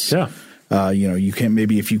thoughts. Yeah. You can't,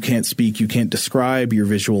 maybe if you can't speak, you can't describe your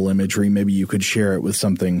visual imagery, maybe you could share it with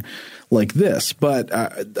something like this. But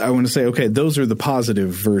I want to say, okay, those are the positive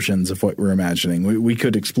versions of what we're imagining. We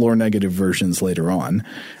could explore negative versions later on.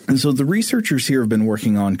 And so the researchers here have been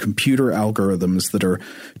working on computer algorithms that are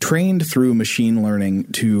trained through machine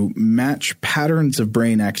learning to match patterns of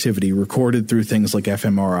brain activity recorded through things like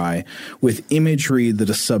fMRI with imagery that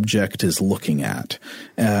a subject is looking at.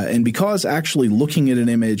 And because actually looking at an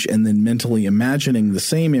image and then mentally mentally imagining the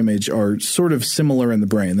same image are sort of similar in the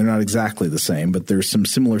brain. They're not exactly the same, but there's some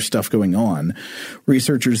similar stuff going on.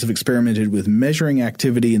 Researchers have experimented with measuring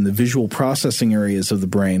activity in the visual processing areas of the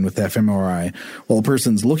brain with fMRI while a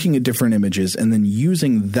person's looking at different images and then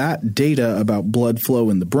using that data about blood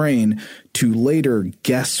flow in the brain to later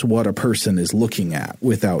guess what a person is looking at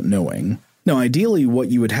without knowing. Now, ideally, what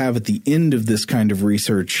you would have at the end of this kind of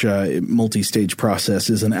research multi-stage process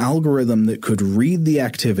is an algorithm that could read the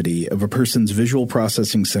activity of a person's visual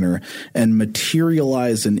processing center and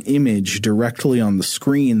materialize an image directly on the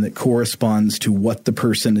screen that corresponds to what the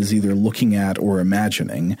person is either looking at or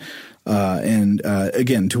imagining.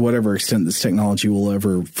 Again, to whatever extent this technology will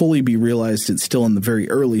ever fully be realized, it's still in the very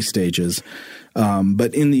early stages.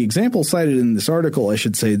 But in the example cited in this article, I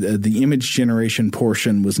should say the image generation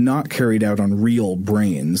portion was not carried out on real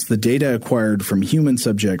brains. The data acquired from human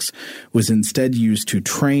subjects was instead used to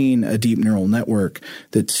train a deep neural network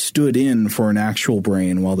that stood in for an actual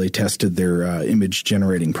brain while they tested their image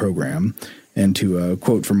generating program. And to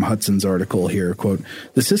quote from Hudson's article here, quote,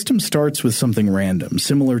 "The system starts with something random,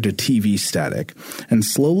 similar to TV static, and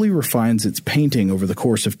slowly refines its painting over the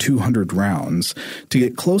course of 200 rounds. To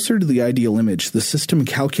get closer to the ideal image, the system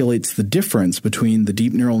calculates the difference between the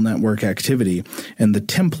deep neural network activity and the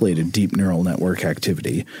templated deep neural network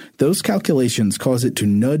activity. Those calculations cause it to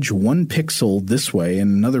nudge one pixel this way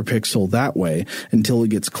and another pixel that way until it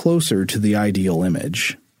gets closer to the ideal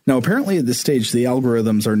image." Now, apparently at this stage, the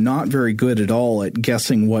algorithms are not very good at all at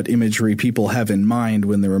guessing what imagery people have in mind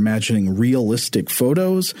when they're imagining realistic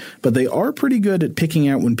photos, but they are pretty good at picking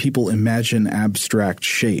out when people imagine abstract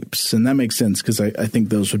shapes. And that makes sense because I think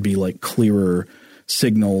those would be like clearer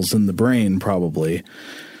signals in the brain probably.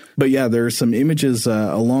 But yeah, there are some images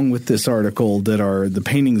along with this article that are the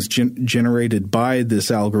paintings generated by this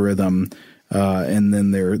algorithm. And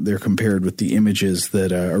then they're compared with the images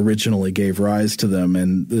that originally gave rise to them,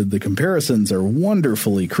 and the comparisons are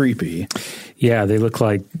wonderfully creepy. Yeah, they look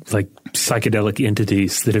like psychedelic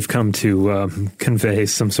entities that have come to convey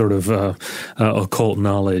some sort of occult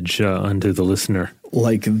knowledge unto the listener.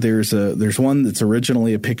 Like there's one that's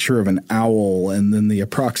originally a picture of an owl, and then the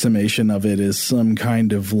approximation of it is some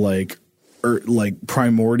kind of like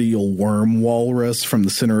primordial worm walrus from the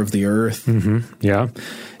center of the earth. Mm-hmm. Yeah.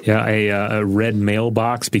 Yeah, a red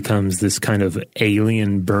mailbox becomes this kind of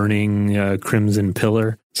alien burning crimson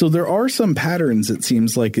pillar. So there are some patterns, it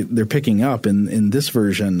seems like they're picking up in this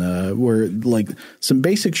version where like some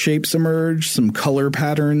basic shapes emerge, some color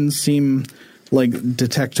patterns seem like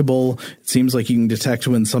detectable. It seems like you can detect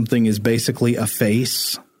when something is basically a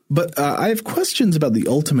face. But I have questions about the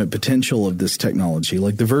ultimate potential of this technology.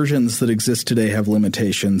 Like the versions that exist today have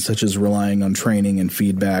limitations, such as relying on training and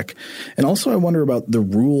feedback. And also I wonder about the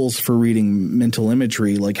rules for reading mental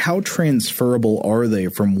imagery. Like how transferable are they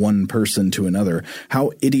from one person to another?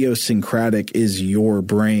 How idiosyncratic is your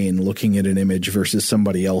brain looking at an image versus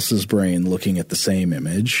somebody else's brain looking at the same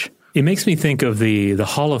image? It makes me think of the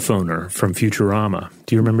holophoner from Futurama.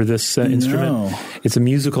 Do you remember this instrument? No. It's a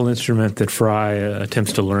musical instrument that Fry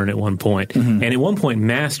attempts to learn at one point. Mm-hmm. And at one point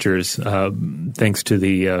masters, thanks to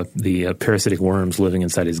the parasitic worms living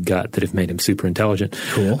inside his gut that have made him super intelligent.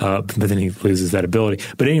 Cool. But then he loses that ability.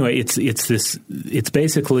 But anyway, it's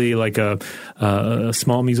basically like a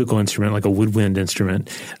small musical instrument, like a woodwind instrument,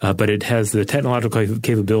 but it has the technological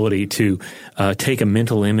capability to take a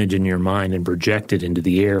mental image in your mind and project it into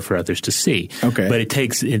the air for others to see. Okay. But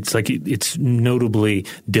it's notably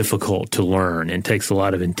difficult to learn and takes a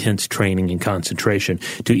lot of intense training and concentration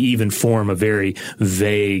to even form a very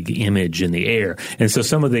vague image in the air. And so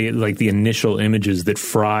some of the initial images that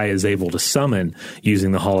Fry is able to summon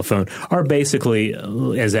using the holophone are basically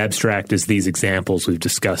as abstract as these examples we've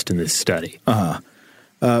discussed in this study. Uh-huh.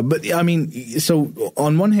 But I mean, so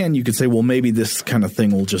on one hand, you could say, well, maybe this kind of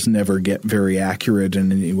thing will just never get very accurate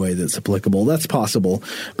in any way that's applicable. That's possible.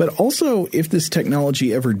 But also, if this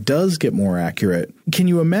technology ever does get more accurate, can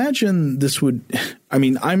you imagine this would – I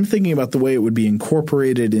mean, I'm thinking about the way it would be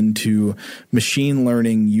incorporated into machine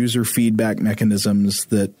learning user feedback mechanisms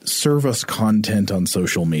that serve us content on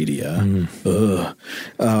social media.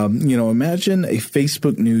 Imagine a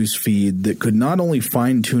Facebook news feed that could not only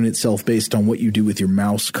fine-tune itself based on what you do with your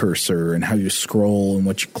mouse cursor and how you scroll and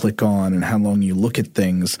what you click on and how long you look at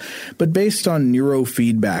things, but based on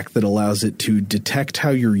neurofeedback that allows it to detect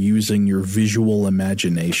how you're using your visual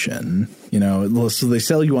imagination. So they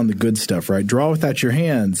sell you on the good stuff, right? Draw without your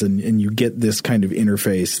hands, and you get this kind of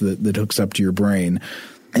interface that hooks up to your brain.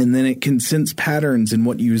 And then it can sense patterns in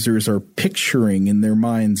what users are picturing in their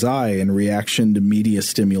mind's eye in reaction to media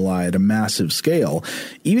stimuli at a massive scale.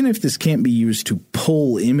 Even if this can't be used to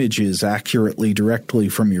pull images accurately directly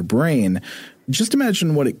from your brain, just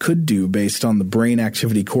imagine what it could do based on the brain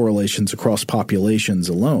activity correlations across populations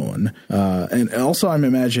alone. And also I'm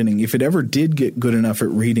imagining if it ever did get good enough at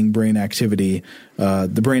reading brain activity,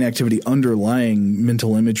 the brain activity underlying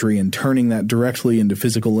mental imagery and turning that directly into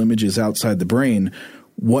physical images outside the brain,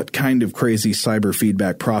 what kind of crazy cyber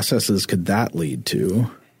feedback processes could that lead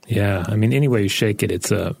to? Yeah, I mean, any way you shake it,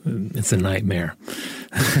 it's a nightmare.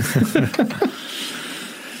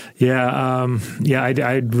 I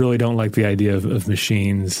really don't like the idea of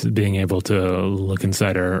machines being able to look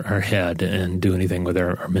inside our head and do anything with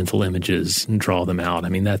our mental images and draw them out. I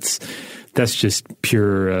mean, that's just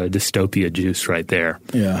pure dystopia juice right there.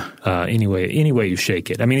 Yeah. Any way you shake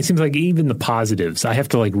it. I mean, it seems like even the positives, I have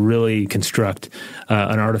to like really construct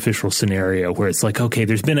an artificial scenario where it's like, okay,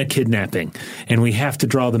 there's been a kidnapping and we have to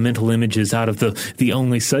draw the mental images out of the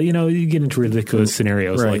only, so, you know, you get into ridiculous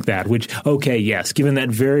scenarios like that, which, okay, yes, given that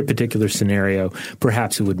very particular scenario,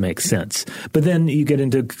 perhaps it would make sense. But then you get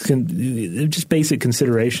into just basic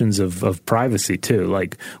considerations of privacy too.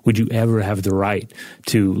 Like, would you ever have the right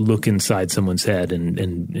to look inside someone's head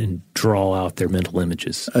and draw out their mental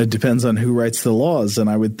images? It depends on who writes the laws, and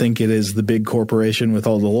I would think it is the big corporation with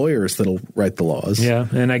all the lawyers that'll write the laws. Yeah,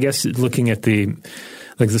 and I guess looking at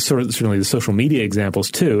certainly the social media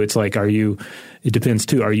examples too, it's like, it depends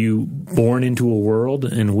too. Are you born into a world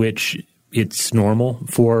in which it's normal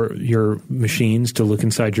for your machines to look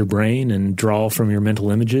inside your brain and draw from your mental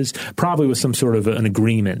images, probably with some sort of an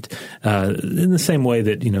agreement, in the same way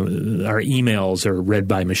that, you know, our emails are read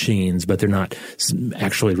by machines, but they're not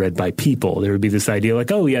actually read by people. There would be this idea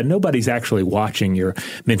like, oh, yeah, nobody's actually watching your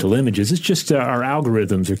mental images. It's just our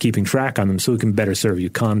algorithms are keeping track on them so we can better serve you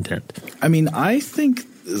content. I mean, I think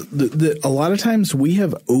a lot of times we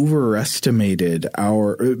have overestimated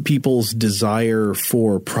our people's desire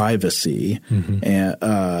for privacy. Mm-hmm. And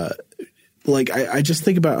I just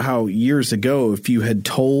think about how years ago, if you had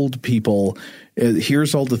told people,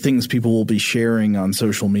 here's all the things people will be sharing on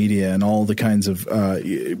social media and all the kinds of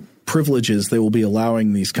privileges they will be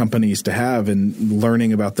allowing these companies to have and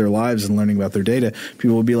learning about their lives and learning about their data,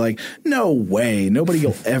 people will be like, no way, nobody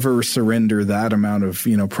will ever surrender that amount of,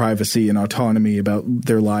 you know, privacy and autonomy about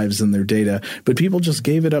their lives and their data. But people just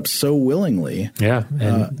gave it up so willingly. Yeah,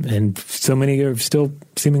 and so many are still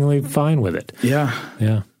seemingly fine with it. Yeah.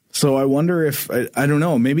 Yeah. So I wonder if, I don't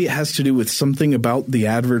know, maybe it has to do with something about the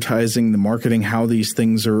advertising, the marketing, how these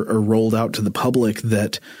things are rolled out to the public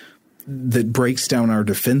that breaks down our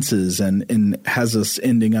defenses and has us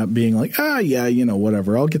ending up being like, yeah, you know,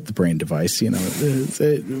 whatever, I'll get the brain device, you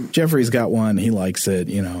know, Jeffrey's got one, he likes it,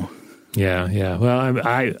 you know. Yeah. Well,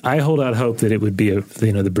 I hold out hope that it would be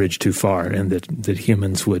the bridge too far and that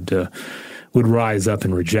humans would rise up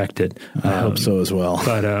and reject it. I hope so as well.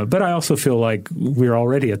 But I also feel like we're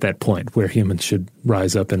already at that point where humans should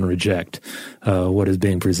rise up and reject what is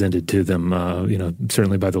being presented to them,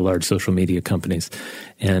 certainly by the large social media companies.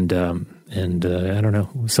 And I don't know,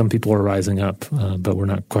 some people are rising up, but we're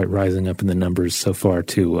not quite rising up in the numbers so far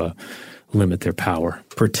to limit their power.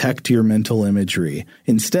 Protect your mental imagery.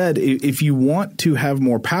 Instead, if you want to have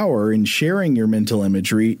more power in sharing your mental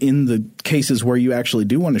imagery, in the cases where you actually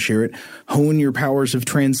do want to share it, hone your powers of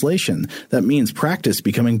translation. That means practice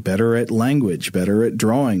becoming better at language, better at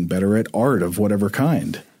drawing, better at art of whatever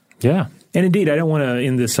kind. Yeah. And indeed, I don't want to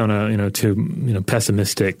end this on a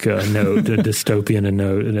pessimistic note, a dystopian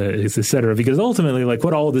note, et cetera, because ultimately, like,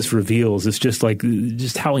 what all of this reveals is just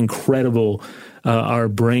how incredible our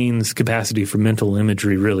brain's capacity for mental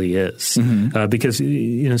imagery really is. Mm-hmm. Because,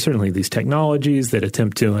 certainly these technologies that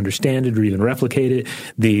attempt to understand it or even replicate it,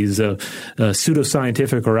 these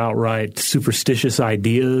pseudoscientific or outright superstitious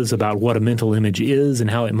ideas about what a mental image is and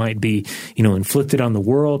how it might be, inflicted on the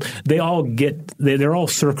world, they're all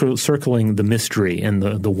circling the mystery and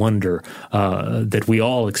the wonder that we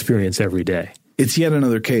all experience every day. It's yet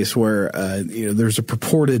another case where there's a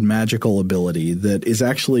purported magical ability that is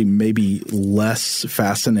actually maybe less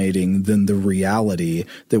fascinating than the reality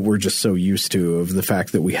that we're just so used to of the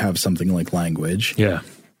fact that we have something like language. Yeah,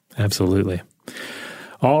 absolutely.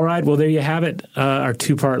 All right. Well, there you have it. Our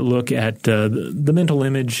two-part look at the mental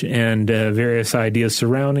image and various ideas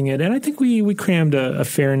surrounding it. And I think we crammed a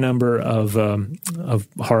fair number of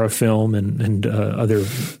horror film and other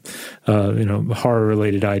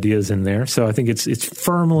horror-related ideas in there. So I think it's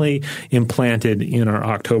firmly implanted in our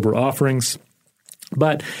October offerings.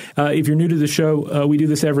 But if you're new to the show, we do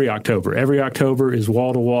this every October. Every October is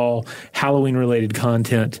wall-to-wall Halloween-related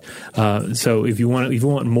content. So if you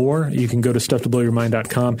want more, you can go to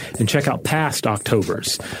stufftoblowyourmind.com and check out past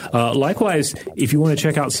Octobers. Likewise, if you want to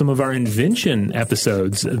check out some of our invention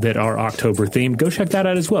episodes that are October-themed, go check that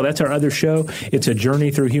out as well. That's our other show. It's a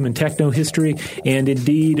journey through human techno-history, and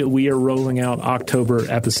indeed, we are rolling out October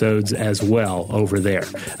episodes as well over there.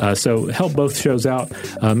 So help both shows out.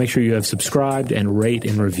 Make sure you have subscribed and rate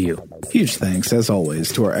and review. Huge thanks, as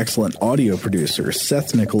always, to our excellent audio producer,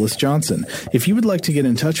 Seth Nicholas Johnson. If you would like to get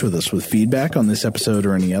in touch with us with feedback on this episode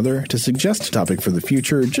or any other, to suggest a topic for the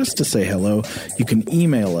future, just to say hello, you can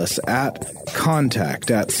email us at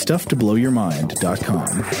contact@stufftoblowyourmind.com.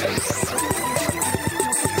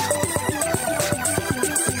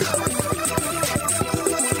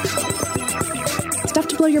 Stuff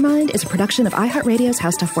to Blow Your Mind is a production of iHeartRadio's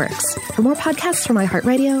How Stuff Works. For more podcasts from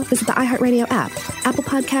iHeartRadio, visit the iHeartRadio app, Apple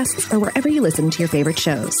Podcasts, or wherever you listen to your favorite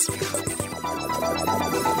shows.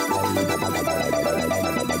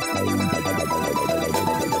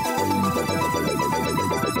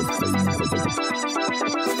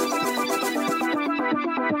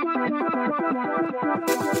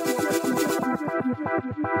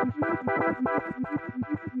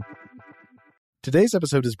 Today's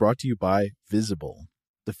episode is brought to you by Visible.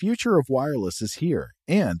 The future of wireless is here,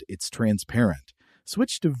 and it's transparent.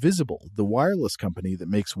 Switch to Visible, the wireless company that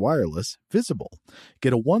makes wireless visible.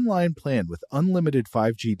 Get a one-line plan with unlimited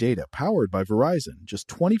 5G data powered by Verizon, just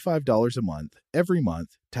 $25 a month, every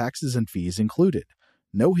month, taxes and fees included.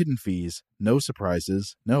 No hidden fees, no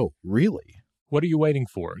surprises, no, really. What are you waiting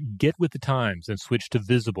for? Get with the times and switch to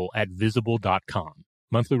Visible at Visible.com.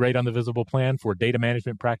 Monthly rate on the Visible plan for data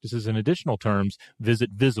management practices and additional terms,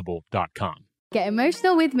 visit Visible.com. Get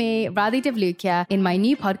emotional with me, Radhi Devlukia, in my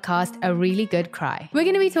new podcast, A Really Good Cry. We're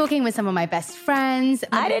going to be talking with some of my best friends.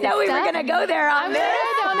 I didn't know we were going to go there on this.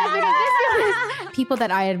 People that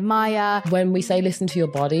I admire. When we say listen to your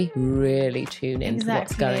body, really tune into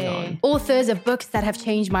what's going on. Authors of books that have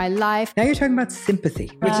changed my life. Now you're talking about sympathy,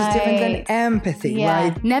 which is different than empathy,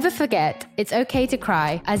 right? Never forget, it's okay to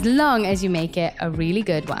cry as long as you make it a really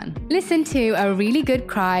good one. Listen to A Really Good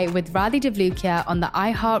Cry with Radhi Devlukia on the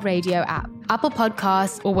iHeartRadio app, Apple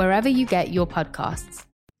Podcasts, or wherever you get your podcasts.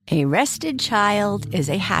 A rested child is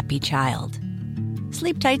a happy child.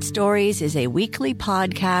 Sleep Tight Stories is a weekly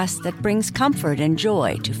podcast that brings comfort and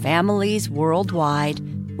joy to families worldwide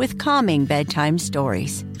with calming bedtime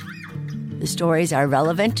stories. The stories are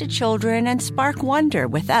relevant to children and spark wonder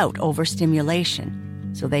without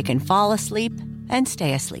overstimulation, so they can fall asleep and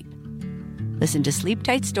stay asleep. Listen to Sleep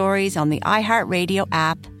Tight Stories on the iHeartRadio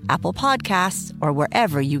app, Apple Podcasts, or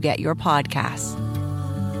wherever you get your podcasts.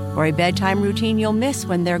 For a bedtime routine you'll miss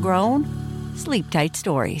when they're grown, Sleep Tight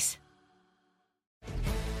Stories.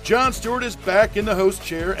 Jon Stewart is back in the host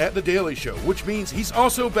chair at The Daily Show, which means he's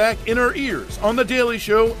also back in our ears on The Daily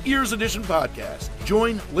Show Ears Edition podcast.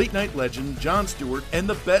 Join late-night legend Jon Stewart and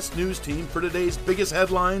the best news team for today's biggest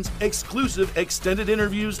headlines, exclusive extended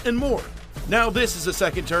interviews, and more. Now this is a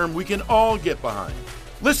second term we can all get behind.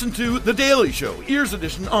 Listen to The Daily Show Ears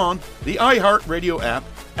Edition on the iHeartRadio app,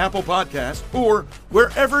 Apple Podcasts, or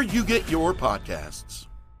wherever you get your podcasts.